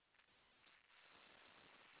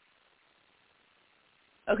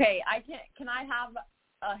 Okay, can I have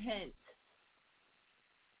a hint?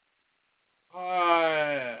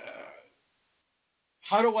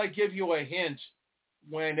 How do I give you a hint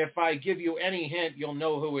when if I give you any hint, you'll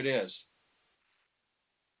know who it is?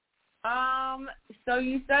 So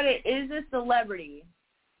you said it is a celebrity.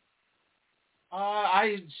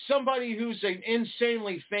 Somebody who's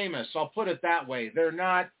insanely famous. I'll put it that way. They're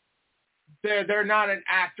not an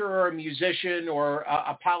actor or a musician or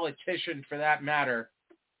a politician for that matter.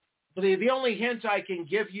 But the only hint I can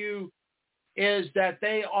give you is that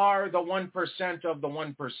they are the 1% of the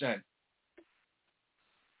 1%.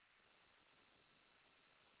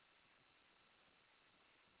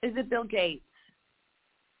 Is it Bill Gates?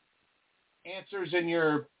 Answers in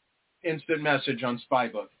your instant message on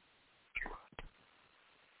Spybook.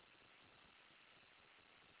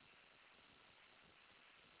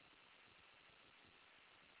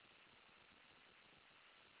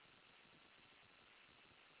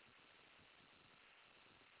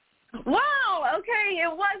 Wow, okay, it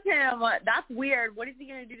was him. That's weird. What is he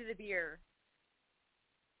going to do to the beer?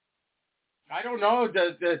 I don't know.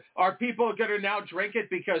 Are people going to now drink it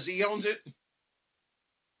because he owns it?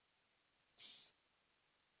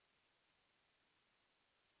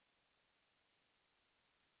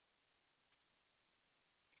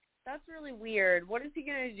 That's really weird. What is he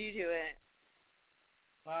going to do to it?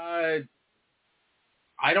 I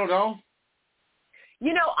don't know.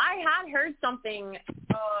 I had heard something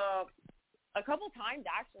a couple times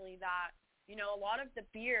actually that, a lot of the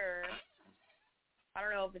beer, I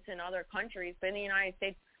don't know if it's in other countries, but in the United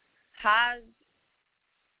States, has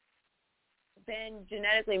been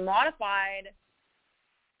genetically modified.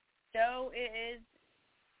 So it is,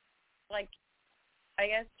 like, I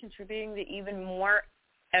guess, contributing to even more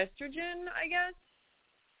estrogen, I guess.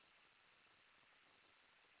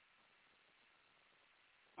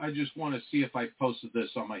 I just want to see if I posted this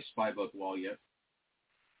on my Spybook wall yet.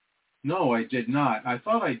 No, I did not. I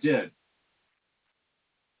thought I did.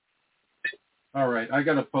 All right, I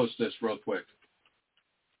got to post this real quick.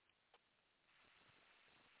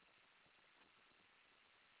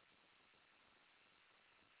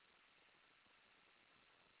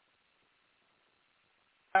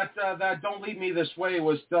 That Don't Lead Me This Way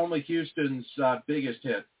was Thelma Houston's biggest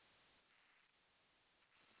hit.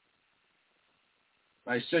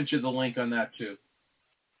 I sent you the link on that, too.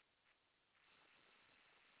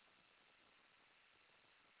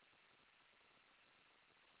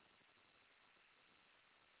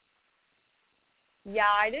 Yeah,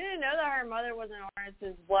 I didn't know that her mother was an artist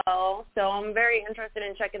as well, so I'm very interested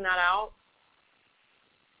in checking that out.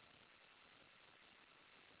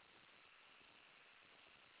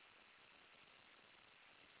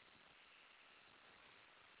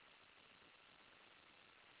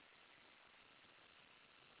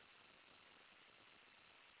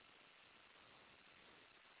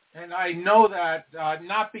 And I know that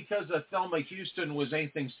not because of Thelma Houston was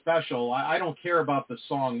anything special. I don't care about the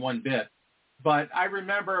song one bit. But I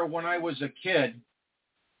remember when I was a kid,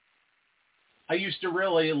 I used to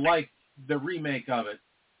really like the remake of it.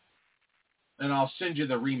 And I'll send you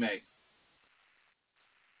the remake.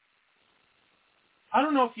 I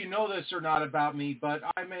don't know if you know this or not about me, but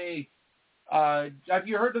I'm a... have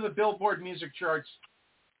you heard of the Billboard music charts?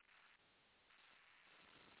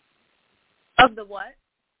 Of the what?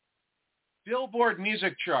 Billboard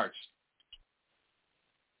music charts.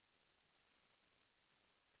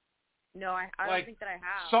 No, I don't think that I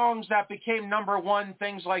have. Songs that became number one,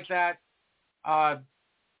 things like that.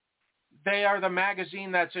 They are the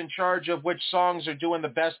magazine that's in charge of which songs are doing the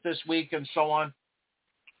best this week and so on.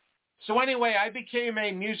 So anyway, I became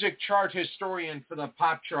a music chart historian for the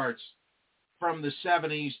pop charts. from the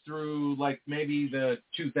 70s through like maybe the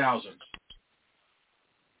 2000s.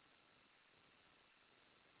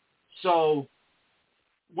 So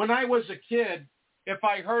when I was a kid, if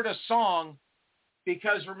I heard a song,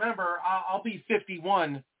 because remember, I'll be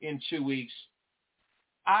 51 in 2 weeks,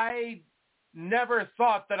 I never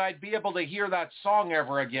thought that I'd be able to hear that song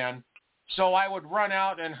ever again. So I would run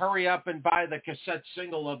out and hurry up and buy the cassette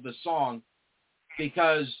single of the song,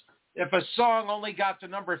 because if a song only got to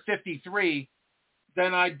number 53,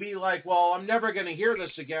 then I'd be like, well, I'm never going to hear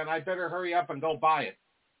this again. I better hurry up and go buy it.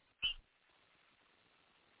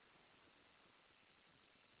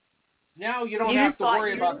 Now you don't have to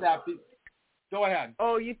worry about that. Go ahead.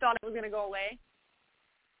 Oh, you thought it was going to go away?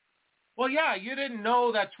 Well, yeah, you didn't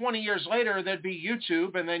know that 20 years later there'd be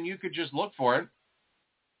YouTube and then you could just look for it.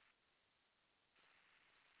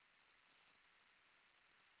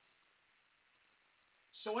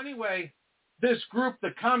 So anyway, this group,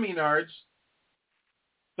 the Communards,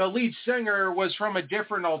 the lead singer was from a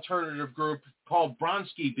different alternative group called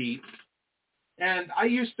Bronski Beat. And I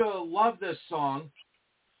used to love this song.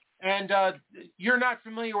 And you're not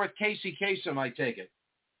familiar with Casey Kasem, I take it?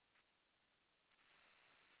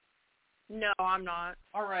 No, I'm not.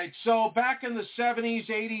 All right. So back in the 70s,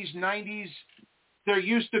 80s, 90s, there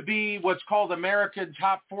used to be what's called American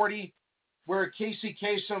Top 40, where Casey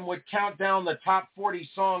Kasem would count down the top 40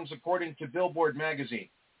 songs according to Billboard magazine.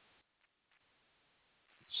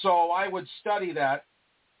 So I would study that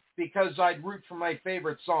because I'd root for my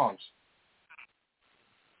favorite songs.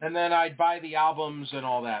 And then I'd buy the albums and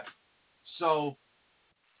all that. So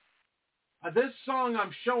this song I'm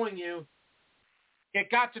showing you, it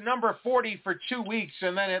got to number 40 for 2 weeks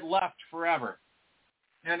and then it left forever.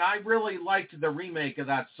 And I really liked the remake of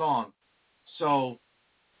that song. So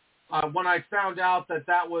when I found out that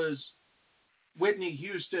that was Whitney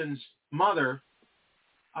Houston's mother,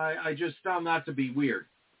 I just found that to be weird.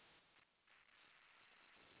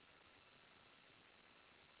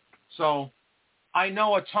 So I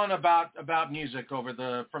know a ton about music from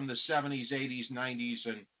the 70s, 80s, 90s,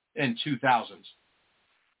 and 2000s.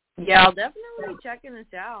 Yeah, I'll definitely be checking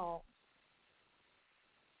this out.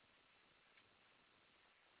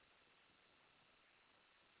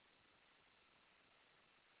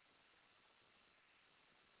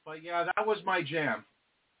 But yeah, that was my jam.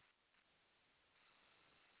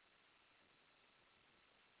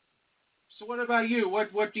 So what about you?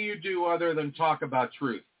 What do you do other than talk about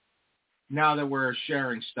truth now that we're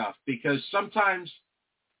sharing stuff? Because sometimes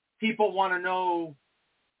people want to know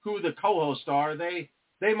who the co-hosts are. They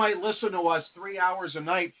might listen to us 3 hours a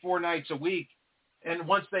night, 4 nights a week, and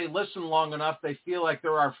once they listen long enough, they feel like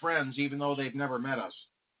they're our friends, even though they've never met us.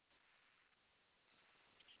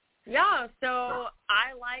 Yeah, so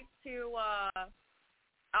I like to,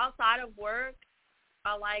 outside of work,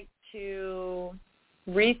 I like to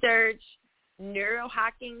research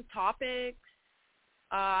neurohacking topics.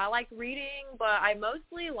 I like reading, but I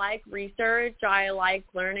mostly like research. I like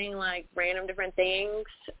learning, like, random different things.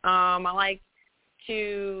 I like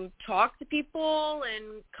to talk to people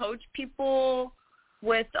and coach people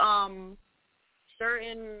with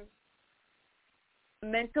certain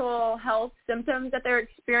mental health symptoms that they're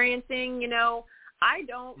experiencing. You know, I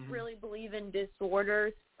don't really believe in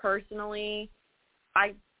disorders personally.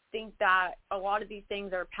 I think that a lot of these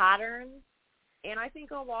things are patterns, and I think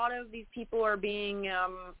a lot of these people are being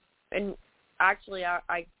and actually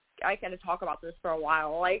I kind of talk about this for a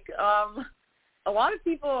while. Like a lot of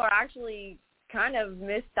people are actually kind of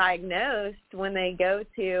misdiagnosed when they go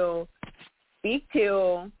to speak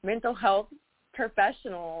to mental health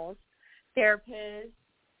professionals, therapists,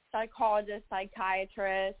 psychologists,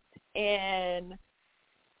 psychiatrists, and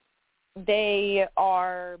they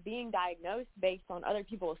are being diagnosed based on other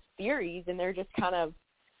people's theories, and they're just kind of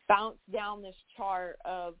bounced down this chart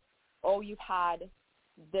of, oh, you've had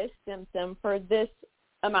this symptom for this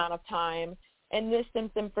amount of time and this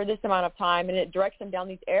symptom for this amount of time, and it directs them down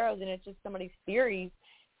these arrows, and it's just somebody's theories.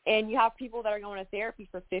 And you have people that are going to therapy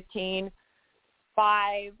for 15,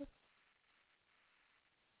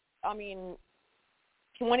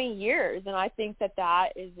 20 years, and I think that that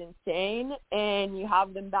is insane. And you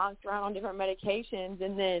have them bounced around on different medications,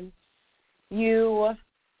 and then you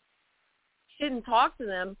shouldn't talk to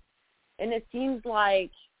them. And it seems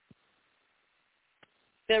like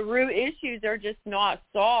the root issues are just not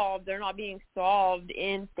solved. They're not being solved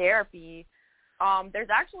in therapy. There's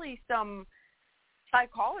actually some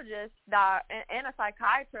psychologists and a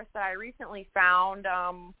psychiatrist that I recently found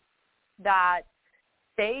that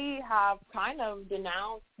they have kind of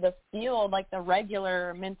denounced the field, like the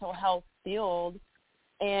regular mental health field,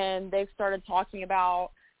 and they've started talking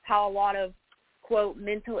about how a lot of, quote,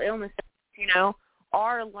 mental illness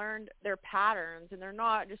are learned, they're patterns, and they're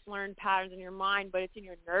not just learned patterns in your mind, but it's in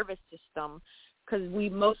your nervous system, because we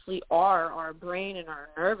mostly are our brain and our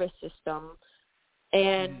nervous system.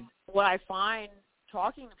 And what I find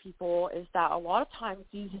talking to people is that a lot of times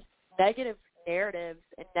these negative narratives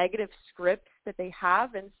and negative scripts that they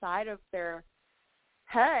have inside of their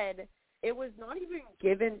head, it was not even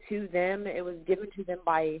given to them. It was given to them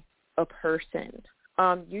by a person,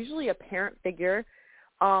 usually a parent figure,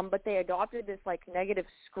 but they adopted this like negative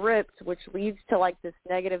script, which leads to like this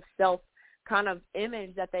negative self kind of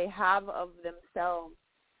image that they have of themselves.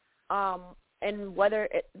 And whether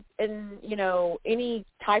any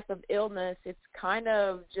type of illness, it's kind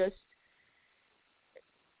of just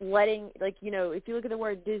letting, like, if you look at the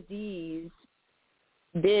word disease,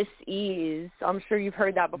 dis-ease, I'm sure you've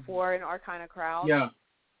heard that before in our kind of crowd.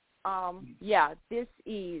 Yeah.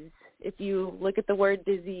 Dis-ease. If you look at the word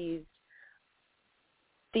disease,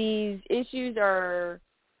 these issues are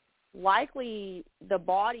likely the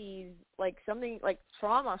body's, like something like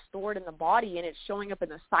trauma stored in the body, and it's showing up in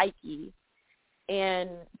the psyche. And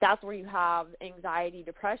that's where you have anxiety,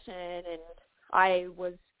 depression. And I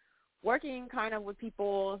was working kind of with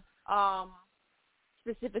people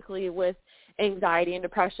specifically with anxiety and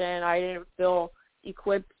depression. I didn't feel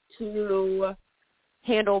equipped to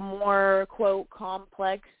handle more, quote,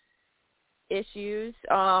 complex issues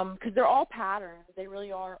because they're all patterns. They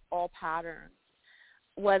really are all patterns,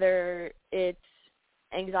 whether it's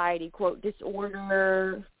anxiety, quote,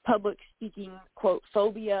 disorder, public speaking, quote,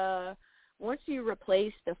 phobia. Once you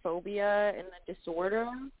replace the phobia and the disorder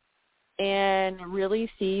and really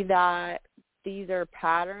see that these are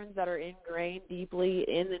patterns that are ingrained deeply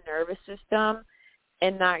in the nervous system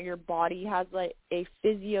and that your body has like a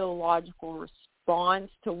physiological response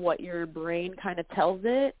to what your brain kind of tells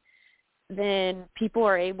it, then people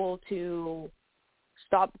are able to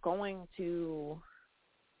stop going to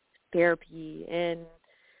therapy and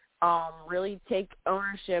really take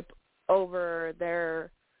ownership over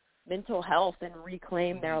their mental health and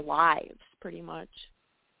reclaim their lives, pretty much.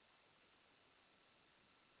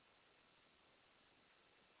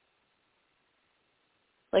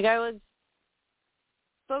 Like, I was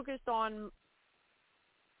focused on,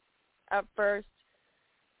 at first,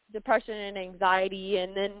 depression and anxiety,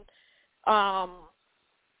 and then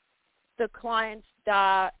the clients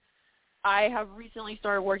that I have recently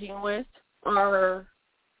started working with are,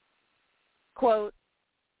 quote,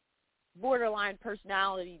 borderline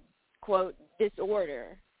personality, quote,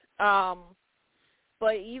 disorder.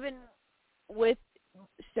 But even with,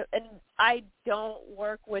 and I don't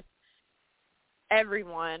work with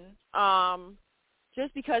everyone,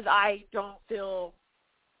 just because I don't feel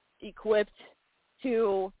equipped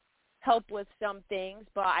to help with some things,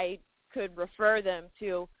 but I could refer them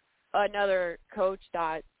to another coach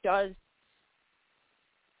that does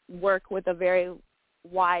work with a very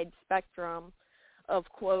wide spectrum of,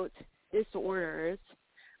 quote, disorders,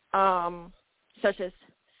 such as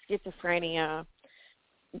schizophrenia,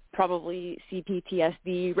 probably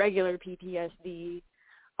CPTSD, regular PTSD.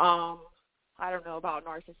 I don't know about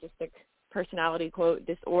narcissistic personality, quote,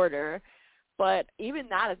 disorder, but even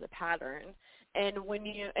that is a pattern. And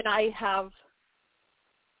I have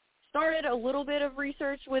started a little bit of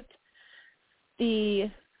research with the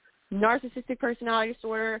narcissistic personality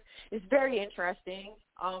disorder. It's very interesting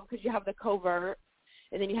because you have the covert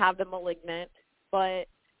and then you have the malignant, but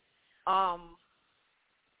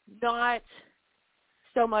not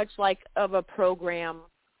so much like of a program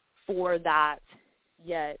for that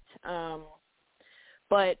yet.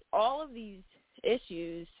 But all of these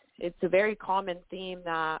issues, it's a very common theme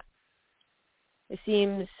that it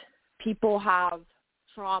seems people have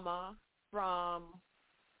trauma from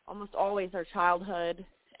almost always their childhood,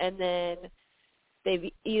 and then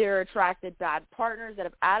they've either attracted bad partners that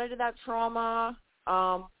have added to that trauma,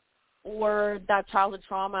 or that childhood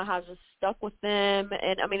trauma has just stuck with them.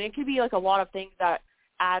 And, I mean, it could be like a lot of things that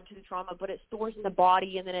add to the trauma, but it stores in the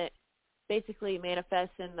body, and then it basically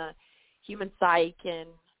manifests in the human psyche, and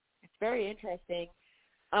it's very interesting.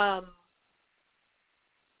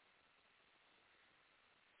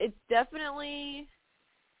 It's definitely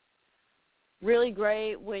really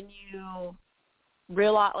great when you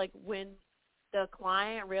realize, like, when the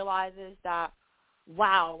client realizes that,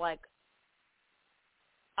 wow, like,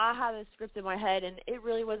 I had this script in my head, and it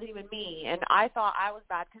really wasn't even me, and I thought I was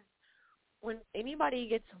bad, because when anybody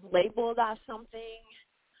gets labeled as something,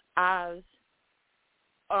 as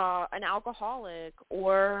an alcoholic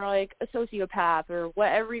or like a sociopath or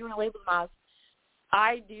whatever you want to label them as,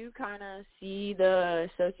 I do kind of see the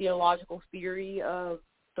sociological theory of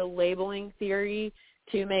the labeling theory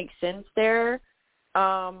to make sense there.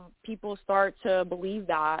 people start to believe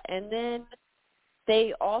that. And then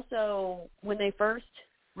they also, when they first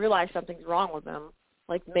realize something's wrong with them,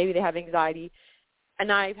 like maybe they have anxiety,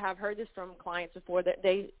 and I have heard this from clients before, that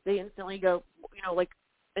they instantly go, like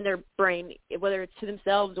in their brain, whether it's to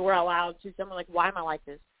themselves or out loud to someone, like, why am I like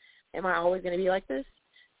this? Am I always going to be like this?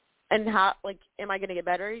 And how, like, am I going to get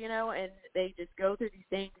better, And they just go through these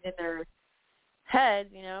things in their heads,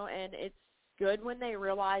 and it's good when they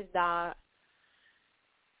realize that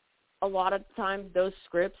a lot of times those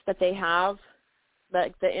scripts that they have,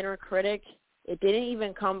 like the inner critic, it didn't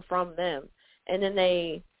even come from them. And then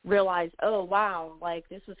they realize, oh, wow, like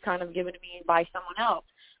this was kind of given to me by someone else.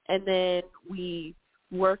 And then we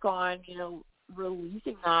work on,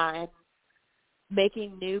 releasing that and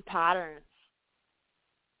making new patterns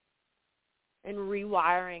and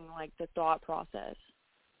rewiring, like, the thought process.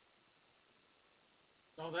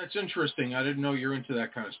 Oh, that's interesting. I didn't know you're into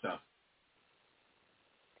that kind of stuff.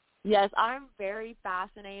 Yes, I'm very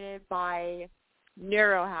fascinated by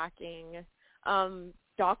neurohacking.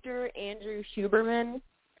 Dr. Andrew Huberman,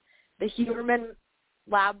 the Huberman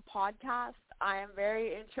Lab podcast, I am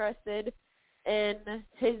very interested in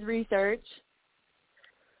his research.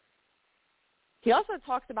 He also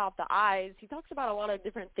talks about the eyes. He talks about a lot of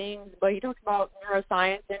different things, but he talks about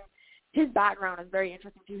neuroscience, and his background is very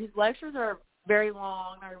interesting too. His lectures are very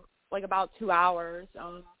long, they're like about 2 hours,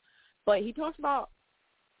 but he talks about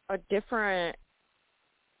a different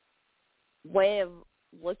way of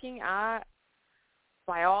looking at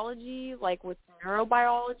biology, like with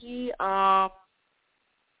neurobiology,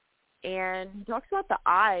 and he talks about the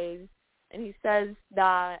eyes, and he says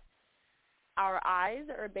that our eyes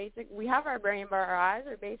are we have our brain, but our eyes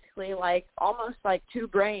are basically like almost like two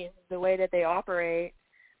brains, the way that they operate.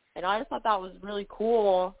 And I just thought that was really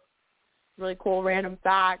cool random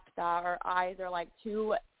fact, that our eyes are like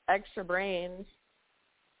two extra brains.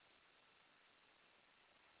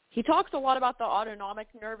 He talks a lot about the autonomic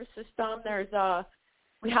nervous system.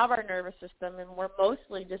 We have our nervous system, and we're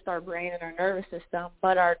mostly just our brain and our nervous system.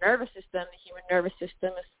 But our nervous system, the human nervous system,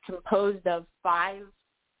 is composed of 5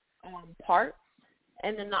 parts,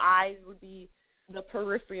 and then the eyes would be the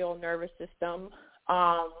peripheral nervous system.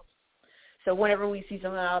 So whenever we see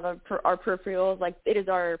something out of our peripherals, like, it is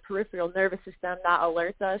our peripheral nervous system that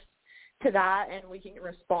alerts us to that, and we can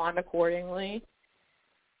respond accordingly.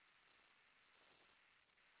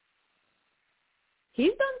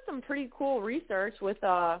 He's done some pretty cool research with,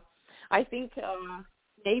 I think,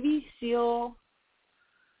 Navy SEAL.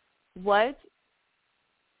 What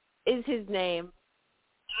is his name?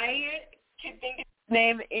 I can think of his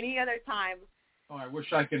name any other time. Oh, I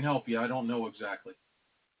wish I could help you. I don't know exactly.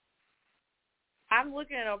 I'm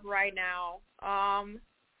looking it up right now.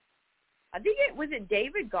 I think was it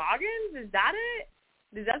David Goggins? Is that it?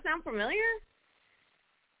 Does that sound familiar?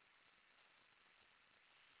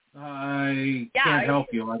 I can't help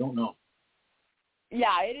you. I don't know.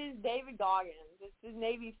 Yeah, it is David Goggins. It's his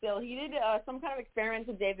Navy SEAL. He did some kind of experiments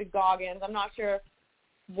with David Goggins. I'm not sure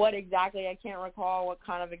what exactly. I can't recall what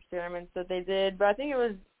kind of experiments that they did, but I think it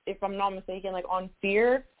was, if I'm not mistaken, like on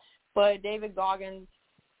fear. But David Goggins,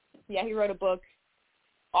 yeah, he wrote a book,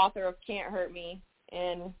 author of Can't Hurt Me,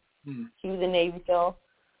 and he was a Navy SEAL.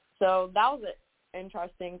 So that was an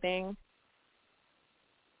interesting thing.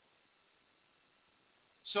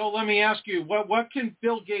 So let me ask you, what can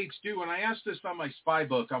Bill Gates do? And I asked this on my spy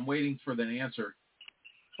book. I'm waiting for the answer.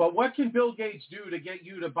 But what can Bill Gates do to get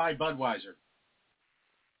you to buy Budweiser?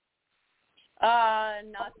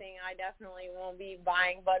 Nothing. I definitely won't be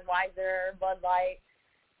buying Budweiser or Bud Light.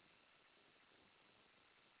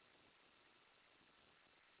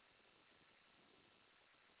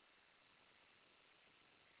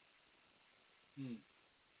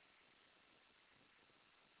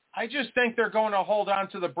 I just think they're going to hold on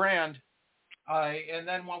to the brand, and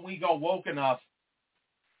then when we go woke enough,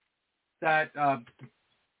 that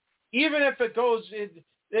even if it goes,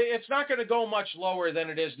 it's not going to go much lower than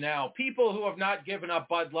it is now. People who have not given up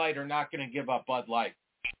Bud Light are not going to give up Bud Light.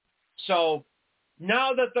 So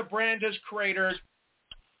now that the brand is cratered,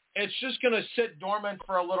 it's just going to sit dormant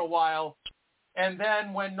for a little while, and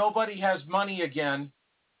then when nobody has money again,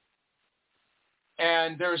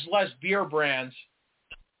 and there's less beer brands,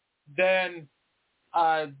 then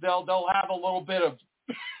they'll have a little bit of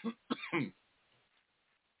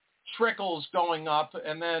trickles going up,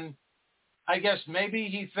 and then I guess maybe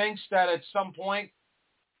he thinks that at some point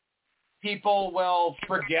people will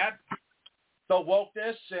forget the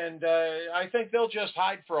wokeness, and I think they'll just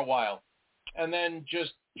hide for a while and then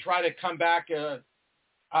just try to come back,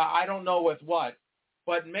 I don't know with what,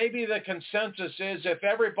 but maybe the consensus is if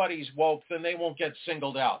everybody's woke, then they won't get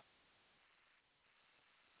singled out.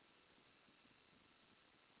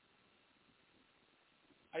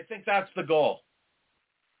 I think that's the goal.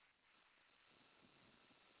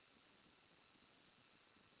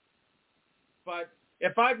 But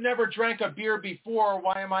if I've never drank a beer before,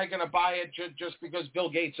 why am I going to buy it just because Bill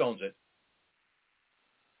Gates owns it?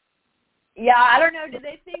 Yeah, I don't know. Did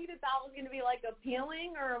they think that was going to be, like,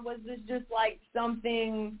 appealing, or was this just, like,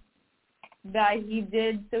 something that he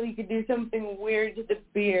did so he could do something weird to the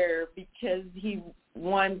beer because he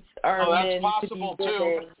wants our men that's to possible, be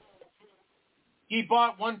too. big? He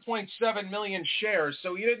bought 1.7 million shares,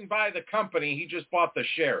 so he didn't buy the company. He just bought the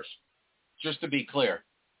shares, just to be clear.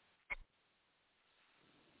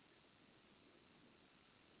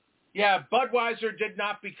 Yeah, Budweiser did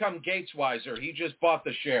not become Gatesweiser. He just bought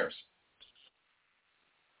the shares.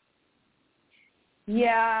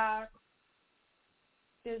 Yeah.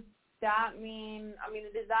 Does that mean,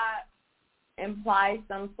 does that imply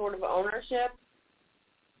some sort of ownership?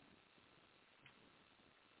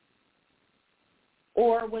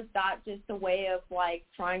 Or was that just a way of, like,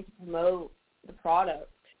 trying to promote the product?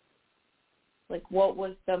 Like, what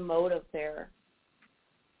was the motive there?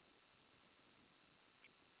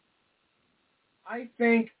 I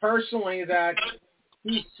think personally that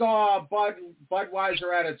he saw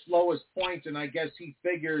Budweiser at its lowest point, and I guess he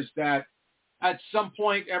figures that at some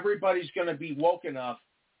point everybody's going to be woke enough,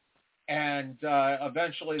 and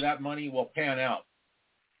eventually that money will pan out.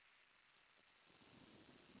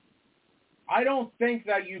 I don't think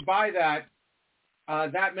that you buy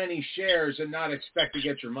that many shares and not expect to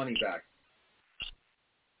get your money back.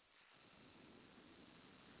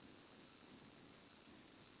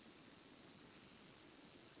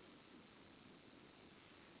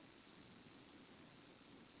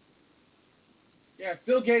 Yeah, if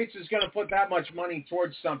Bill Gates is going to put that much money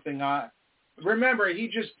towards something, remember, he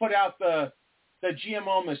just put out the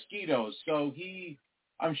GMO mosquitoes, so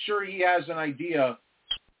I'm sure he has an idea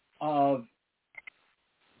of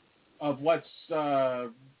what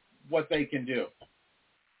they can do.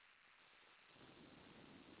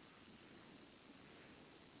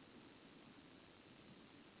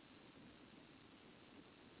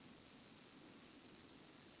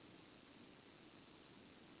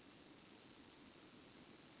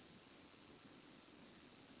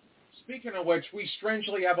 Speaking of which, we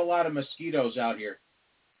strangely have a lot of mosquitoes out here.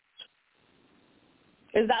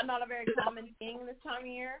 Is that not a very common thing this time of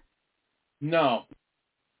year? No.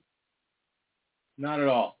 Not at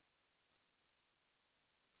all.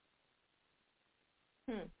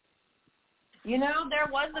 You know, there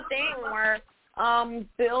was a thing where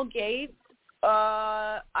Bill Gates,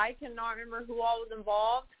 I cannot remember who all was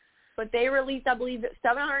involved, but they released, I believe,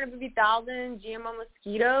 750,000 GMO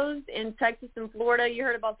mosquitoes in Texas and Florida. You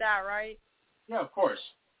heard about that, right? Yeah, of course.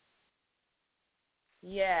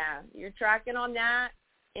 Yeah, you're tracking on that.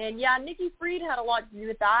 And, yeah, Nikki Fried had a lot to do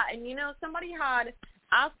with that. And, you know, somebody had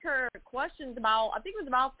asked her questions about, I think it was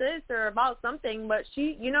about this or about something, but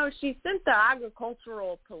she sent the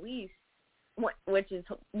agricultural police, which is,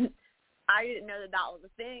 I didn't know that was a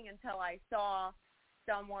thing until I saw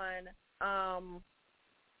someone,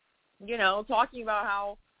 talking about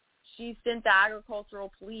how she sent the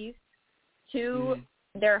agricultural police to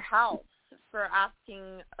their house for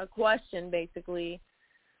asking a question, basically,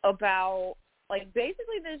 about,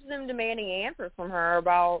 basically there's them demanding answers from her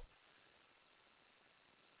about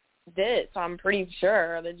this, I'm pretty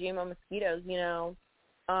sure, the GMO mosquitoes,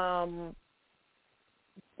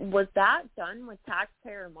 was that done with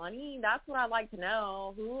taxpayer money? That's what I'd like to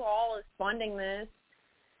know. Who all is funding this?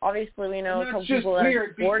 Obviously, we know some people that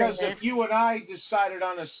are supporting it. Because if you and I decided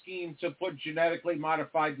on a scheme to put genetically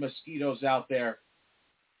modified mosquitoes out there,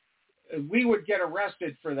 we would get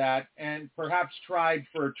arrested for that and perhaps tried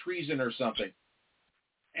for treason or something.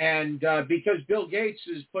 And because Bill Gates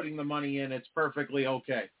is putting the money in, it's perfectly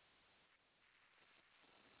okay.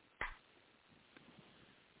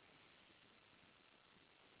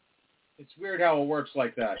 It's weird how it works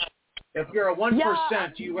like that. If you're a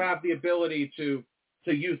 1%, you have the ability to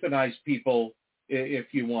euthanize people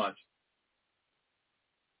if you want.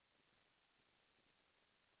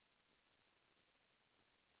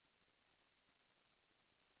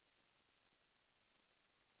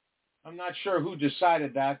 I'm not sure who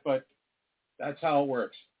decided that, but that's how it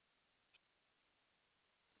works.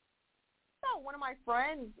 One of my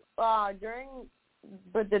friends, during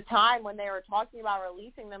the time when they were talking about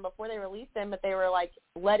releasing them, before they released them, but they were,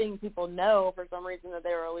 letting people know for some reason that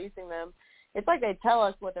they were releasing them. It's like they tell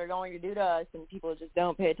us what they're going to do to us, and people just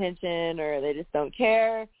don't pay attention, or they just don't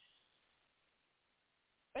care,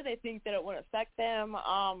 or they think that it won't affect them.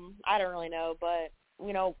 I don't really know, but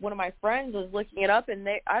one of my friends was looking it up, and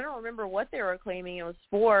I don't remember what they were claiming it was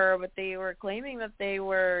for, but they were claiming that they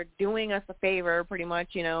were doing us a favor, pretty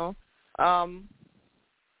much, that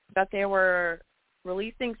they were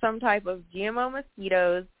releasing some type of GMO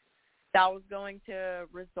mosquitoes that was going to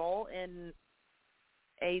result in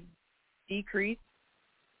a decrease,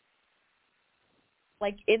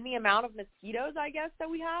 in the amount of mosquitoes, I guess, that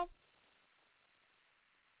we have.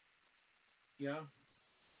 Yeah.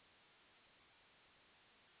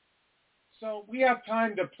 So we have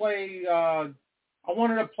time to play, I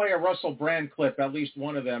wanted to play a Russell Brand clip, at least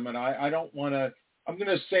one of them, and I don't want to, I'm going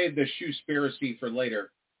to save the Shoespiracy for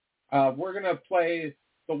later. We're going to play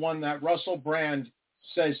the one that Russell Brand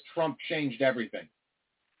says Trump changed everything.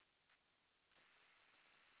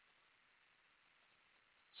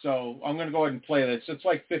 So I'm going to go ahead and play this. It's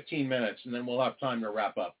like 15 minutes, and then we'll have time to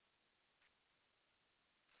wrap up.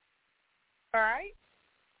 All right.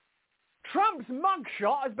 Trump's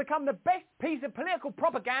mugshot has become the best piece of political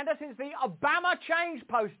propaganda since the Obama change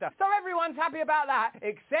poster. So everyone's happy about that,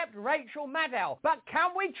 except Rachel Maddow. But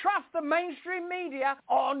can we trust the mainstream media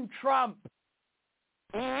on Trump?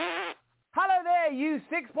 Hello there, you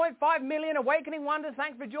 6.5 million awakening wonders.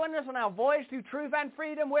 Thanks for joining us on our voyage to truth and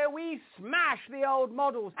freedom, where we smash the old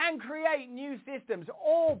models and create new systems,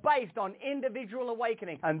 all based on individual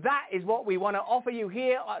awakening. And that is what we want to offer you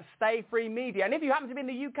here at Stay Free Media. And if you happen to be in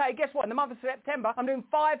the UK, guess what? In the month of September, I'm doing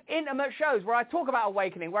 5 intimate shows where I talk about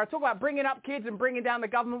awakening, where I talk about bringing up kids and bringing down the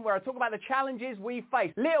government, where I talk about the challenges we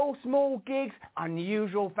face. Little, small gigs,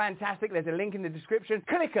 unusual, fantastic. There's a link in the description.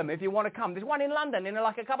 Click them if you want to come. There's one in London in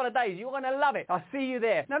like a couple of days. You're going to love it. I'll see you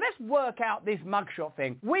there. Now let's work out this mugshot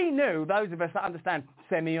thing. We knew, those of us that understand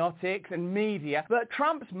semiotics and media, that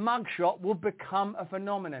Trump's mugshot would become a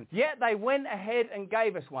phenomenon. Yet they went ahead and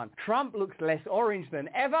gave us one. Trump looks less orange than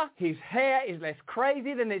ever. His hair is less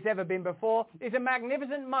crazy than it's ever been before. It's a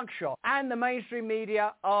magnificent mugshot. And the mainstream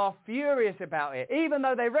media are furious about it, even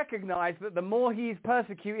though they recognize that the more he is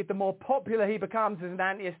persecuted, the more popular he becomes as an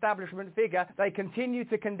anti-establishment figure. They continue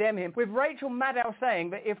to condemn him, with Rachel Maddow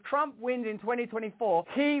saying that if Trump wins in 2024,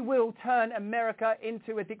 he will turn America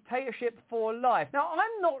into a dictatorship for life. Now,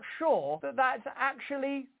 I'm not sure that that's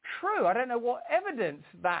actually true. I don't know what evidence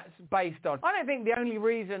that's based on. I don't think the only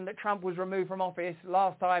reason that Trump was removed from office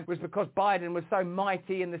last time was because Biden was so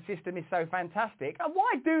mighty and the system is so fantastic. And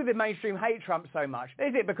why do the mainstream hate Trump so much?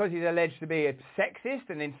 Is it because he's alleged to be a sexist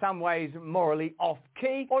and in some ways morally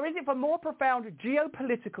off-key? Or is it for more profound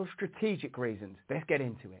geopolitical strategic reasons? Let's get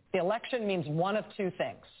into it. The election means one of two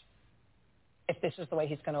things, if this is the way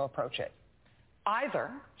he's going to approach it. Either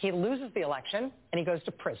he loses the election and he goes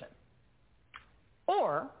to prison,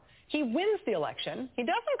 or he wins the election, he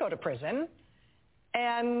doesn't go to prison,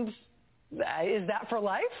 and is that for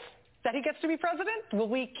life, that he gets to be president? Will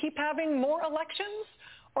we keep having more elections,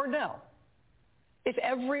 or no? If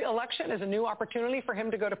every election is a new opportunity for him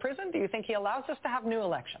to go to prison, do you think he allows us to have new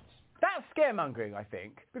elections? That's scaremongering, I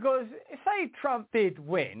think, because say Trump did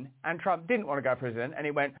win and Trump didn't want to go president and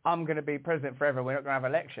he went, I'm going to be president forever, we're not going to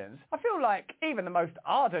have elections. I feel like even the most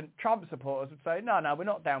ardent Trump supporters would say, no, we're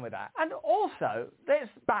not down with that. And also, let's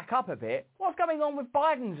back up a bit. What's going on with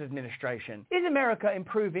Biden's administration? Is America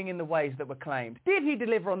improving in the ways that were claimed? Did he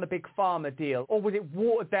deliver on the big pharma deal, or was it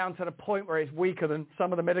watered down to the point where it's weaker than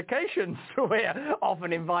some of the medications we're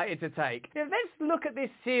often invited to take? Let's look at this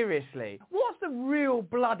seriously. What's the real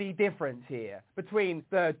bloody difference here between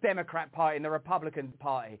the Democrat Party and the Republican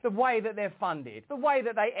Party? The way that they're funded, the way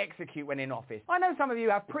that they execute when in office. I know some of you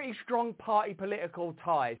have pretty strong party political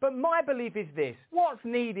ties, but my belief is this: what's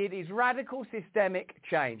needed is radical systemic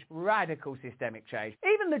change. Radical systemic change.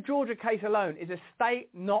 Even the Georgia case alone is a state,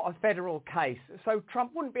 not a federal case, so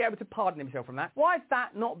Trump wouldn't be able to pardon himself from that. Why is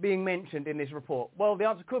that not being mentioned in this report? Well, the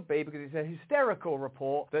answer could be because it's a hysterical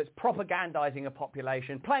report that's propagandizing a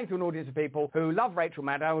population, playing to an audience of people who love Rachel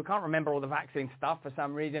Maddow, who can't remember all the vaccine stuff for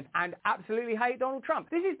some reason, and absolutely hate Donald Trump.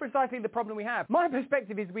 This is precisely the problem we have. My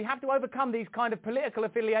perspective is we have to overcome these kind of political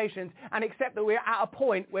affiliations and accept that we're at a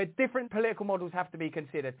point where different political models have to be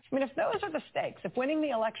considered. I mean, if those are the stakes, if winning the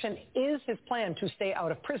election is his plan to stay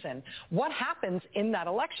out of prison, what happens in that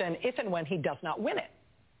election if and when he does not win it?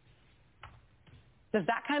 Does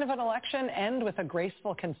that kind of an election end with a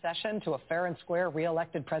graceful concession to a fair and square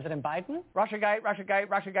re-elected President Biden? Russiagate, Russiagate,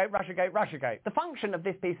 Russiagate, Russiagate, Russiagate. The function of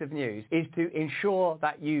this piece of news is to ensure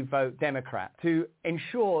that you vote Democrat, to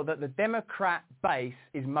ensure that the Democrat base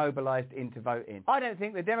is mobilized into voting. I don't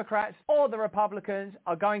think the Democrats or the Republicans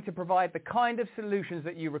are going to provide the kind of solutions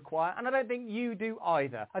that you require, and I don't think you do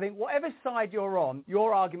either. I think whatever side you're on,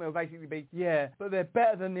 your argument will basically be, yeah, but they're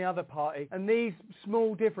better than the other party, and these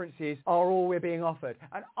small differences are all we're being offered. offered.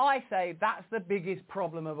 And I say that's the biggest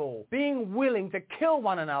problem of all. Being willing to kill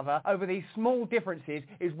one another over these small differences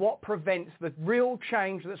is what prevents the real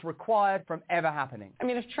change that's required from ever happening. I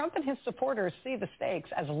mean, if Trump and his supporters see the stakes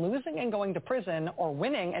as losing and going to prison or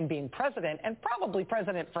winning and being president, and probably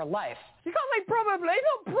president for life. You can't say probably,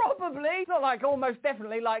 not probably. It's not like almost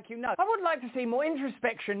definitely like you know. I would like to see more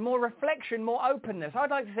introspection, more reflection, more openness.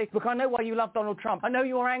 I'd like to say, look, I know why you love Donald Trump. I know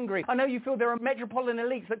you're angry. I know you feel there are metropolitan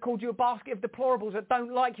elites that called you a basket of deplorables that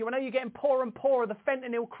don't like you. I know you're getting poorer and poorer, the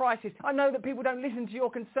fentanyl crisis. I know that people don't listen to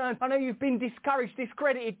your concerns. I know you've been discouraged,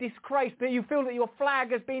 discredited, disgraced, that you feel that your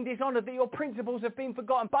flag has been dishonoured, that your principles have been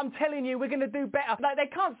forgotten. But I'm telling you, we're going to do better. Like, they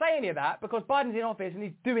can't say any of that because Biden's in office and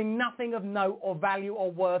he's doing nothing of note or value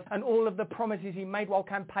or worth, and all of the promises he made while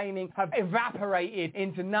campaigning have evaporated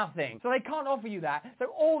into nothing. So they can't offer you that. So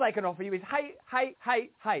all they can offer you is hate, hate,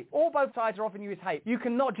 hate, hate. All both sides are offering you is hate. You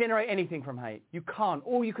cannot generate anything from hate. You can't.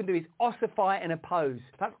 All you can do is ossify and oppose.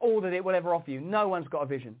 That's all that it will ever offer you. No one's got a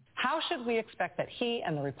vision. How should we expect that he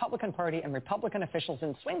and the Republican Party and Republican officials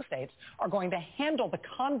in swing states are going to handle the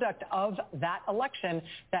conduct of that election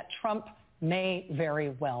that Trump may very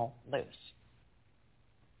well lose?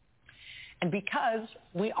 And because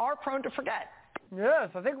we are prone to forget. Yes,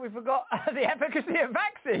 I think we forgot the efficacy of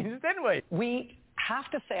vaccines, didn't we? We have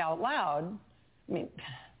to say out loud, I mean,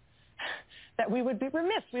 that we would be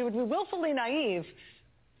remiss, we would be willfully naive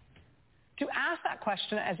to ask that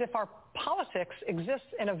question as if our politics exists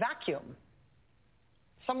in a vacuum,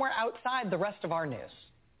 somewhere outside the rest of our news.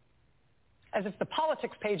 As if the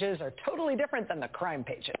politics pages are totally different than the crime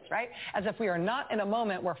pages, right? As if we are not in a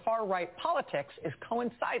moment where far-right politics is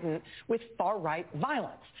coincident with far-right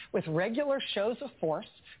violence, with regular shows of force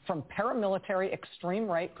from paramilitary extreme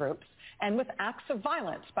right groups and with acts of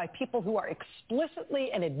violence by people who are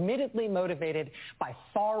explicitly and admittedly motivated by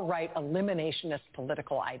far-right eliminationist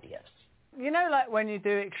political ideas. You know, like when you do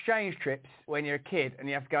exchange trips when you're a kid and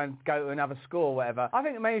you have to go to another school or whatever, I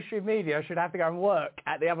think the mainstream media should have to go and work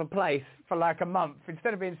at the other place for like a month.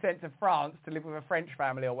 Instead of being sent to France to live with a French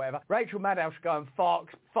family or whatever, Rachel Maddow should go on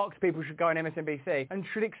Fox, Fox people should go on MSNBC and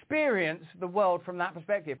should experience the world from that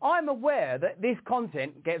perspective. I'm aware that this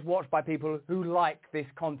content gets watched by people who like this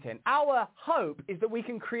content. Our hope is that we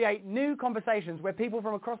can create new conversations where people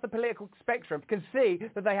from across the political spectrum can see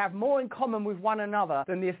that they have more in common with one another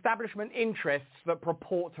than the establishment interests that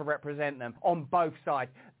purport to represent them on both sides.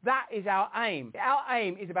 That is our aim. Our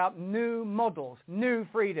aim is about new models, new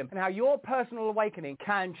freedom, and how your personal awakening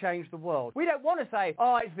can change the world. We don't want to say,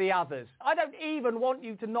 oh, it's the others. I don't even want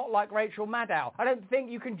you to not like Rachel Maddow. I don't think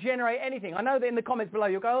you can generate anything. I know that in the comments below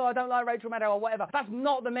you'll go, oh, I don't like Rachel Maddow or whatever. That's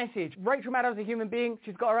not the message. Rachel Maddow's a human being.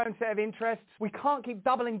 She's got her own set of interests. We can't keep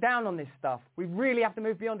doubling down on this stuff. We really have to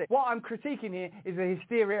move beyond it. What I'm critiquing here is the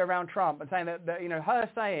hysteria around Trump and saying that you know, her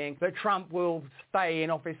saying that Trump will stay in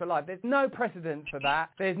office for life. There's no precedent for that.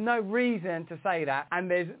 There's no reason to say that, and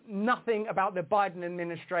there's nothing about the Biden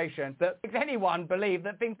administration that makes anyone believe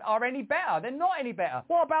that things are any better. They're not any better.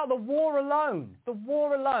 What about the war alone? The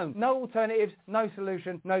war alone. No alternatives, no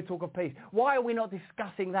solution, no talk of peace. Why are we not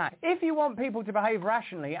discussing that? If you want people to behave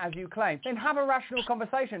rationally, as you claim, then have a rational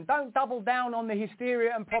conversation. Don't double down on the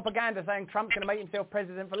hysteria and propaganda saying Trump's going to make himself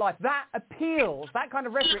president for life. That appeals, that kind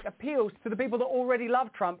of rhetoric appeals to the people that already love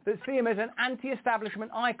Trump, that see him as an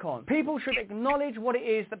anti-establishment icon. People should acknowledge what it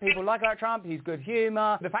is that people like about Trump. He's good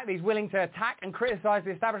humour, the fact that he's willing to attack and criticise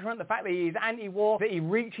the establishment, the fact that he's anti-war, that he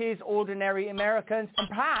reaches ordinary Americans, and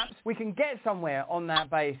perhaps we can get somewhere on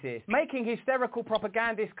that basis. Making hysterical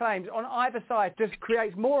propagandist claims on either side just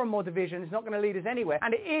creates more and more division. It's not going to lead us anywhere,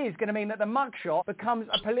 and it is going to mean that the mugshot becomes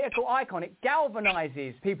a political icon. It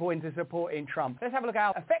galvanises people into supporting Trump. Let's have a look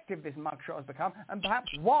at how effective this mugshot has become, and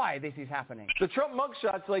perhaps why this is happening. The Trump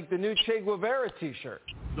mugshot's like the new Che Guevara t-shirt.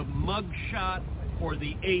 The mugshot for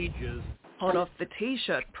the ages. Hot off the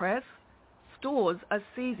t-shirt press, stores are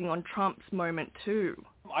seizing on Trump's moment too.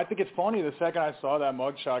 I think it's funny, the second I saw that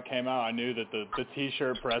mugshot came out, I knew that the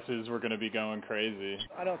t-shirt presses were going to be going crazy.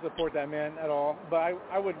 I don't support that man at all, but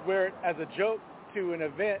I would wear it as a joke to an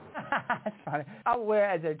event. That's funny. I would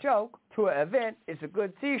wear it as a joke to an event. It's a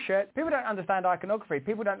good t-shirt. People don't understand iconography.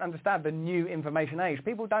 People don't understand the new information age.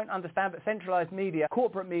 People don't understand that centralized media,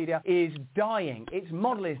 corporate media, is dying. Its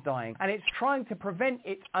model is dying. And it's trying to prevent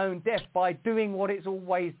its own death by doing what it's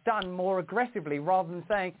always done more aggressively, rather than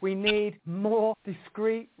saying we need more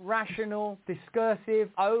discrete, rational, discursive,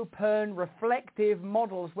 open, reflective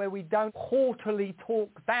models where we don't haughtily talk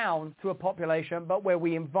down to a population, but where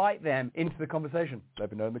we invite them into the conversation.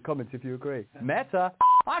 Let me know in the comments if you agree. Meta.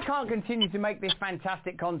 I can't continue to make this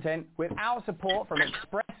fantastic content without support from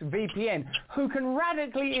ExpressVPN, who can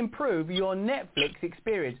radically improve your Netflix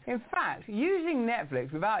experience. In fact, using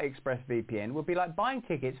Netflix without ExpressVPN would be like buying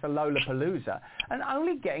tickets for Lollapalooza and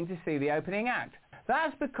only getting to see the opening act.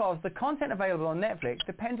 That's because the content available on Netflix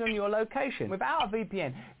depends on your location. Without a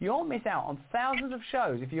VPN, you'll miss out on thousands of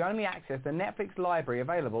shows if you only access the Netflix library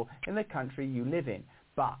available in the country you live in.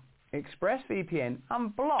 But ExpressVPN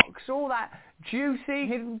unblocks all that juicy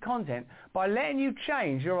hidden content by letting you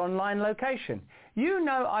change your online location. You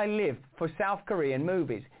know I live for South Korean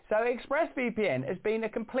movies, so ExpressVPN has been a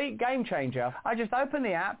complete game changer. I just open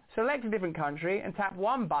the app, select a different country, and tap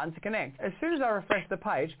one button to connect. As soon as I refresh the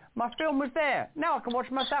page, my film was there. Now I can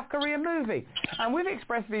watch my South Korean movie. And with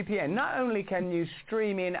ExpressVPN, not only can you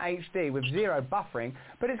stream in HD with zero buffering,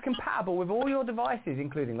 but it's compatible with all your devices,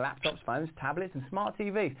 including laptops, phones, tablets, and smart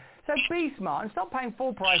TVs. So be smart and stop paying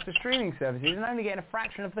full price for streaming services and only getting a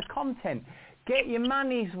fraction of the content. Get your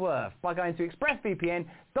money's worth by going to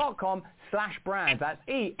expressvpn.com/brand. That's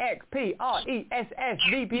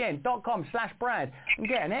EXPRESSVPN.com/brand and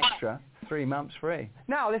get an extra 3 months free.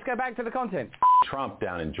 Now let's go back to the content. Trump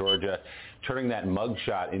down in Georgia, turning that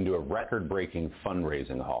mugshot into a record-breaking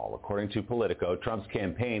fundraising haul. According to Politico, Trump's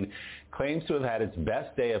campaign claims to have had its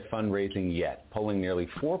best day of fundraising yet, pulling nearly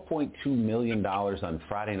 $4.2 million on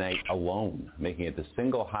Friday night alone, making it the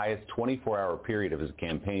single highest 24-hour period of his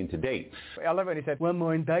campaign to date. I love when he said, one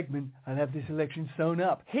more indictment, I'll have this election sewn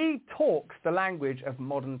up. He talks the language of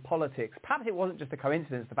modern politics. Perhaps it wasn't just a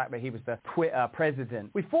coincidence, the fact that he was the Twitter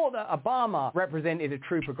president. We thought that Obama represented a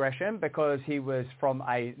true progression because he was from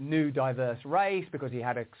a new, diverse race, because he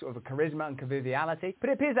had a sort of a charisma and conviviality. But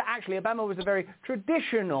it appears that actually Obama was a very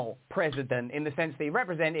traditional president in the sense that he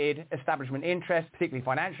represented establishment interests, particularly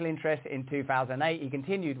financial interests. In 2008, he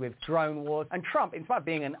continued with drone wars. And Trump, in spite of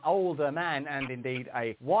being an older man and indeed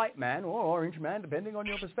a white man or orange man, depending on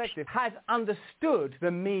your perspective, has understood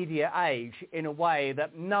the media age in a way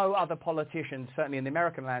that no other politician, certainly in the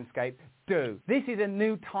American landscape, do. This is a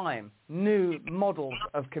new time, new models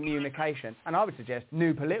of communication, and I would suggest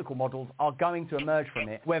new political models are going to emerge from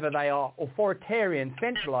it, whether they are authoritarian,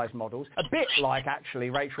 centralized models, a bit like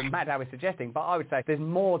actually Rachel Maddow is suggesting, but I would say there's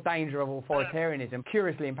more danger of authoritarianism,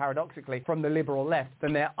 curiously and paradoxically, from the liberal left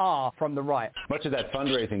than there are from the right. Much of that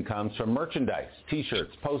fundraising comes from merchandise,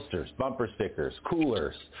 t-shirts, posters, bumper stickers,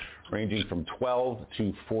 coolers, ranging from $12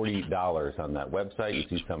 to $40 on that website. You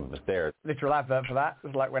see some of it there. Literal advert for that.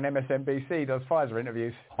 It's like when MSNBC does Pfizer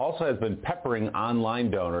interviews. Also has been peppering online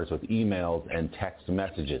donors with emails and text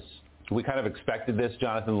messages. We kind of expected this,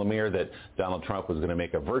 Jonathan Lemire, that Donald Trump was going to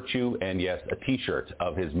make a virtue and, yes, a T-shirt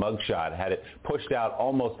of his mugshot, had it pushed out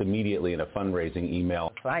almost immediately in a fundraising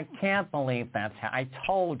email. I can't believe that's how I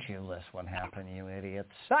told you this would happen, you idiots.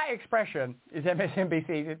 That expression is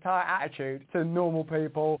MSNBC's entire attitude to normal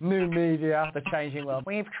people, new media, the changing world.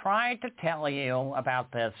 We've tried to tell you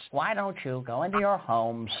about this. Why don't you go into your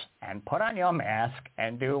homes and put on your mask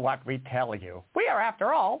and do what we tell you? We are,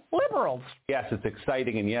 after all, liberals. Yes, it's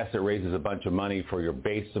exciting, and yes, it raises a bunch of money for your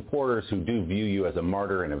base supporters who do view you as a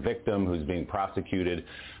martyr and a victim who's being prosecuted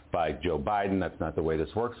by Joe Biden. That's not the way this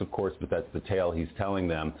works, of course, but that's the tale he's telling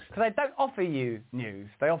them. Because they don't offer you news,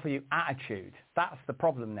 they offer you attitude. That's the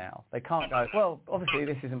problem now. They can't go, well, obviously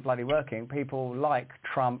this isn't bloody working. People like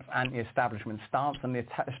Trump and the establishment stance, and the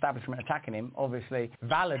establishment attacking him obviously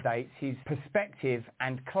validates his perspective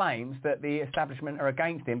and claims that the establishment are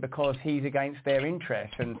against him because he's against their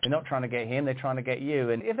interests. And they're not trying to get him, they're trying to get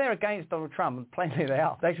you. And if they're against Donald Trump, and plainly they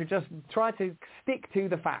are, they should just try to stick to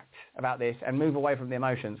the facts about this and move away from the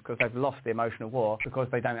emotions, because they've lost the emotional war because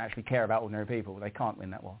they don't actually care about ordinary people. They can't win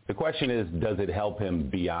that war. The question is, does it help him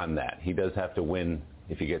beyond that? He does have to win,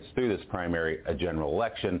 if he gets through this primary, a general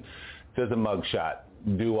election. Does a mugshot,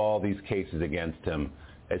 do all these cases against him,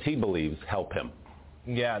 as he believes, help him?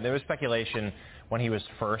 Yeah, there was speculation when he was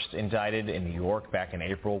first indicted in New York back in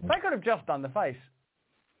April. They could have just done the face.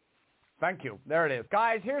 Thank you. There it is.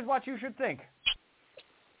 Guys, here's what you should think.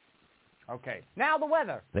 Okay, now the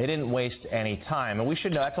weather. They didn't waste any time, and we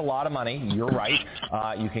should know that's a lot of money. You're right.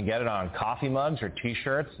 You can get it on coffee mugs or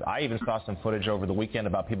T-shirts. I even saw some footage over the weekend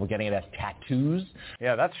about people getting it as tattoos.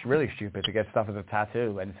 Yeah, that's really stupid to get stuff as a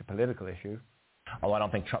tattoo when it's a political issue. although I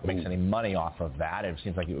don't think Trump makes any money off of that. It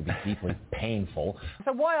seems like it would be deeply painful.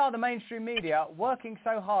 So why are the mainstream media working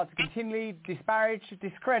so hard to continually disparage,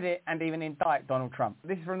 discredit, and even indict Donald Trump?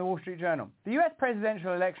 This is from the Wall Street Journal. The US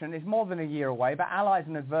presidential election is more than a year away, but allies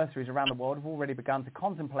and adversaries around the world have already begun to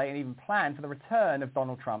contemplate and even plan for the return of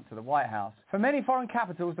Donald Trump to the White House. For many foreign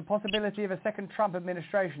capitals, the possibility of a second Trump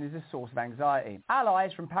administration is a source of anxiety.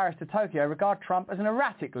 Allies from Paris to Tokyo regard Trump as an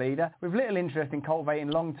erratic leader with little interest in cultivating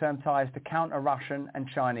long-term ties to counter Russian and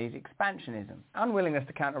Chinese expansionism. Unwillingness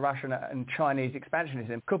to counter Russian and Chinese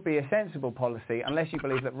expansionism could be a sensible policy unless you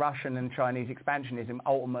believe that Russian and Chinese expansionism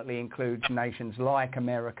ultimately includes nations like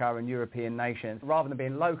America and European nations, rather than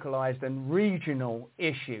being localized and regional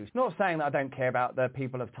issues. Not saying that I don't care about the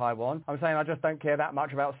people of Taiwan. I'm saying I just don't care that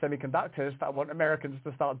much about semiconductors, that I want Americans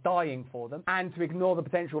to start dying for them, and to ignore the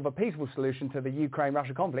potential of a peaceful solution to the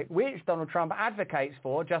Ukraine-Russia conflict, which Donald Trump advocates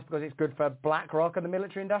for just because it's good for BlackRock and the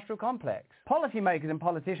military-industrial complex. Policymakers and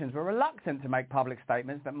politicians were reluctant to make public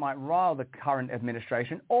statements that might rile the current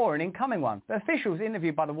administration or an incoming one. The officials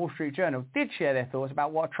interviewed by the Wall Street Journal did share their thoughts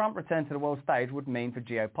about what a Trump return to the world stage would mean for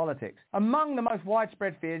geopolitics. Among the most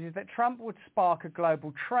widespread fears is that Trump would spark a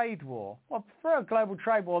global trade war. Well, for a global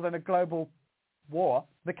trade war than a global war.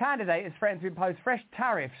 The candidate has threatened to impose fresh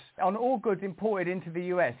tariffs on all goods imported into the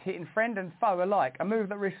US, hitting friend and foe alike, a move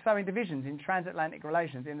that risks sowing divisions in transatlantic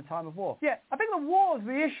relations in a time of war. Yeah, I think the war's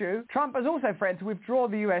the issue. Trump has also threatened to withdraw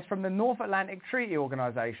the US from the North Atlantic Treaty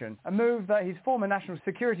Organization, a move that his former National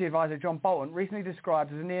Security Advisor John Bolton recently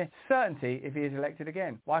described as a near certainty if he is elected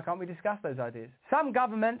again. Why can't we discuss those ideas? Some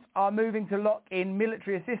governments are moving to lock in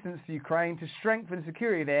military assistance to Ukraine to strengthen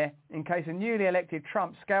security there in case a newly elected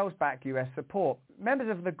Trump scales back US support.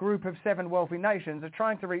 Members of the Group of 7 wealthy nations are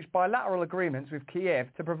trying to reach bilateral agreements with Kiev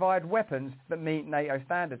to provide weapons that meet NATO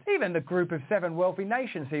standards. Even the Group of 7 wealthy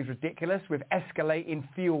nations seems ridiculous, with escalating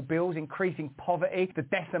fuel bills, increasing poverty, the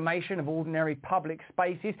decimation of ordinary public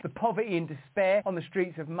spaces, the poverty and despair on the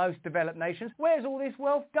streets of most developed nations. Where's all this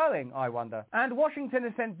wealth going, I wonder? And Washington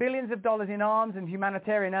has sent billions of dollars in arms and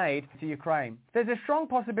humanitarian aid to Ukraine. There's a strong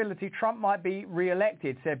possibility Trump might be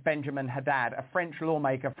re-elected, said Benjamin Haddad, a French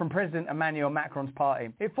lawmaker from President Emmanuel Macron's party.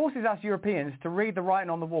 It forces us Europeans to read the writing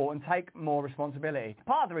on the wall and take more responsibility.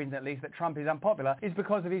 Part of the reason, at least, that Trump is unpopular is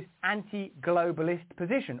because of his anti-globalist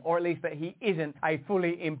position, or at least that he isn't a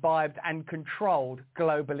fully imbibed and controlled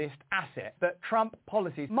globalist asset. That Trump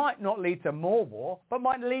policies might not lead to more war, but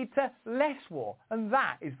might lead to less war, and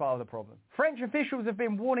that is part of the problem. French officials have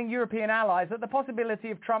been warning European allies that the possibility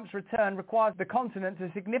of Trump's return requires the continent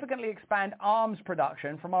to significantly expand arms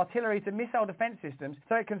production from artillery to missile defense systems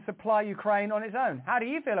so it can supply Ukraine on its own. How do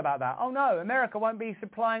you feel about that? Oh no, America won't be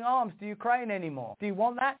supplying arms to Ukraine anymore. Do you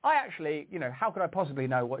want that? I actually, how could I possibly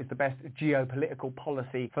know what is the best geopolitical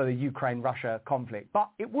policy for the Ukraine-Russia conflict? But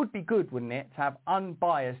it would be good, wouldn't it, to have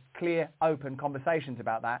unbiased, clear, open conversations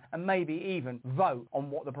about that and maybe even vote on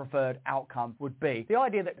what the preferred outcome would be. The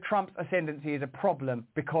idea that Trump's ascendancy is a problem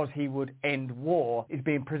because he would end war is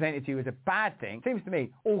being presented to you as a bad thing seems to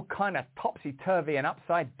me all kind of topsy-turvy and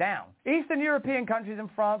upside down. Eastern European countries and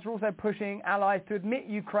France are also pushing allies to admit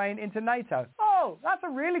Ukraine into NATO. Oh, that's a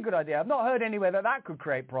really good idea. I've not heard anywhere that could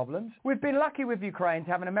create problems. We've been lucky with Ukraine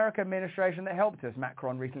to have an American administration that helped us,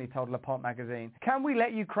 Macron recently told Le Monde magazine. Can we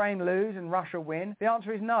let Ukraine lose and Russia win? The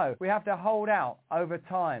answer is no. We have to hold out over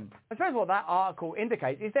time. I suppose what that article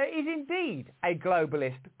indicates is there is indeed a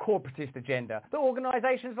globalist, corporatist agenda, that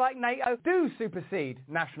organisations like NATO do supersede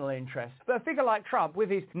national interests. But a figure like Trump, with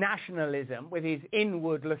his nationalism, with his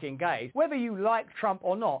inward-looking gaze, whether you like Trump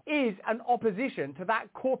or not, is an opposition to that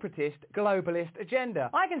corporatist, globalist agenda.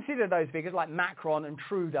 I consider those figures like Macron and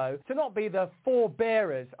Trudeau to not be the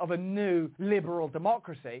forebearers of a new liberal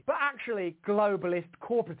democracy, but actually globalist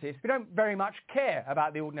corporatists who don't very much care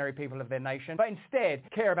about the ordinary people of their nation, but instead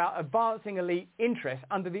care about advancing elite interests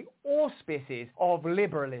under the auspices of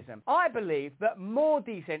liberalism. I believe that more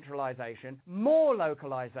decentralization, more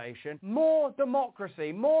localization, more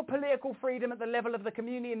democracy, more political freedom at the level of the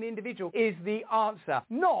community and the individual is the answer,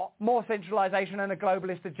 not more centralization and a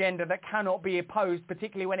globalist agenda that cannot be opposed,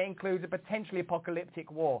 particularly when it includes a potentially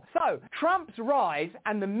apocalyptic war. So, Trump's rise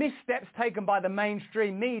and the missteps taken by the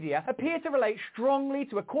mainstream media appear to relate strongly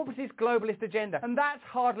to a corporatist globalist agenda, and that's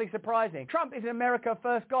hardly surprising. Trump is an America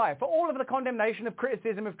First guy. For all of the condemnation of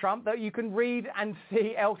criticism of Trump that you can read and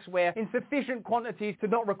see elsewhere in sufficient quantities to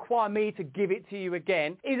not require me to give it to you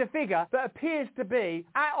again, is a figure that appears to be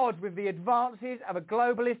at odds with the advances of a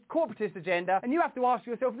globalist corporatist agenda, and you have to ask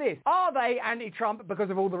yourself this: are they anti-Trump because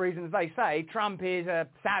of all the reasons they say, Trump is a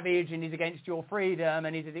savage and he's against your freedom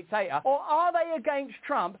and he's a dictator? Or are they against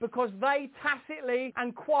Trump because they tacitly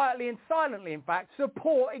and quietly and silently, in fact,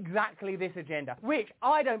 support exactly this agenda, which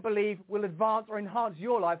I don't believe will advance or enhance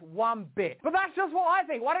your life one bit? But that's just what I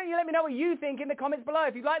think. Why don't you let me know what you think in the comments below?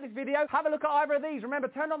 If you like this video, have a look at either of these. Remember,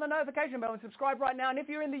 turn on the notification bell and subscribe right now. And if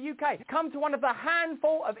you're in the UK, come to one of the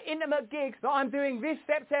handful of intimate gigs that I'm doing this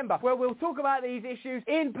September, where we'll talk about these issues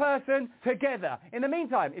in person together. In the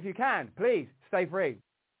meantime, if you can, please stay free.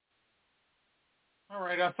 All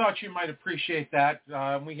right, I thought you might appreciate that.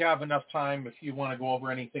 We have enough time if you want to go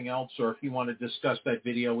over anything else or if you want to discuss that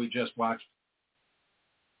video we just watched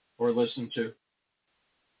or listened to.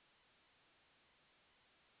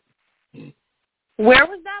 Where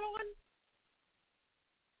was that on?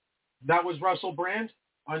 That was Russell Brand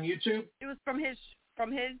on YouTube? It was from his,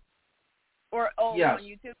 yes. On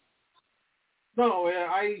YouTube? No,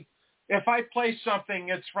 if I play something,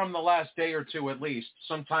 it's from the last day or two at least,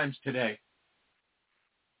 sometimes today.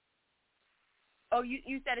 Oh,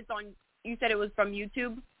 you said it's on, you said it was from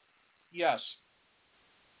YouTube? Yes.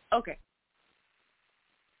 Okay.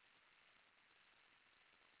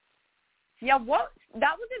 Yeah,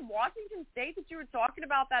 that was in Washington State that you were talking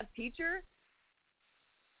about, that teacher?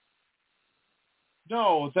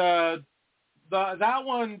 No, that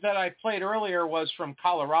one that I played earlier was from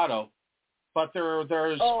Colorado, but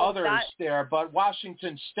there's others there. But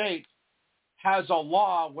Washington State has a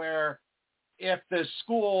law where if the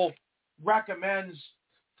school recommends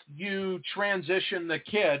you transition the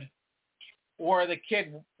kid, or the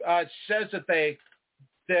kid says that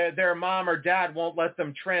their mom or dad won't let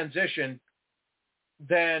them transition,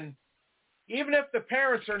 then even if the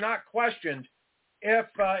parents are not questioned, if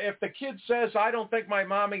the kid says, I don't think my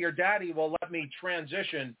mommy or daddy will let me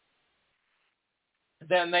transition,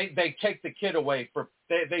 then they take the kid away.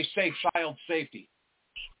 They say child safety.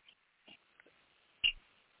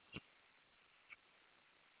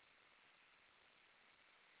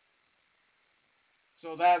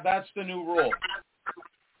 So that's the new rule.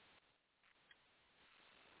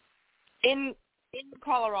 In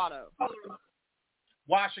Colorado.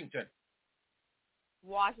 Washington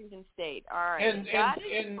State. All right. In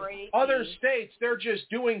other states, they're just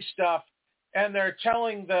doing stuff, and they're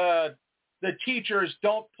telling the teachers,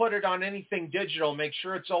 don't put it on anything digital. Make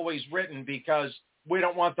sure it's always written, because we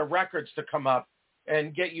don't want the records to come up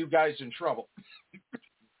and get you guys in trouble.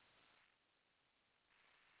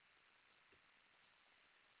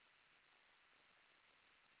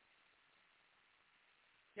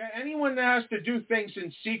 Yeah, anyone that has to do things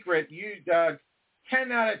in secret,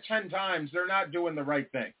 10 out of 10 times, they're not doing the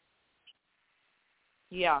right thing.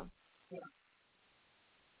 Yeah.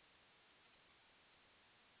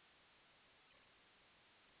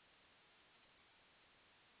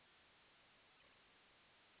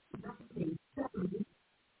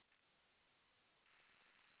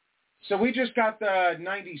 So we just got the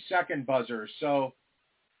 90-second buzzer. So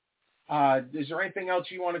is there anything else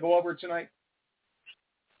you want to go over tonight?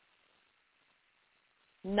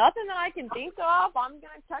 Nothing that I can think of. I'm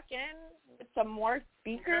going to tuck in with some more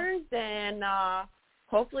speakers, and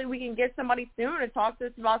hopefully we can get somebody soon to talk to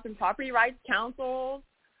us about some property rights councils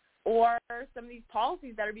or some of these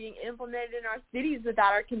policies that are being implemented in our cities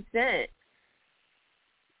without our consent.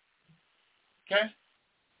 Okay.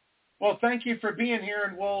 Well, thank you for being here,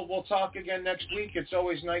 and we'll talk again next week. It's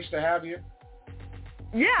always nice to have you.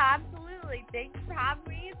 Yeah, absolutely. Thanks for having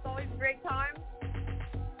me. It's always a great time.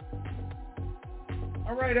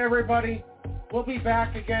 All right, everybody. We'll be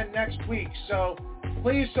back again next week. So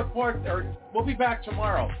please we'll be back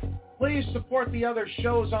tomorrow. Please support the other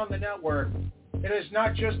shows on the network. It is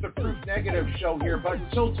not just the Proof Negative show here, but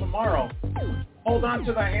until tomorrow, hold on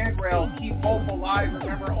to the handrail. Keep hope alive.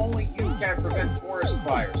 Remember, only you can prevent forest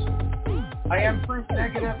fires. I am Proof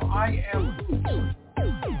Negative. I am...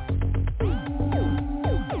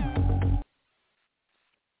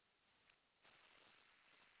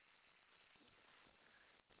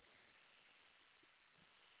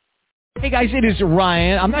 Hey guys, it is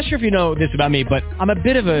Ryan. I'm not sure if you know this about me, but I'm a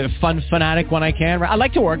bit of a fun fanatic when I can. I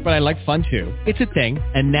like to work, but I like fun too. It's a thing.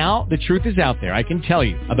 And now the truth is out there. I can tell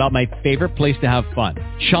you about my favorite place to have fun.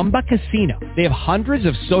 Chumba Casino. They have hundreds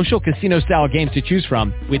of social casino style games to choose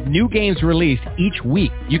from with new games released each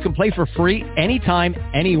week. You can play for free anytime,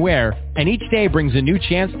 anywhere. And each day brings a new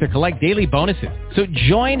chance to collect daily bonuses. So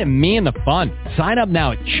join me in the fun. Sign up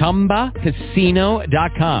now at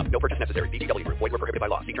ChumbaCasino.com. No purchase necessary. VGW Group. Void where prohibited by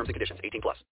law. See terms and conditions. 18+.